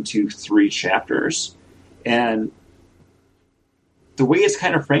up into 3 chapters. And the way it's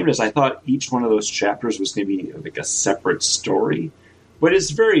kind of framed is I thought each one of those chapters was going to be like a separate story. But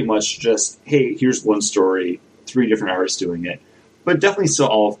it's very much just, hey, here's one story, 3 different artists doing it. But definitely still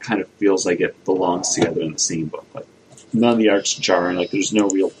all kind of feels like it belongs together in the same book. Like, none of the art's jarring. Like, there's no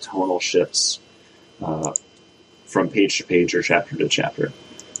real tonal shifts from page to page or chapter to chapter.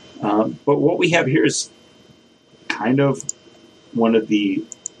 But what we have here is kind of one of the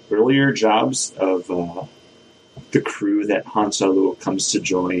earlier jobs of the crew that Han Solo comes to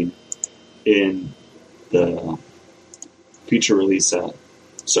join in the feature release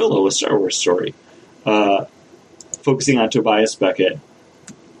Solo, a Star Wars story. Focusing on Tobias Beckett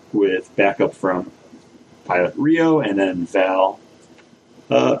with backup from Pilot Rio and then Val.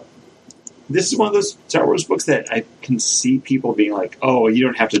 This is one of those Star Wars books that I can see people being like, oh, you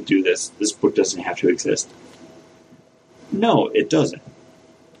don't have to do this. This book doesn't have to exist. No, it doesn't.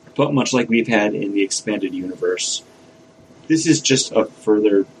 But much like we've had in the expanded universe, this is just a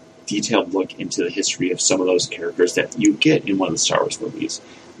further detailed look into the history of some of those characters that you get in one of the Star Wars movies.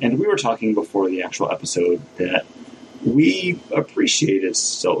 And we were talking before the actual episode that we appreciated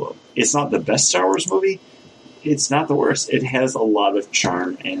Solo. It's not the best Star Wars movie. It's not the worst. It has a lot of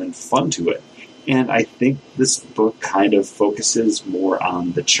charm and fun to it. And I think this book kind of focuses more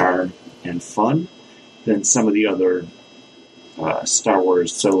on the charm and fun than some of the other Star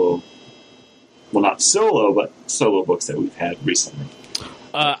Wars solo, well, not solo, but solo books that we've had recently.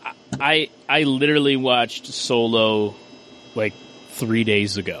 I literally watched Solo like 3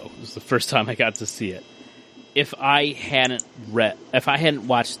 days ago. It was the first time I got to see it. If I hadn't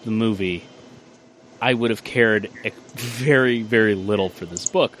watched the movie, I would have cared very, very little for this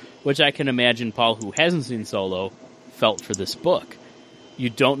book, which I can imagine Paul, who hasn't seen Solo, felt for this book. You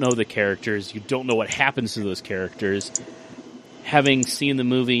don't know the characters. You don't know what happens to those characters. Having seen the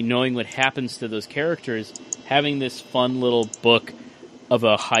movie, knowing what happens to those characters, having this fun little book of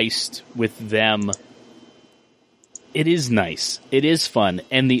a heist with them, it is nice. It is fun.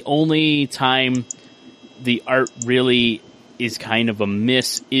 And the only time the art really is kind of a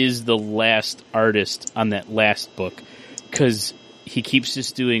miss is the last artist on that last book, because he keeps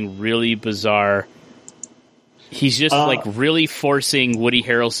just doing really bizarre. He's just like really forcing Woody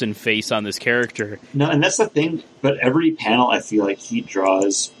Harrelson face on this character. No, and that's the thing. But every panel, I feel like he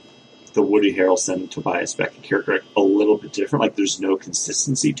draws the Woody Harrelson Tobias Beckett character a little bit different. Like there's no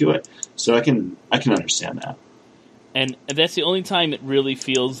consistency to it. So I can understand that. And that's the only time it really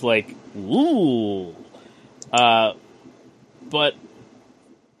feels like, ooh. But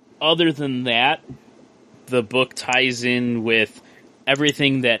other than that, the book ties in with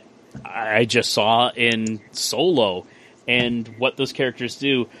everything that I just saw in Solo and what those characters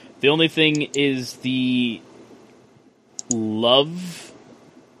do. The only thing is the love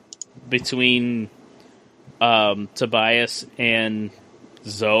between Tobias and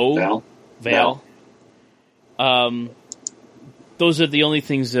Zoe. Val. Those are the only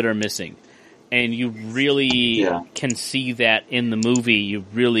things that are missing. And you really can see that in the movie. You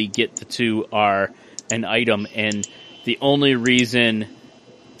really get the two are an item. And the only reason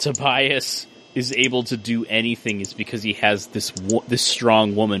Tobias is able to do anything is because he has this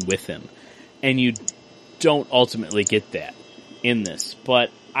strong woman with him. And you don't ultimately get that in this. But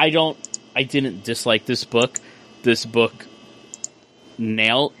I didn't dislike this book. This book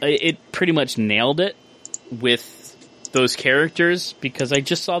pretty much nailed it with those characters, because I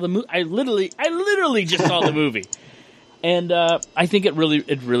just saw the movie. I literally just saw the movie, and I think it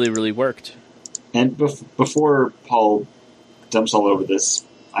really worked. And before Paul dumps all over this,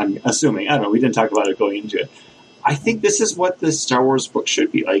 I'm assuming, I don't know, we didn't talk about it going into it. I think this is what the Star Wars book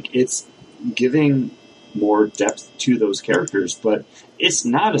should be like. It's giving more depth to those characters, but it's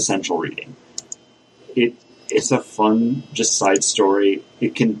not essential reading. It's a fun, just side story.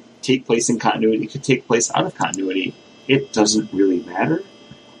 It can take place in continuity. It could take place out of continuity. It doesn't really matter,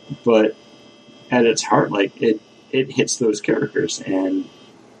 but at its heart, like it hits those characters and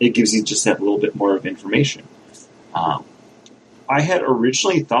it gives you just that little bit more of information. I had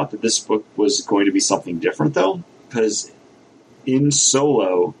originally thought that this book was going to be something different, though, because in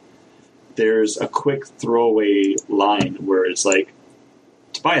Solo, there's a quick throwaway line where it's like,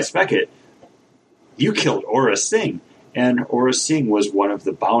 Tobias Beckett, you killed Aura Singh. And Aura Singh was one of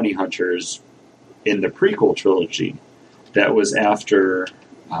the bounty hunters in the prequel trilogy. That was after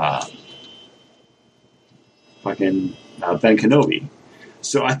Ben Kenobi.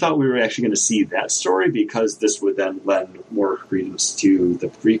 So I thought we were actually going to see that story, because this would then lend more credence to the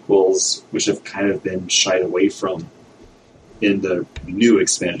prequels, which have kind of been shied away from in the new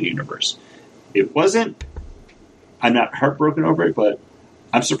expanded universe. It wasn't. I'm not heartbroken over it, but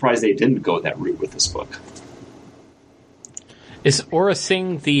I'm surprised they didn't go that route with this book. Is Aura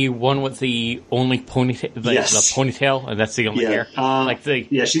Singh the one with the only ponytail? Yes. The ponytail, and that's the only hair.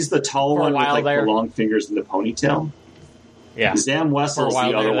 She's the tall one with the long fingers and the ponytail. Yeah, Zam Wessel's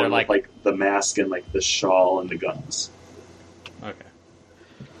the other one with the mask and the shawl and the guns. Okay,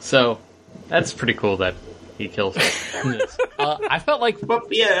 so that's pretty cool that he kills her. I felt like, but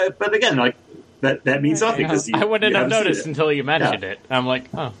again, that means nothing, because I wouldn't have noticed until you mentioned it. I'm like,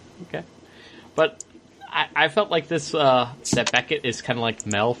 oh, okay, but. I felt like this, that Beckett is kind of like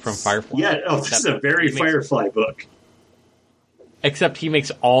Mel from Firefly. Yeah, this is a very Firefly book. Except he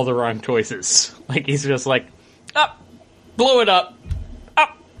makes all the wrong choices. Like, he's just like, blow it up,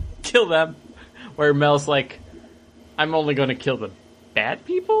 kill them. Where Mel's like, I'm only going to kill the bad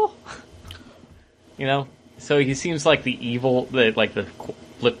people? You know? So he seems like the evil, the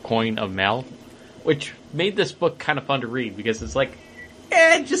flip coin of Mel. Which made this book kind of fun to read, because it's like,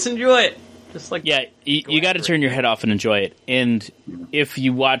 just enjoy it. Just you got to turn your head off and enjoy it. And if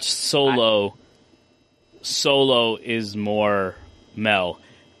you watch Solo, Solo is more Mel,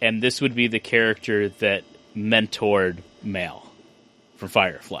 and this would be the character that mentored Mel from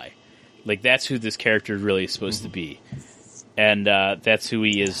Firefly. Like, that's who this character really is supposed to be, and that's who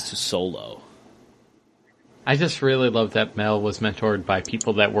he is to Solo. I just really love that Mel was mentored by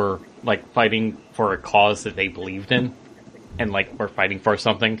people that were, like, fighting for a cause that they believed in, and, like, were fighting for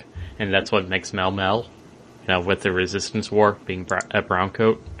something, and that's what makes Mel Mel. You know, with the Resistance War, being a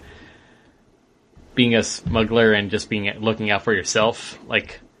browncoat. Being a smuggler and just looking out for yourself,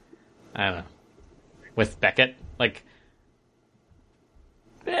 like, I don't know. With Beckett, like,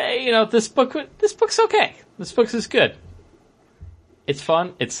 hey, you know, this book's okay. This book is good. It's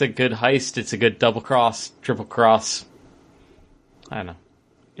fun. It's a good heist. It's a good double cross, triple cross. I don't know.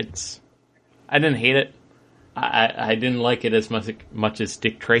 I didn't hate it. I didn't like it as much as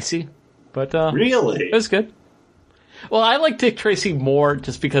Dick Tracy, but really, it was good. Well, I like Dick Tracy more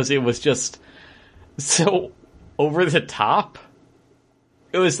just because it was just so over the top.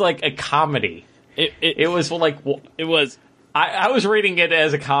 It was like a comedy. It was like it was. I was reading it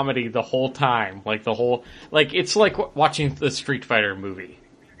as a comedy the whole time, it's like watching the Street Fighter movie.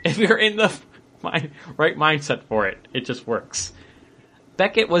 If you're in the right mindset for it, it just works.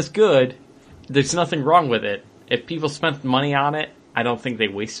 Beckett was good. There's nothing wrong with it. If people spent money on it, I don't think they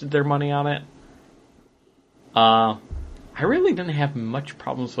wasted their money on it. I really didn't have much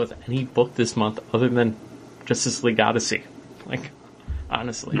problems with any book this month other than Justice League Odyssey. Like,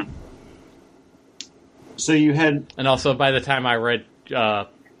 honestly. So you had... And also, by the time I read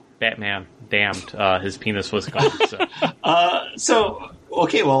Batman Damned, his penis was gone. So.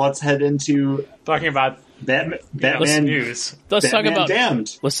 Okay, well, let's head into... Talking about Batman news. Let's talk about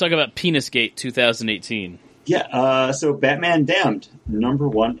Damned. Let's talk about Penisgate 2018. Yeah, so Batman Damned,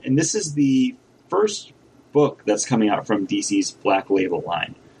 #1. And this is the first book that's coming out from DC's Black Label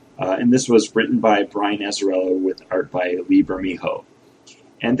line. And this was written by Brian Azzarello with art by Lee Bermejo.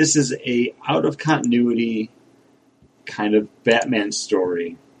 And this is a out-of-continuity kind of Batman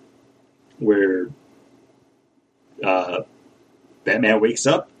story where Batman wakes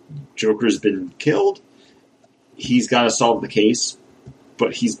up, Joker's been killed, he's got to solve the case,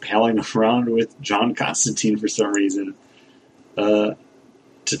 but he's palling around with John Constantine for some reason to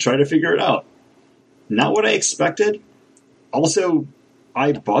try to figure it out. Not what I expected. Also,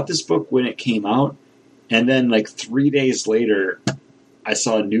 I bought this book when it came out, and then like 3 days later, I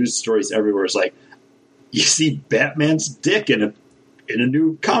saw news stories everywhere. It's like, you see Batman's dick in a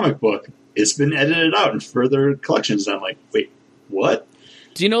new comic book. It's been edited out in further collections. And I'm like, wait, what?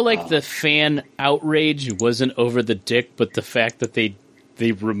 Do you know, like, the fan outrage wasn't over the dick, but the fact that they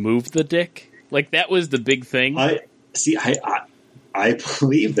removed the dick? Like, that was the big thing. I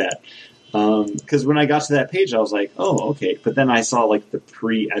believe that. Because when I got to that page, I was like, oh, okay. But then I saw, like, the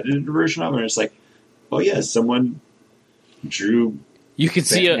pre-edited version of it, and it's like, oh, yeah, someone drew you can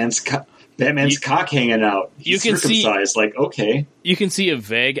Batman's cock hanging out. He's circumcised. Like, okay. You can see a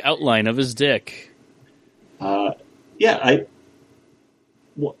vague outline of his dick. One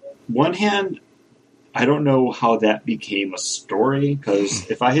hand, I don't know how that became a story, because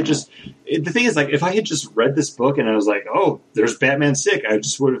if I had the thing is, like, if I had just read this book and I was like, oh, there's Batman's dick, I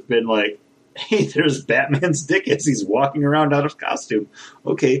just would have been like, hey, there's Batman's dick as he's walking around out of costume.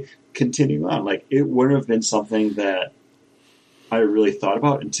 Okay, continue on. Like, it wouldn't have been something that I really thought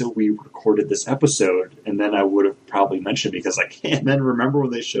about until we recorded this episode, and then I would have probably mentioned it because I can't then remember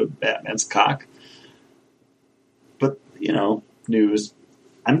when they showed Batman's cock. But, you know, news.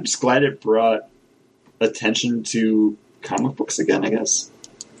 I'm just glad it brought attention to comic books again, I guess.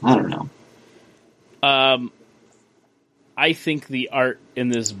 I don't know. I think the art in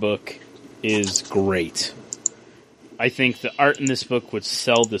this book is great. I think the art in this book would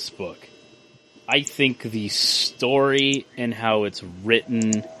sell this book. I think the story and how it's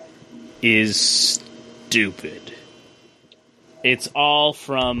written is stupid. It's all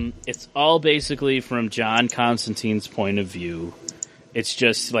basically from John Constantine's point of view. It's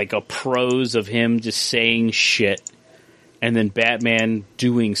just like a prose of him just saying shit and then Batman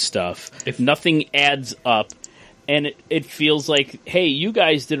doing stuff. If nothing adds up, and it feels like, hey, you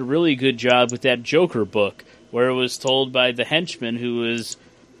guys did a really good job with that Joker book where it was told by the henchman who was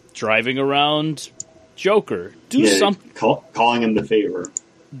driving around Joker. Calling him the favor.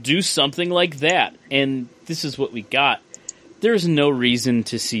 Do something like that. And this is what we got. There's no reason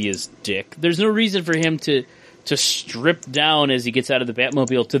to see his dick. There's no reason for him to strip down as he gets out of the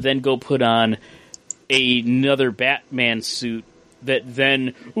Batmobile to then go put on another Batman suit that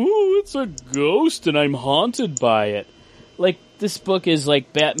then, ooh, it's a ghost and I'm haunted by it. Like, this book is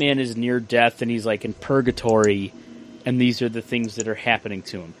like Batman is near death and he's like in purgatory and these are the things that are happening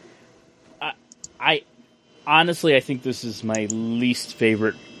to him. I honestly, I think this is my least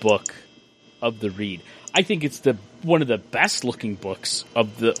favorite book of the read. I think it's one of the best looking books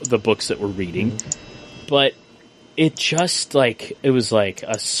of the books that we're reading, but it just it was like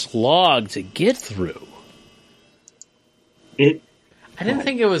a slog to get through. I didn't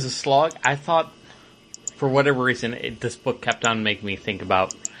think it was a slog. I thought, for whatever reason, this book kept on making me think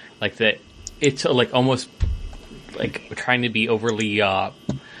about like that. It's like almost like trying to be overly, oh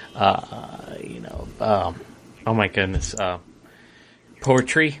my goodness,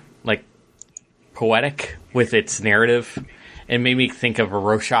 poetry, like poetic with its narrative. It made me think of a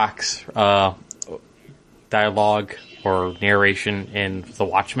Rorschach's dialogue or narration in The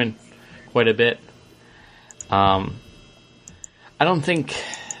Watchmen quite a bit. I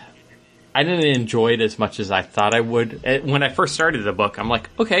didn't enjoy it as much as I thought I would. When I first started the book, I'm like,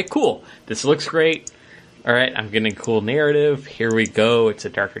 okay, cool. This looks great. All right, I'm getting a cool narrative. Here we go. It's a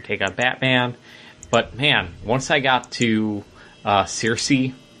darker take on Batman. But man, once I got to Circe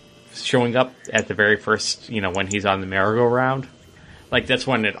showing up at the very first, when he's on the merry-go-round, like that's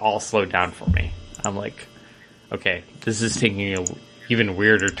when it all slowed down for me. I'm like, okay, this is taking an even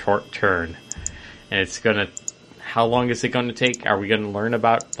weirder turn. And it's gonna, how long is it going to take? Are we going to learn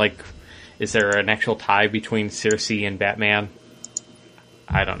about, like, is there an actual tie between Circe and Batman?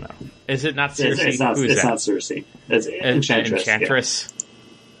 I don't know. Is it not Circe? It's not Circe. It's Enchantress. Enchantress. Yeah.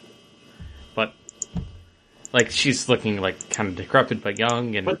 But, like, she's looking, like, kind of decrepit but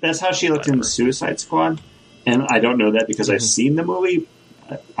young. But that's how she looked in Suicide Squad. And I don't know that because I've seen the movie.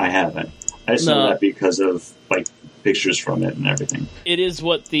 I haven't. I just know that because of, like, pictures from it and everything.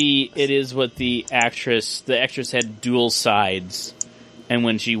 The actress had dual sides, and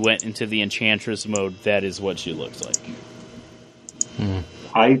when she went into the Enchantress mode, that is what she looks like.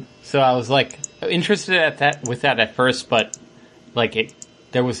 So I was like interested with that at first, but like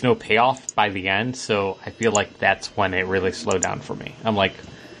there was no payoff by the end, so I feel like that's when it really slowed down for me. I'm like,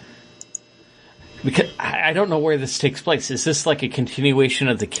 because I don't know where this takes place. Is this like a continuation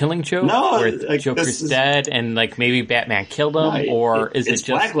of the Killing Joke, where the Joker's dead and like maybe Batman killed him, or is it just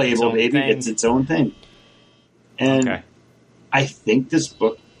Black Label? Maybe it's its own thing. And I think this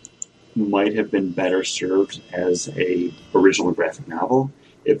book might have been better served as a original graphic novel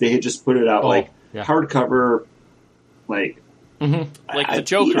if they had just put it out hardcover, like the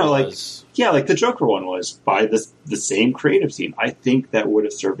Joker was. Yeah, like the Joker one was by the same creative team. I think that would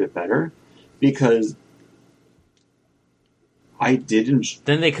have served it better because I didn't.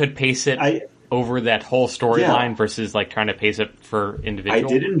 Then they could pace it over that whole storyline versus like trying to pace it for individual. I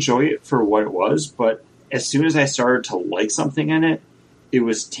did enjoy it for what it was, but as soon as I started to like something in it, it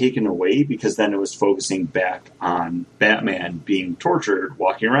was taken away because then it was focusing back on Batman being tortured,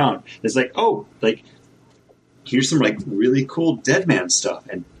 walking around. It's like, oh, like, here's some, like, really cool Deadman stuff,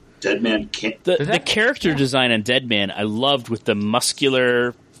 and Deadman can't... The character design on Deadman I loved with the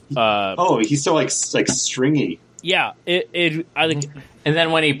muscular... he's so, like stringy. Yeah, I think... And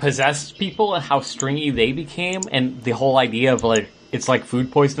then when he possessed people and how stringy they became, and the whole idea of, like, it's like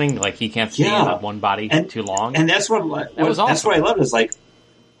food poisoning, like he can't stay in one body too long. And that's what was awesome. That's what I loved, is like,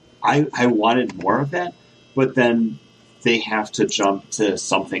 I wanted more of that, but then they have to jump to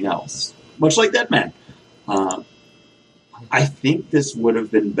something else. Much like Deadman. I think this would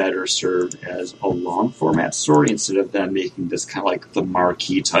have been better served as a long format story instead of them making this kind of like the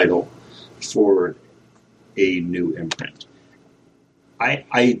marquee title for a new imprint.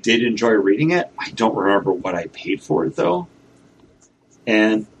 I did enjoy reading it. I don't remember what I paid for it, though.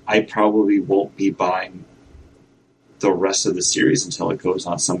 And I probably won't be buying the rest of the series until it goes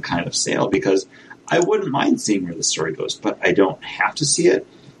on some kind of sale, because I wouldn't mind seeing where the story goes, but I don't have to see it.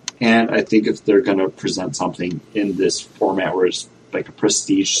 And I think if they're going to present something in this format where it's like a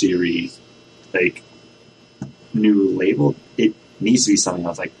prestige series, like new label, it needs to be something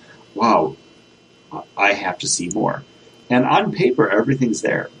else like, wow, I have to see more. And on paper, everything's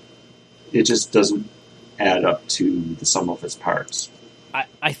there. It just doesn't add up to the sum of its parts.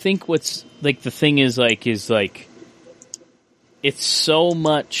 I think what's like the thing is it's so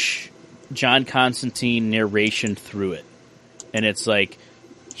much John Constantine narration through it, and it's like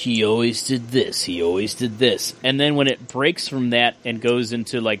he always did this, and then when it breaks from that and goes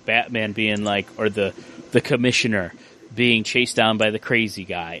into like Batman being like, or the commissioner being chased down by the crazy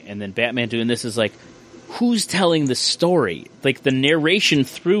guy, and then Batman doing this, is like, who's telling the story? Like the narration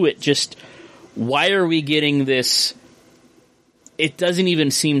through it, just why are we getting this? It doesn't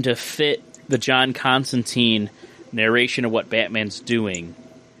even seem to fit the John Constantine narration of what Batman's doing.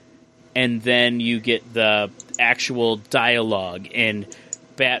 And then you get the actual dialogue and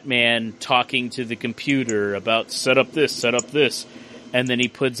Batman talking to the computer about set up this. And then he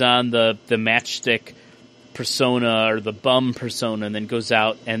puts on the matchstick persona or the bum persona and then goes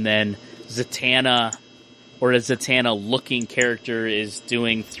out, and then Zatanna, or a Zatanna looking character, is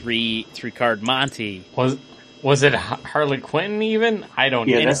doing three card Monty. Was it Harley Quinn even? I don't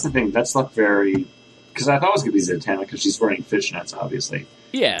know. Yeah, that's the thing. That's not very Because I thought it was going to be Zatanna because she's wearing fishnets, obviously.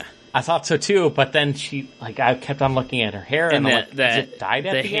 Yeah. I thought so too, but then I kept on looking at her hair, and I'm like, is it dyed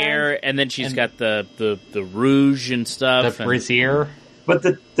at the hair, end? and then she's got the rouge and stuff. The brassiere. But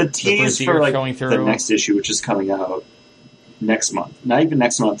the tease for like showing the through. next issue, which is coming out next month, not even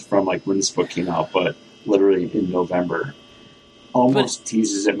next month from like when this book came out, but literally in November, almost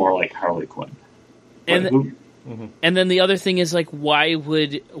teases it more like Harley Quinn. And then the other thing is like, why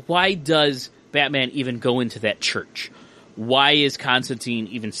does Batman even go into that church? Why is Constantine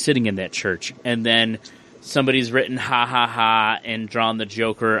even sitting in that church? And then somebody's written ha ha ha and drawn the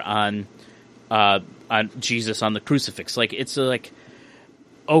Joker on Jesus on the crucifix. Like, it's like,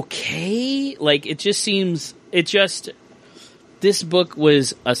 okay, like it just seems this book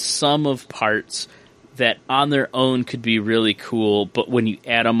was a sum of parts that on their own could be really cool, but when you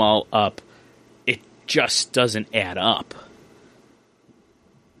add them all up, it just doesn't add up.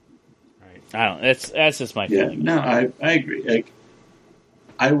 I don't. That's just my feeling. Yeah, no, I agree. Like,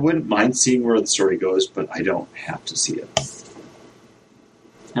 I wouldn't mind seeing where the story goes, but I don't have to see it.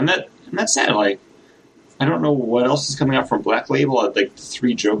 And that's sad. Like, I don't know what else is coming out from Black Label. Like, the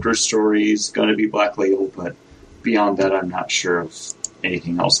 3 Joker stories going to be Black Label, but beyond that, I'm not sure of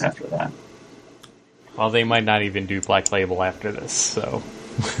anything else after that. Well, they might not even do Black Label after this, so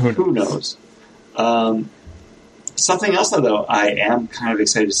who knows? Something else, though, I am kind of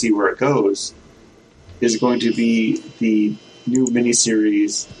excited to see where it goes, is going to be the new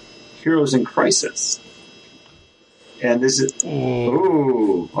miniseries, Heroes in Crisis. And this is...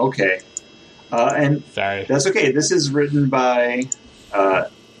 Ooh, okay. And sorry. That's okay. This is written by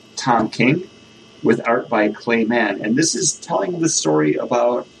Tom King, with art by Clay Mann. And this is telling the story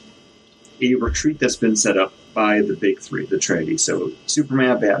about a retreat that's been set up by the Big Three, the Trinity. So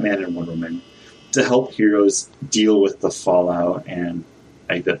Superman, Batman, and Wonder Woman, to help heroes deal with the fallout and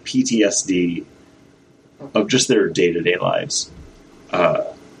like the PTSD of just their day-to-day lives. And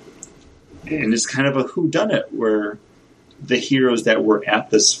it's kind of a whodunit where the heroes that were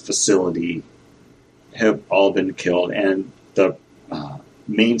at this facility have all been killed, and the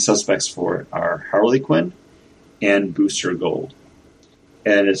main suspects for it are Harley Quinn and Booster Gold.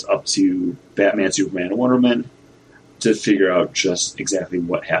 And it's up to Batman, Superman, and Wonder Woman to figure out just exactly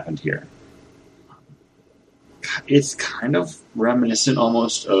what happened here. It's kind of reminiscent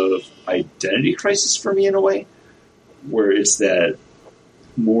almost of Identity Crisis for me in a way, where it's that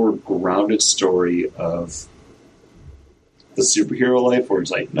more grounded story of the superhero life, where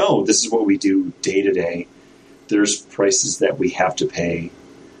it's like, no, this is what we do day to day. There's prices that we have to pay,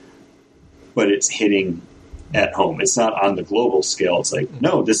 but it's hitting at home. It's not on the global scale. It's like,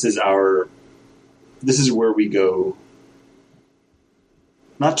 no, this is where we go,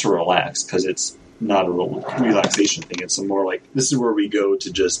 not to relax, because it's not a relaxation thing. It's a more like, this is where we go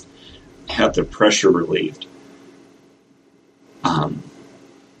to just have the pressure relieved.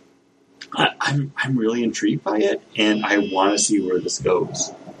 I'm really intrigued by it, and I want to see where this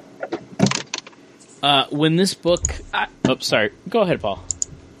goes. When this book... sorry. Go ahead, Paul.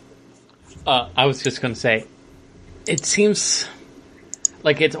 I was just going to say, it seems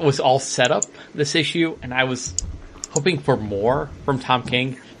like it was all set up, this issue, and I was hoping for more from Tom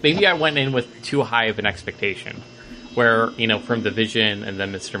King. Maybe I went in with too high of an expectation, where, from The Vision and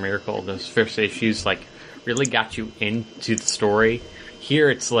then Mr. Miracle, those first issues, like, really got you into the story. Here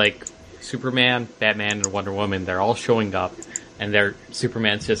it's like Superman, Batman, and Wonder Woman, they're all showing up, and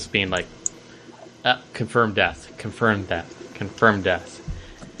Superman's just being like, confirmed death, confirmed death, confirmed death.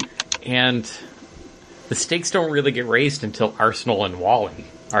 And the stakes don't really get raised until Arsenal and Wally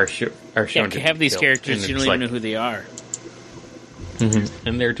are shown to have these killed. characters, you don't even know who they are. Mm-hmm.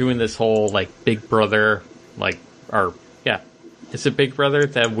 And they're doing this whole, like, Big Brother, is it Big Brother,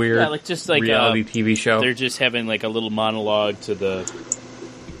 that weird reality TV show? They're just having, like, a little monologue to the...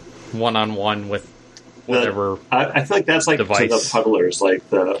 one-on-one with whatever I feel like that's, like, device, to the puddlers, like,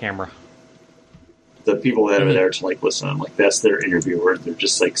 the... camera. The people that are there to, like, listen. Like, that's their interviewer. They're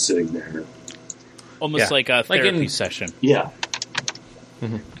just, like, sitting there. Almost like a therapy session. Yeah.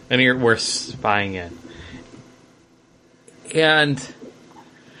 Mm-hmm. And we're spying in. And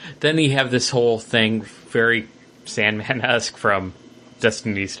then you have this whole thing, very Sandman-esque from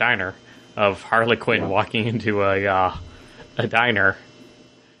Destiny's Diner, of Harley Quinn walking into a diner,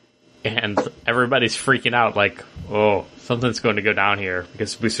 and everybody's freaking out, like, oh, something's going to go down here,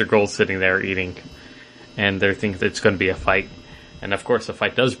 because Booster Gold's sitting there eating, and they're thinking it's going to be a fight. And of course, the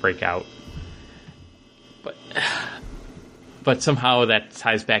fight does break out. But somehow that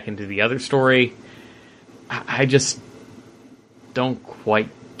ties back into the other story. I just don't quite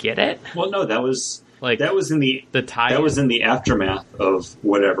get it. Well, no, that was Like that was in the tie. That was in the aftermath of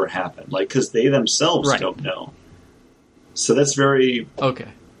whatever happened. Like, because they themselves don't know. So that's very okay.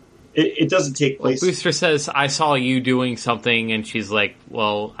 It doesn't take place. Booster says, "I saw you doing something," and she's like,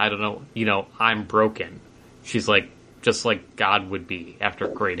 "Well, I don't know. You know, I'm broken." She's like, just like God would be after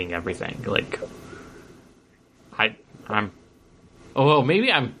creating everything. Like, I'm. Oh, well,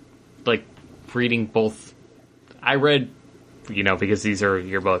 maybe I'm like reading both. I read, you know, because these are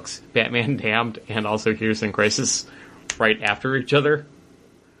your books, Batman Damned and also Heroes in Crisis, right after each other.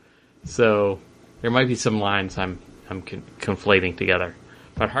 So there might be some lines I'm conflating together.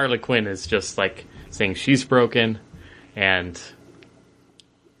 But Harley Quinn is just like saying she's broken, and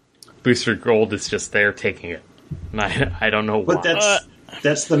Booster Gold is just there taking it. And I don't know why. But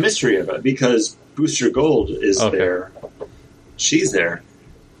that's the mystery of it, because Booster Gold is there. She's there.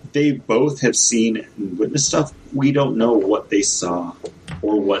 They both have seen and witnessed stuff. We don't know what they saw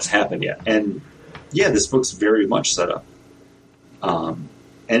or what's happened yet. And yeah, this book's very much set up. And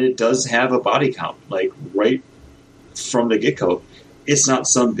it does have a body count, like right from the get-go. It's not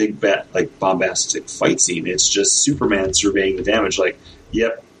some big bombastic fight scene. It's just Superman surveying the damage. Like,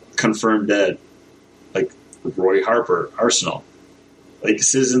 yep, confirmed dead. Like Roy Harper, Arsenal. Like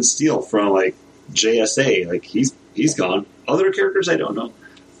Citizen Steel from like JSA. Like he's gone. Other characters I don't know.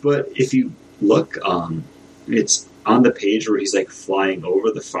 But if you look, it's on the page where he's like flying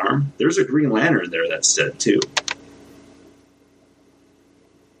over the farm. There's a Green Lantern there that's dead too.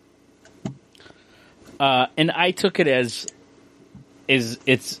 And I took it as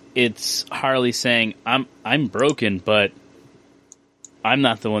it's Harley saying, I'm broken, but I'm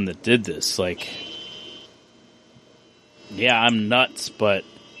not the one that did this. Like, yeah, I'm nuts, but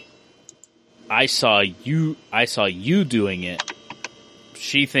I saw you doing it.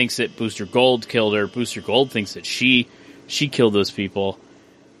 She thinks that Booster Gold killed her. Booster Gold thinks that she killed those people,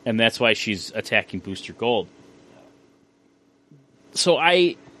 and that's why she's attacking Booster Gold. So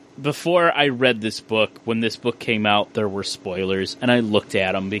before I read this book, when this book came out, there were spoilers, and I looked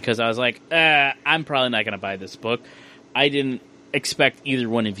at them because I was like, I'm probably not going to buy this book. I didn't expect either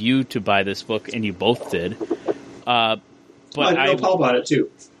one of you to buy this book, and you both did. But I know Paul bought it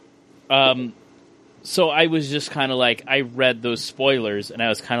too. So I was just kind of like, I read those spoilers, and I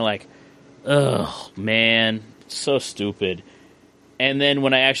was kind of like, oh, man, so stupid. And then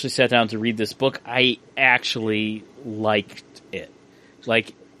when I actually sat down to read this book, I actually liked it.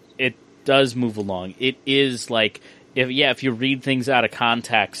 Like, it does move along. It is like, if you read things out of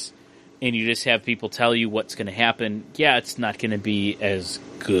context and you just have people tell you what's going to happen, yeah, it's not going to be as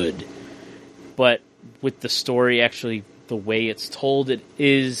good. But with the story, actually, the way it's told, it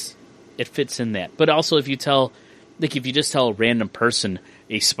fits in that. But also, if you just tell a random person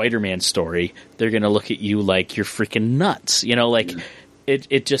a Spider-Man story, they're going to look at you like you're freaking nuts. You know, like,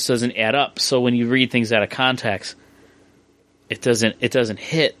 it just doesn't add up. So when you read things out of context, it doesn't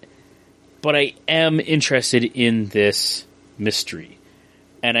hit. But I am interested in this mystery,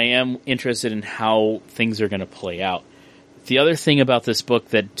 and I am interested in how things are going to play out. The other thing about this book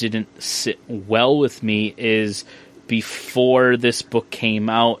that didn't sit well with me is before this book came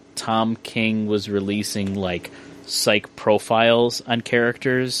out, Tom King was releasing like psych profiles on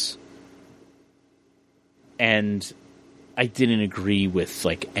characters, and I didn't agree with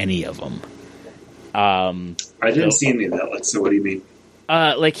like any of them. I didn't see any of that. So what do you mean?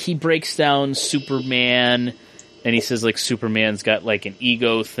 Like he breaks down Superman, and he says like Superman's got like an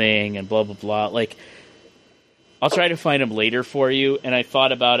ego thing and blah blah blah. Like, I'll try to find them later for you. And I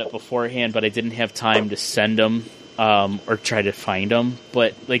thought about it beforehand, but I didn't have time to send them or try to find them.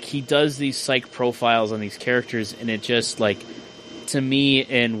 But like he does these psych profiles on these characters, and it just like, to me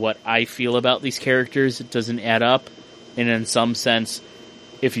and what I feel about these characters, it doesn't add up. And in some sense,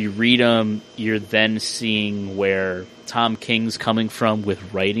 if you read them, you're then seeing where Tom King's coming from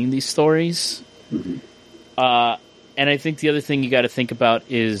with writing these stories. Mm-hmm. And I think the other thing you got to think about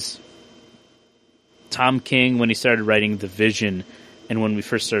is Tom King, when he started writing The Vision, and when we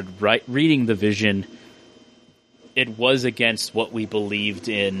first started reading The Vision, it was against what we believed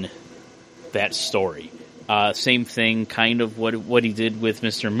in that story. Same thing, kind of what he did with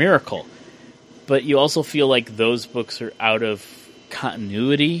Mr. Miracle. But you also feel like those books are out of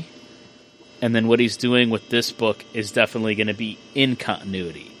continuity, and then what he's doing with this book is definitely going to be in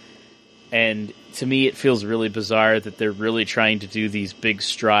continuity. And to me, it feels really bizarre that they're really trying to do these big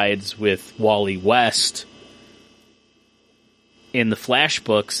strides with Wally West in the Flash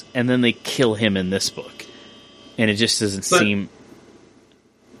books, and then they kill him in this book. And it just doesn't seem...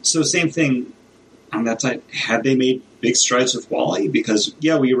 So same thing on that side. Had they made big strides with Wally? Because,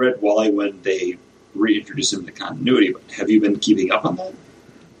 yeah, we read Wally when they reintroduced him to continuity, but have you been keeping up on that?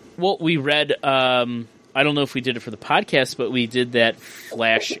 Well, we read. I don't know if we did it for the podcast, but we did that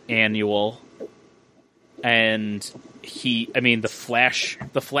Flash annual, and the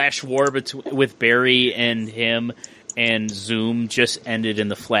Flash war with Barry and him and Zoom just ended in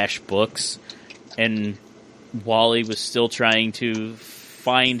the Flash books, and Wally was still trying to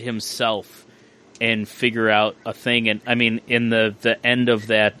find himself and figure out a thing. And I mean, in the end of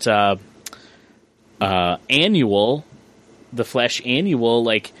that annual, the Flash annual,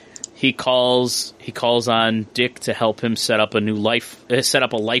 like he calls on Dick to help him set up a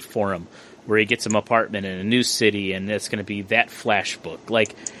life for him, where he gets an apartment in a new city, and it's going to be that Flash book.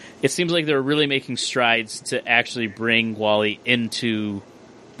 Like, it seems like they're really making strides to actually bring Wally into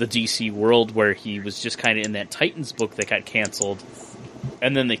the DC world, where he was just kind of in that Titans book that got canceled,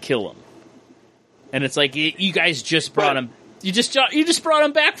 and then they kill him. And it's like, you guys just brought him. You just brought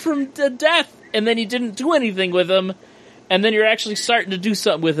him back from the death, and then you didn't do anything with him, and then you're actually starting to do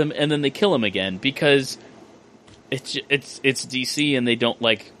something with him, and then they kill him again because it's DC and they don't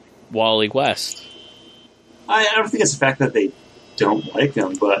like Wally West. I don't think it's the fact that they don't like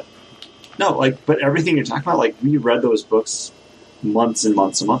him, but everything you're talking about, like, we read those books months and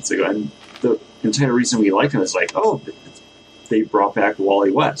months and months ago, and the entire reason we liked him is like, oh, they brought back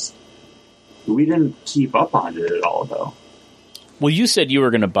Wally West. We didn't keep up on it at all, though. Well, you said you were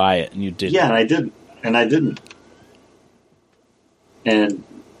going to buy it, and you didn't. Yeah, and I didn't. And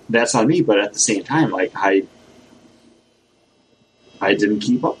that's on me, but at the same time, like, I didn't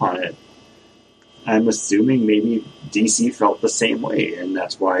keep up on it. I'm assuming maybe DC felt the same way, and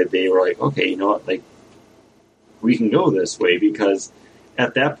that's why they were like, okay, you know what, like, we can go this way, because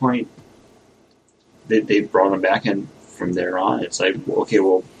at that point, they brought him back, and from there on, it's like, okay,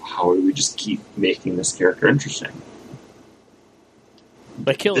 well, how do we just keep making this character interesting?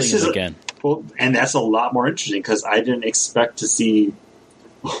 By killing him again. Well, and that's a lot more interesting, because I didn't expect to see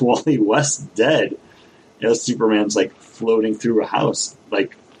Wally West dead as Superman's, like, floating through a house,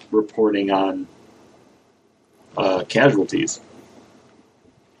 like, reporting on casualties.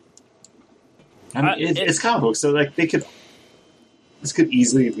 I mean, it's comic books, so, like, this could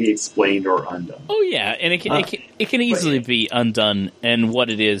easily be explained or undone. Oh yeah, and it can easily be undone, and what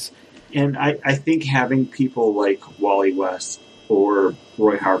it is. And I think having people like Wally West or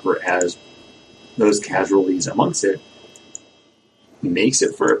Roy Harper as those casualties amongst it makes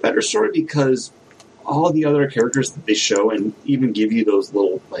it for a better story, because all the other characters that they show and even give you those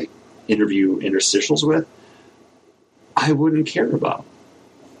little, like, interview interstitials with, I wouldn't care about.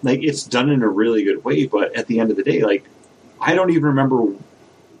 Like, it's done in a really good way, but at the end of the day, like, I don't even remember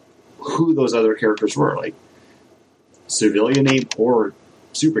who those other characters were, like, civilian name or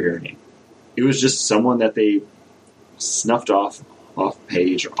superhero name. It was just someone that they snuffed off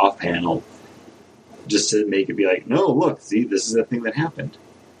page or off panel, just to make it be like, no, look, see, this is the thing that happened.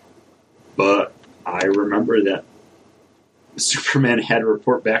 But I remember that Superman had to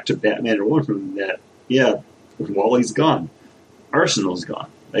report back to Batman and Wonder Woman that, yeah, Wally's gone. Arsenal's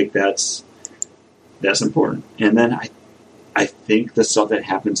gone. Like, that's important. And then I think the stuff that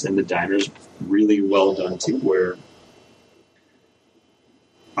happens in the diner is really well done, too, where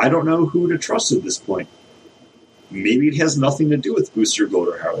I don't know who to trust at this point. Maybe it has nothing to do with Booster Gold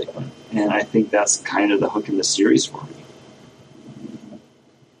or Harley Quinn. And I think that's kind of the hook in the series for me.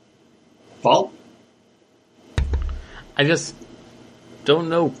 Paul? I just don't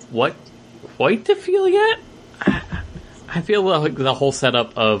know what quite to feel yet. I feel like the whole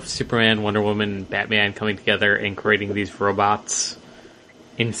setup of Superman, Wonder Woman, and Batman coming together and creating these robots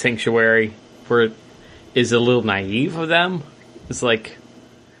in Sanctuary is a little naive of them. It's like,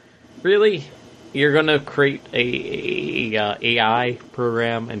 really? You're going to create a AI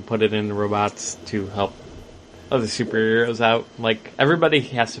program and put it in the robots to help other superheroes out? Like, everybody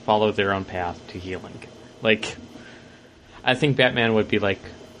has to follow their own path to healing. Like, I think Batman would be like,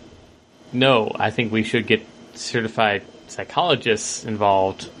 no, I think we should get certified psychologists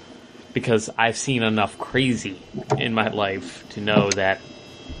involved, because I've seen enough crazy in my life to know that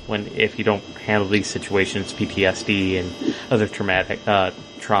if you don't handle these situations, PTSD and other traumatic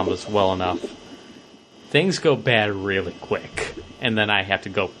traumas well enough, things go bad really quick, and then I have to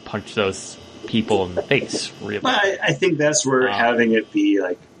go punch those people in the face. Really, I think that's where having it be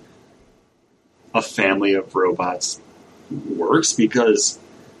like a family of robots works, because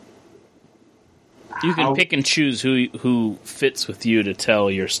you can pick and choose who fits with you to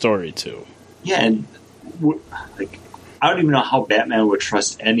tell your story to. Yeah, and like, I don't even know how Batman would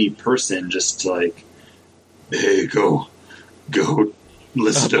trust any person just to, like, hey, go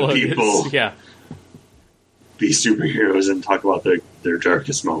listen to people, yeah, be superheroes and talk about their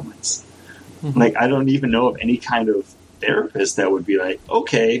darkest moments. Mm-hmm. Like, I don't even know of any kind of therapist that would be like,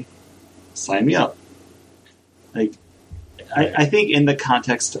 okay, sign me up. Like, I think in the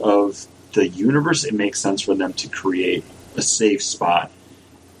context of the universe, it makes sense for them to create a safe spot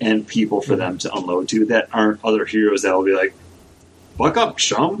and people for them to unload to that aren't other heroes that will be like, buck up,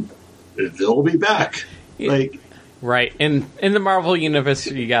 chum. They'll be back. Yeah. Like, right. In the Marvel universe,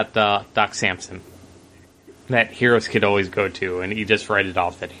 you got Doc Samson that heroes could always go to, and you just write it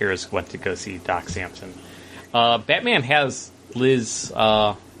off that heroes went to go see Doc Samson. Batman has Liz, the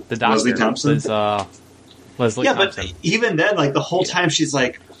doctor. Leslie Thompson? Leslie Thompson. But even then, like, the whole time she's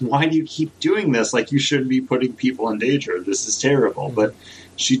like, why do you keep doing this? Like, you shouldn't be putting people in danger. This is terrible. But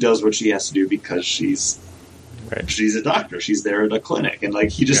she does what she has to do because she's a doctor. She's there at a clinic. And, like,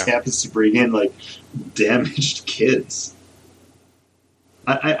 he just happens to bring in, like, damaged kids.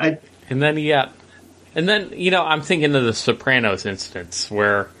 And then, I'm thinking of the Sopranos instance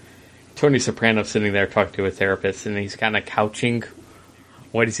where Tony Soprano's sitting there talking to a therapist, and he's kind of couching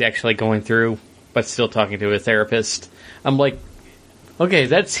what he's actually going through, but still talking to a therapist. I'm like, okay,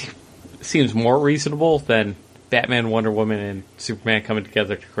 that seems more reasonable than Batman, Wonder Woman, and Superman coming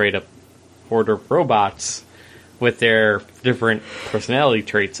together to create a horde of robots with their different personality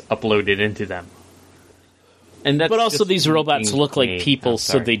traits uploaded into them. And that's but also these robots look like people,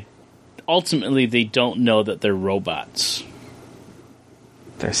 so they don't know that they're robots.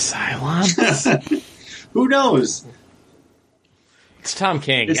 They're Cylons? Who knows? It's Tom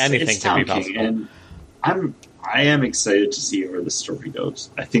King. Anything can be possible. King, and I am excited to see where the story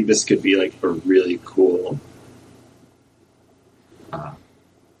goes. I think this could be like a really cool,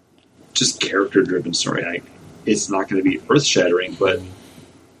 just character-driven story. It's not going to be earth-shattering, but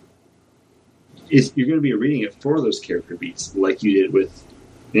you're going to be reading it for those character beats, like you did with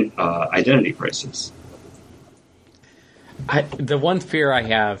Identity Crisis. The one fear I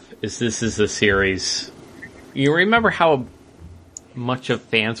have is this is a series. You remember how much of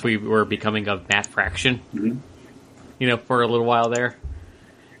fans we were becoming of Matt Fraction? Mm-hmm. For a little while there.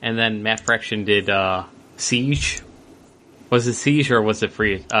 And then Matt Fraction did Siege. Was it Siege or was it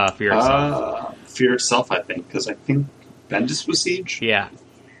Fear Itself? Fear Itself, I think, because I think Bendis was Siege. Yeah.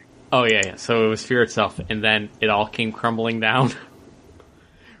 Oh, yeah. So it was Fear Itself, and then it all came crumbling down.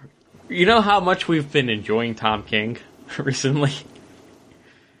 You know how much we've been enjoying Tom King recently?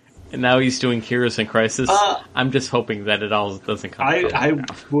 And now he's doing Heroes in Crisis. I'm just hoping that it all doesn't come. I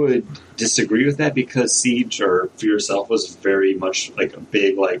would disagree with that because Siege or Fear Itself was very much like a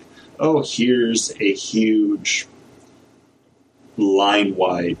big, like, oh, here's a huge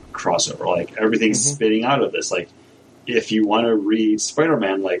line-wide crossover. Like, everything's spitting out of this. Like, if you want to read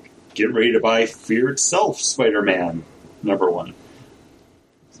Spider-Man, like, get ready to buy Fear Itself Spider-Man #1.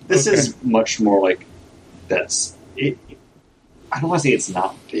 This is much more like that's it. I don't want to say it's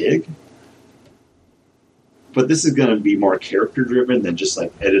not big, but this is going to be more character-driven than just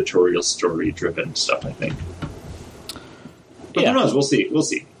like editorial story-driven stuff, I think. But who knows? We'll see. We'll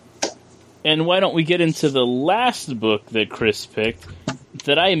see. And why don't we get into the last book that Chris picked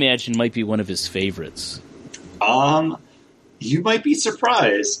that I imagine might be one of his favorites? You might be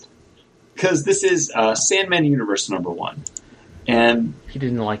surprised because this is Sandman Universe #1. And he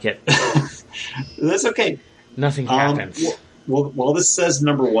didn't like it. That's okay. Nothing happens. Well, while this says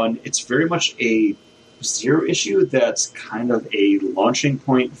 #1, it's very much a zero issue that's kind of a launching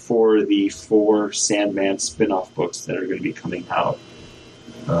point for the 4 Sandman spin-off books that are going to be coming out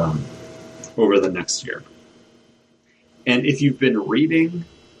over the next year. And if you've been reading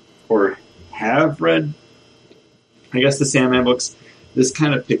or have read, I guess, the Sandman books, this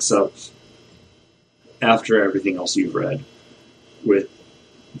kind of picks up after everything else you've read, with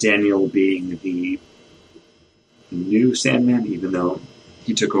Daniel being the new Sandman, even though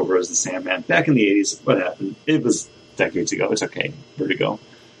he took over as the Sandman back in the 80s. What happened? It was decades ago. It's okay. Vertigo.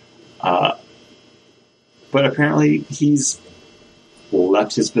 But apparently he's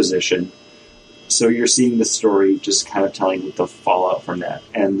left his position. So you're seeing the story just kind of telling the fallout from that.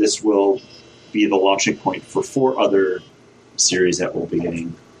 And this will be the launching point for 4 other series that we'll be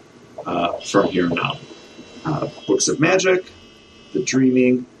getting from here on out. Books of Magic, The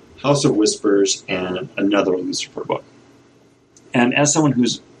Dreaming, House of Whispers, and another Lucifer book. And as someone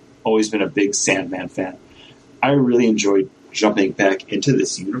who's always been a big Sandman fan, I really enjoyed jumping back into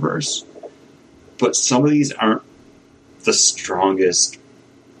this universe. But some of these aren't the strongest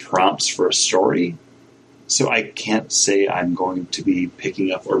prompts for a story, so I can't say I'm going to be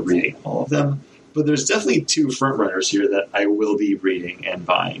picking up or reading all of them. But there's definitely 2 frontrunners here that I will be reading and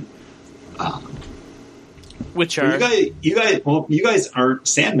buying. Which are you guys aren't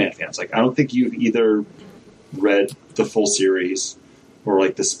Sandman fans. Like, I don't think you've either read the full series or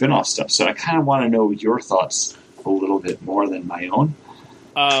like the spin-off stuff. So I kind of want to know your thoughts a little bit more than my own.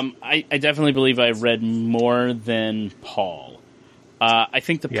 I definitely believe I read more than Paul. I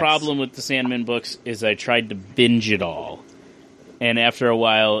think the problem with the Sandman books is I tried to binge it all. And after a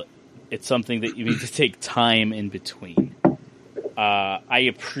while, it's something that you need to take time in between. I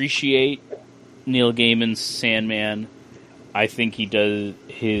appreciate Neil Gaiman's Sandman. I think he does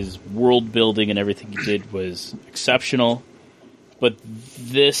his world building and everything he did was exceptional. But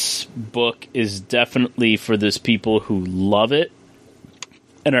this book is definitely for those people who love it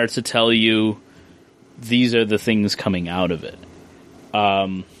and are to tell you these are the things coming out of it.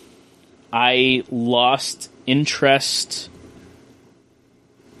 I lost interest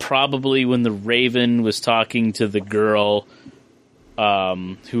probably when the Raven was talking to the girl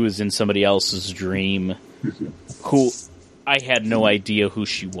who was in somebody else's dream, who I had no idea who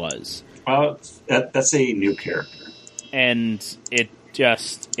she was. That's a new character. And it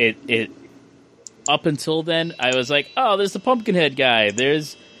up until then, I was like, oh, there's the Pumpkinhead guy.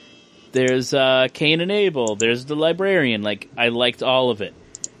 There's Cain and Abel. There's the librarian. Like, I liked all of it.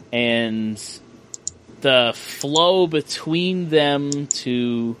 And the flow between them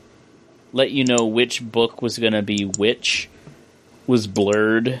to let you know which book was going to be which was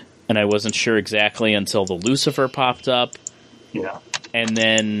blurred. And I wasn't sure exactly until the Lucifer popped up. Yeah. And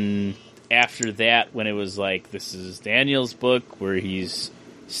then after that, when it was like, this is Daniel's book where he's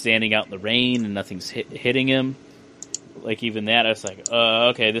standing out in the rain and nothing's hitting him. Like, even that, I was like,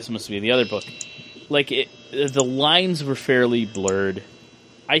 okay, this must be the other book. Like, the lines were fairly blurred.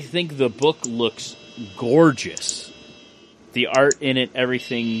 I think the book looks gorgeous. The art in it,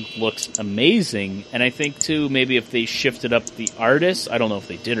 everything looks amazing. And I think, too, maybe if they shifted up the artists, I don't know if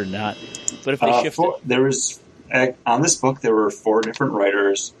they did or not, but if they shifted... on this book, there were 4 different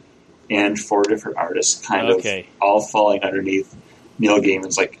writers and 4 different artists, kind of all falling underneath Neil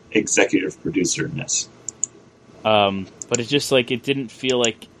Gaiman's, like, executive producer-ness. But it's just like, it didn't feel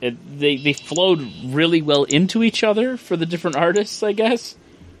like they flowed really well into each other for the different artists, I guess.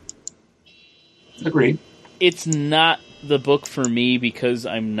 Agreed. It's not the book for me because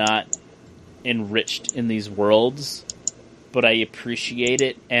I'm not enriched in these worlds, but I appreciate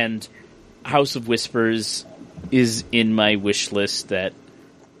it, and House of Whispers is in my wish list that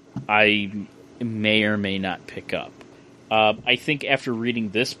I may or may not pick up. I think after reading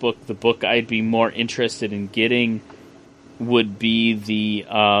this book, the book I'd be more interested in getting would be the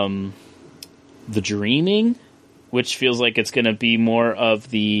Dreaming, which feels like it's going to be more of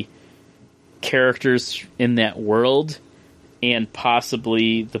the characters in that world, and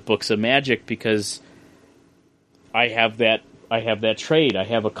possibly the Books of Magic, because I have that trade. I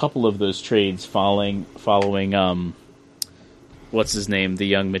have a couple of those trades following what's his name, the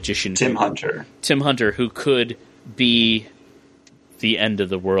young magician, Tim Hunter, who could be the end of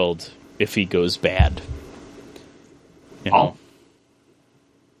the world if he goes bad. You know?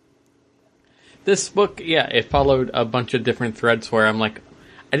 This book, it followed a bunch of different threads where I'm like,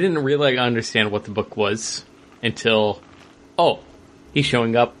 I didn't really understand what the book was until, he's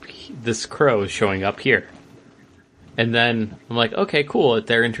showing up, this crow is showing up here. And then I'm like, okay, cool,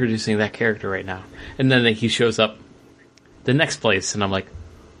 they're introducing that character right now. And then he shows up the next place, and I'm like,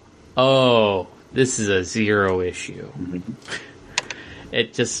 oh, this is a 0 issue. Mm-hmm.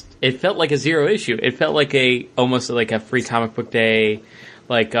 It felt like a 0 issue. It felt like almost like a free comic book day.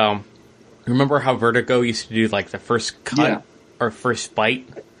 Like, remember how Vertigo used to do like the first cut or first bite?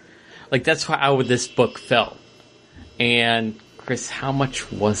 Like, that's how this book felt. And Chris, how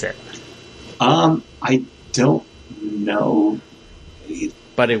much was it? I don't know.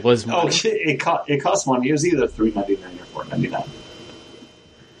 But it was money. It cost money. It was either $3.99 or $4.99.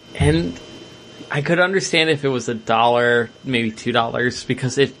 And I could understand if it was $1, maybe $2,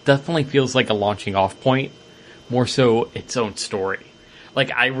 because it definitely feels like a launching off point, more so its own story.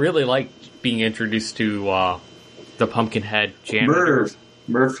 Like, I really liked being introduced to the Pumpkinhead janitor.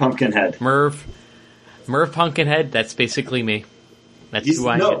 Merv Pumpkinhead. Merv Pumpkinhead. That's basically me.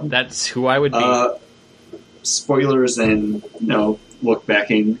 That's who I would be. Spoilers and look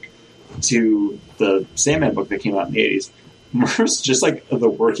backing to the Sandman book that came out in the 80s. Merv's just like the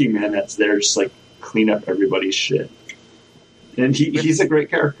working man that's there, just like clean up everybody's shit. And he's a great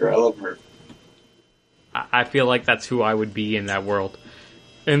character. I love Merv. I feel like that's who I would be in that world.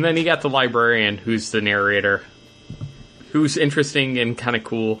 And then you got the librarian, who's the narrator, who's interesting and kind of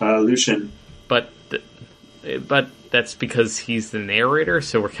cool. Lucian. But that's because he's the narrator,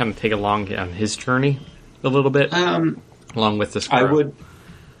 so we're kind of taking along on his journey a little bit, along with this. I would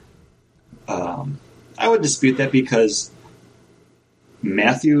dispute that, because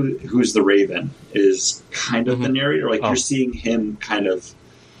Matthew, who's the Raven, is kind of the narrator. Like, you're seeing him kind of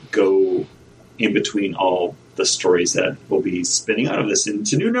go in between all the stories that will be spinning out of this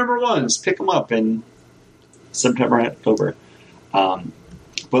into new number ones. Pick them up in September and October.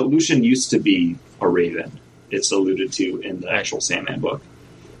 But Lucian used to be a raven. It's alluded to in the actual Sandman book.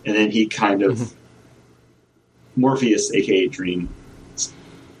 And then he kind of... Morpheus, a.k.a. Dream,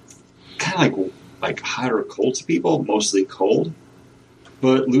 kind of like hot or cold to people, mostly cold.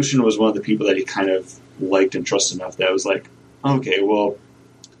 But Lucian was one of the people that he kind of liked and trusted enough that I was like, okay, well,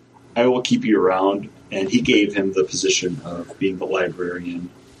 I will keep you around. And he gave him the position of being the librarian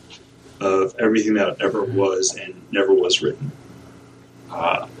of everything that ever was and never was written.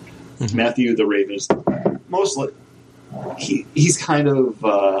 Matthew the Raven is mostly... He's kind of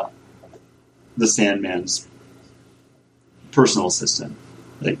the Sandman's personal assistant.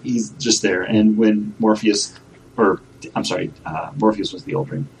 Like, he's just there. And when Morpheus was the old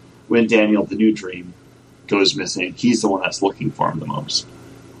Dream. When Daniel, the new Dream, goes missing, he's the one that's looking for him the most.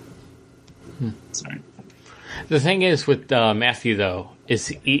 Sorry. The thing is with Matthew, though, is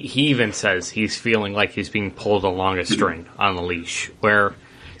he even says he's feeling like he's being pulled along a string on a leash,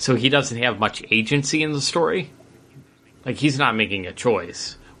 so he doesn't have much agency in the story. Like, he's not making a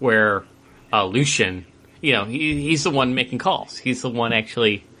choice. Where Lucian, he's the one making calls. He's the one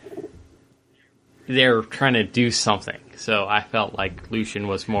actually there trying to do something. So I felt like Lucian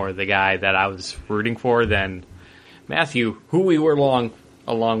was more the guy that I was rooting for than Matthew, who we were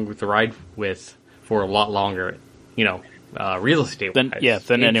along with the ride with for a lot longer, real estate than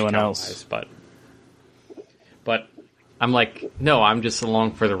anyone else. But I'm like, no, I'm just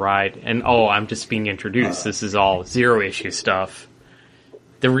along for the ride, and I'm just being introduced. This is all zero issue stuff.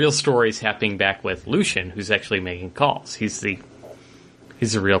 The real story is happening back with Lucian, who's actually making calls. He's the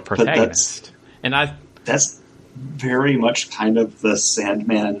real protagonist. That's very much kind of the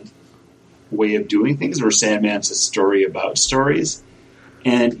Sandman way of doing things, where Sandman's a story about stories.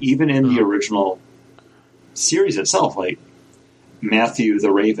 And even in the original series itself, like, Matthew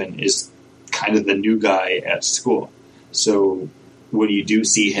the Raven is kind of the new guy at school. So when you do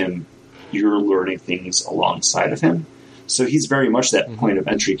see him, you're learning things alongside of him. So he's very much that point of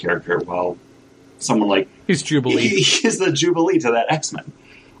entry character, while someone like... He's Jubilee. He's the Jubilee to that X-Men.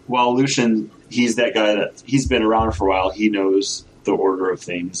 While Lucian, he's that guy that... He's been around for a while. He knows the order of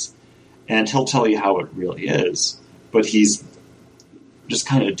things. And he'll tell you how it really is. But he's just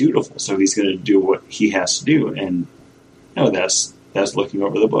kind of dutiful. So he's going to do what he has to do. And that's looking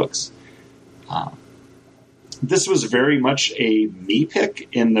over the books. This was very much a me pick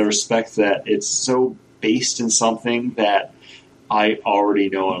in the respect that it's so based in something that I already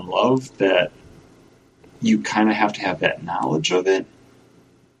know and love that you kind of have to have that knowledge of it.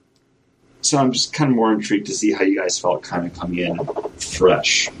 So I'm just kind of more intrigued to see how you guys felt kind of coming in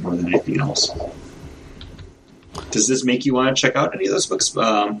fresh more than anything else. Does this make you want to check out any of those books?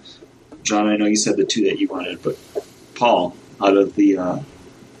 John, I know you said the two that you wanted, but Paul, out of the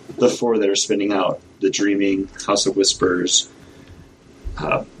four that are spinning out, The Dreaming, House of Whispers,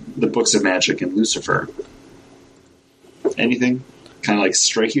 the Books of Magic, and Lucifer. Anything kind of like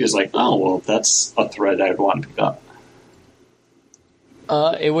strike you as like, oh, well, that's a thread I'd want to pick up?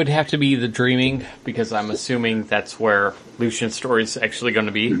 It would have to be The Dreaming, because I'm assuming that's where Lucian's story is actually going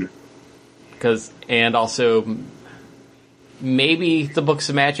to be. Mm-hmm. And also maybe the Books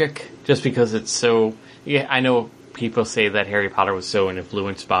of Magic, just because it's so... Yeah, I know people say that Harry Potter was so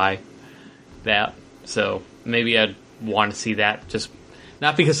influenced by that, so maybe I'd want to see that, just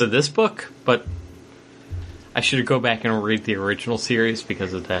not because of this book, but I should go back and read the original series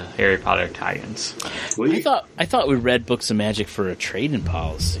because of the Harry Potter tie-ins. I thought we read Books of Magic for a trade-in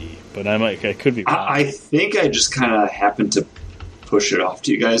policy, but I could be wrong. I think I just kind of happened to push it off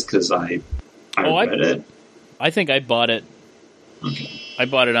to you guys because I read it. I think I bought it. Okay. I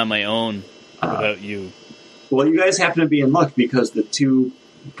bought it on my own without you. Well, you guys happen to be in luck because the two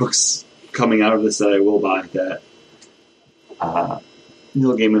books coming out of this that I will buy that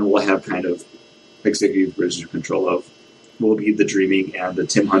Neil Gaiman will have kind of executive producer control of will be The Dreaming and the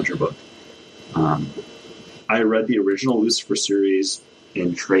Tim Hunter book. I read the original Lucifer series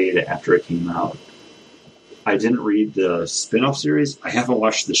in trade after it came out. I didn't read the spin-off series. I haven't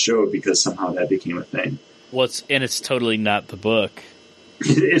watched the show because somehow that became a thing. Well, it's totally not the book.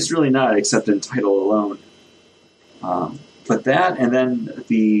 It's really not, except in title alone. But that, and then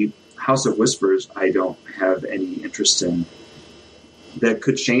the House of Whispers, I don't have any interest in. That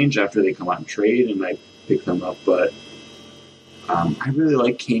could change after they come out in trade, and I pick them up. But I really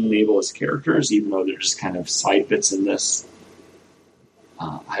like Cain and Abel as characters, even though they're just kind of side bits in this.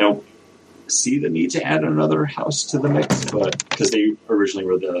 I don't see the need to add another house to the mix, but because they originally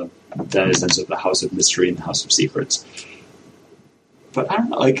were the denizens of the House of Mystery and the House of Secrets. But I don't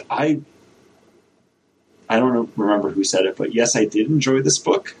know, like I don't remember who said it, but yes, I did enjoy this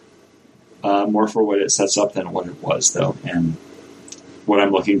book. More for what it sets up than what it was, though. And what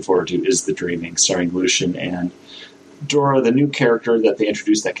I'm looking forward to is The Dreaming, starring Lucian and Dora, the new character that they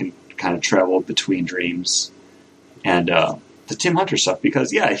introduced that can kind of travel between dreams. And the Tim Hunter stuff,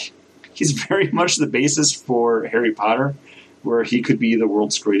 because, yeah, he's very much the basis for Harry Potter, where he could be the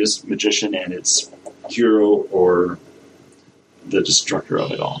world's greatest magician, and it's hero or the destructor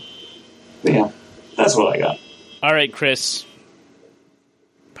of it all. But yeah, that's what I got. All right, Chris.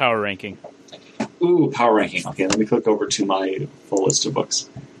 Power ranking. Ooh, power ranking. Okay, let me click over to my full list of books.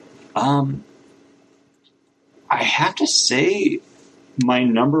 I have to say my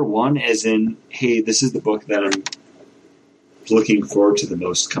number one, as in, hey, this is the book that I'm looking forward to the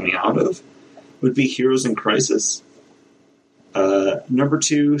most coming out of, would be Heroes in Crisis. Number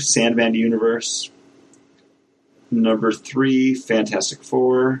 2, Sandman Universe. Number 3, Fantastic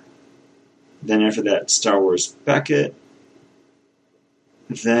Four. Then after that, Star Wars Beckett.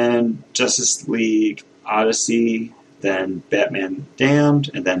 Then Justice League Odyssey. Then Batman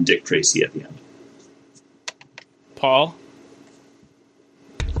Damned. And then Dick Tracy at the end. Paul?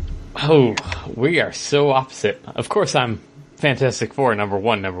 Oh, we are so opposite. Of course I'm Fantastic Four, number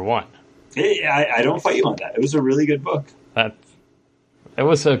one. Hey, I don't fight you on that. It was a really good book. It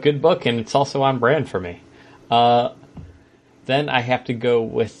was a good book, and it's also on brand for me. Then I have to go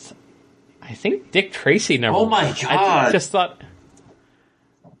with, I think, Dick Tracy number one. Oh my God. I just thought,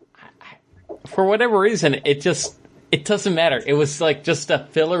 for whatever reason, it doesn't matter. It was like just a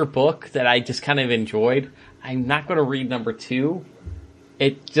filler book that I just kind of enjoyed. I'm not going to read number 2.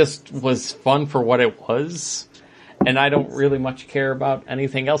 It just was fun for what it was, and I don't really much care about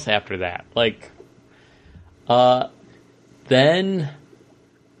anything else after that. Like, then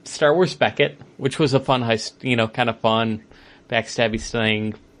Star Wars Beckett, which was a fun heist, kind of fun, backstabby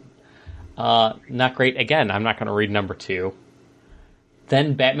thing. Not great. Again, I'm not going to read number 2.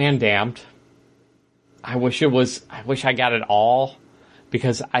 Then Batman Damned. I wish I got it all,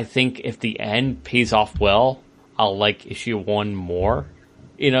 because I think if the end pays off well, I'll like issue 1 more.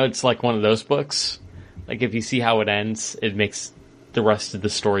 It's like one of those books. Like, if you see how it ends, it makes the rest of the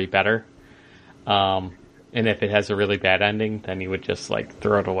story better. And if it has a really bad ending, then you would just, like,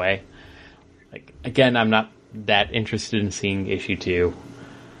 throw it away. Like, again, I'm not that interested in seeing issue 2.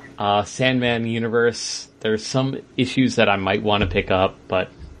 Sandman Universe, there's some issues that I might want to pick up,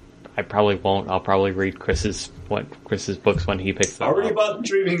 but I probably won't. I'll probably read Chris's books when he picks them up. Already about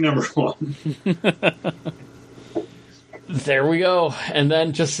Dreaming number 1. There we go. And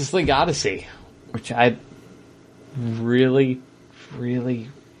then Justice League Odyssey, which I really, really,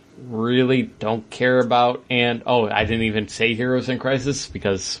 really don't care about. And, I didn't even say Heroes in Crisis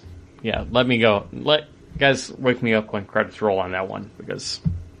because, let me go. Guys, wake me up when credits roll on that one, because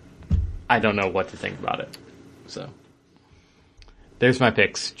I don't know what to think about it. So, there's my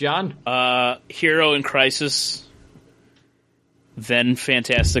picks. John? Hero in Crisis. Then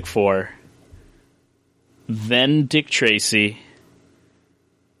Fantastic Four. Then Dick Tracy,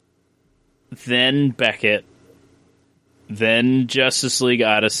 then Beckett, then Justice League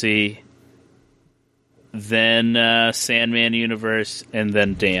Odyssey, then Sandman Universe, and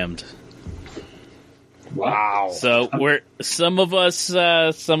then Damned. Wow. So some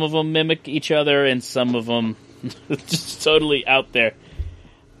of them mimic each other, and some of them just totally out there.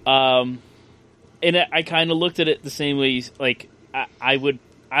 And I kind of looked at it the same way. Like, I would.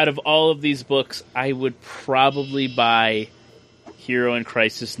 Out of all of these books, I would probably buy Hero in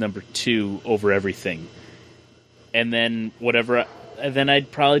Crisis number 2 over everything. And then then I'd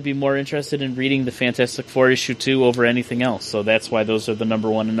probably be more interested in reading the Fantastic Four issue 2 over anything else. So that's why those are the number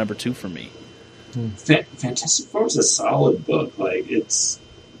 1 and number 2 for me. Fantastic Four is a solid book. Like, it's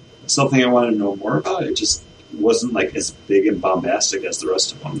something I want to know more about. It just wasn't like as big and bombastic as the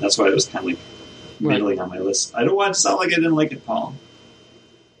rest of them. That's why it was kind of like middling on my list. I don't want to sound like I didn't like it, Paul.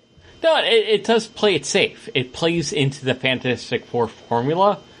 No, it does play it safe. It plays into the Fantastic Four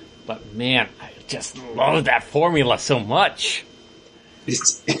formula, but man, I just love that formula so much.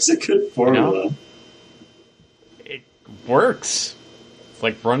 It's a good formula. It works. It's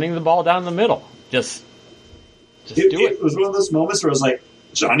like running the ball down the middle. Just do it. It was one of those moments where I was like,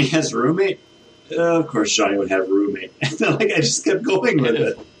 Johnny has a roommate? Of course Johnny would have a roommate. And then, I just kept going with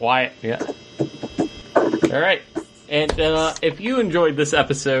it. Why? Yeah. All right. And if you enjoyed this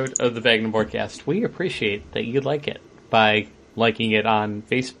episode of the Bagnum Boardcast, we appreciate that you like it by liking us on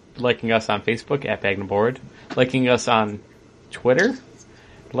Facebook at Bagnum Board, liking us on Twitter,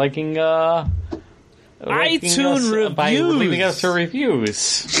 liking iTunes reviews, by leaving us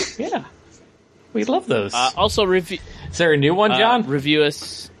reviews. Yeah, we love those. Also, review. Is there a new one, John? Review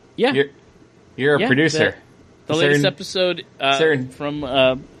us. Yeah. You're a producer. The latest episode from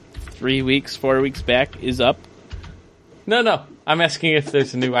 4 weeks back is up. No. I'm asking if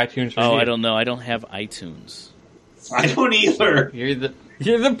there's a new iTunes review. Oh, I don't know. I don't have iTunes. I don't either. You're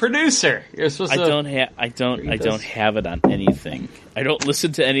the producer. You're supposed to. I don't have it on anything. I don't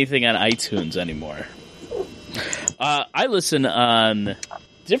listen to anything on iTunes anymore. I listen on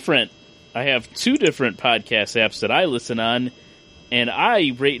different. I have 2 different podcast apps that I listen on, and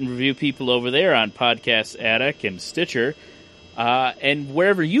I rate and review people over there on Podcast Addict and Stitcher, and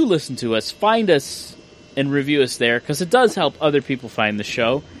wherever you listen to us, find us and review us there, because it does help other people find the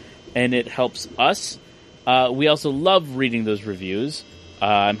show, and it helps us. We also love reading those reviews.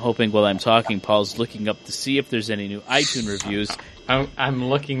 I'm hoping while I'm talking, Paul's looking up to see if there's any new iTunes reviews. I'm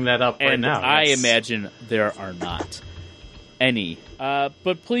looking that up right now. I imagine there are not any.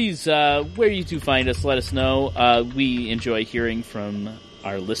 But please, where you do find us, let us know. We enjoy hearing from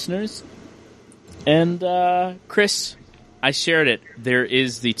our listeners. And, Chris, I shared it. There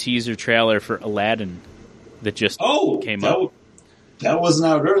is the teaser trailer for Aladdin that just came up. That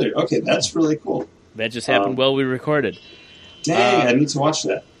wasn't out earlier. Okay, that's really cool. That just happened while we recorded. Dang, I need to watch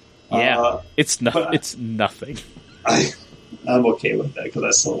that. Yeah, it's nothing. I'm okay with that because I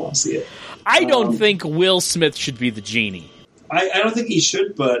still want to see it. I don't think Will Smith should be the genie. I don't think he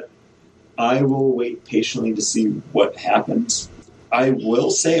should, but I will wait patiently to see what happens. I will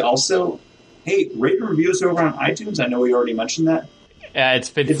say also, hey, rate and reviews over on iTunes. I know we already mentioned that.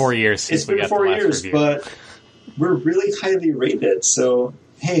 It's been 4 years since we got the last review. But we're really highly rated. So,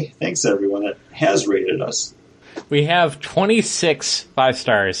 hey, thanks everyone that has rated us. We have 26 5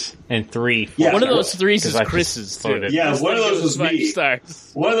 stars and 3. Yeah, one of those 3s is Chris's, too. Yeah, one of those was 5 me.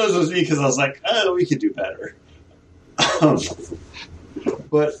 Stars. One of those was me because I was like, oh, we could do better.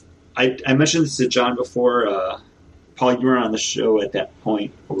 But I mentioned this to John before. Paul, you were on the show at that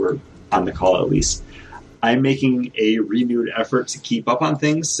point, or on the call at least. I'm making a renewed effort to keep up on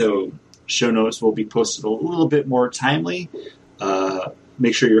things, so show notes will be posted a little bit more timely.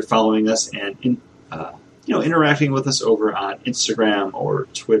 Make sure you're following us and interacting with us over on Instagram or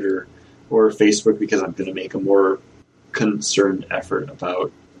Twitter or Facebook, because I'm going to make a more concerned effort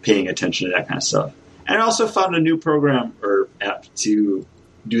about paying attention to that kind of stuff. And I also found a new program or app to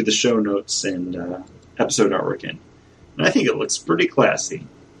do the show notes and episode artwork in. And I think it looks pretty classy.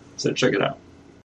 So check it out.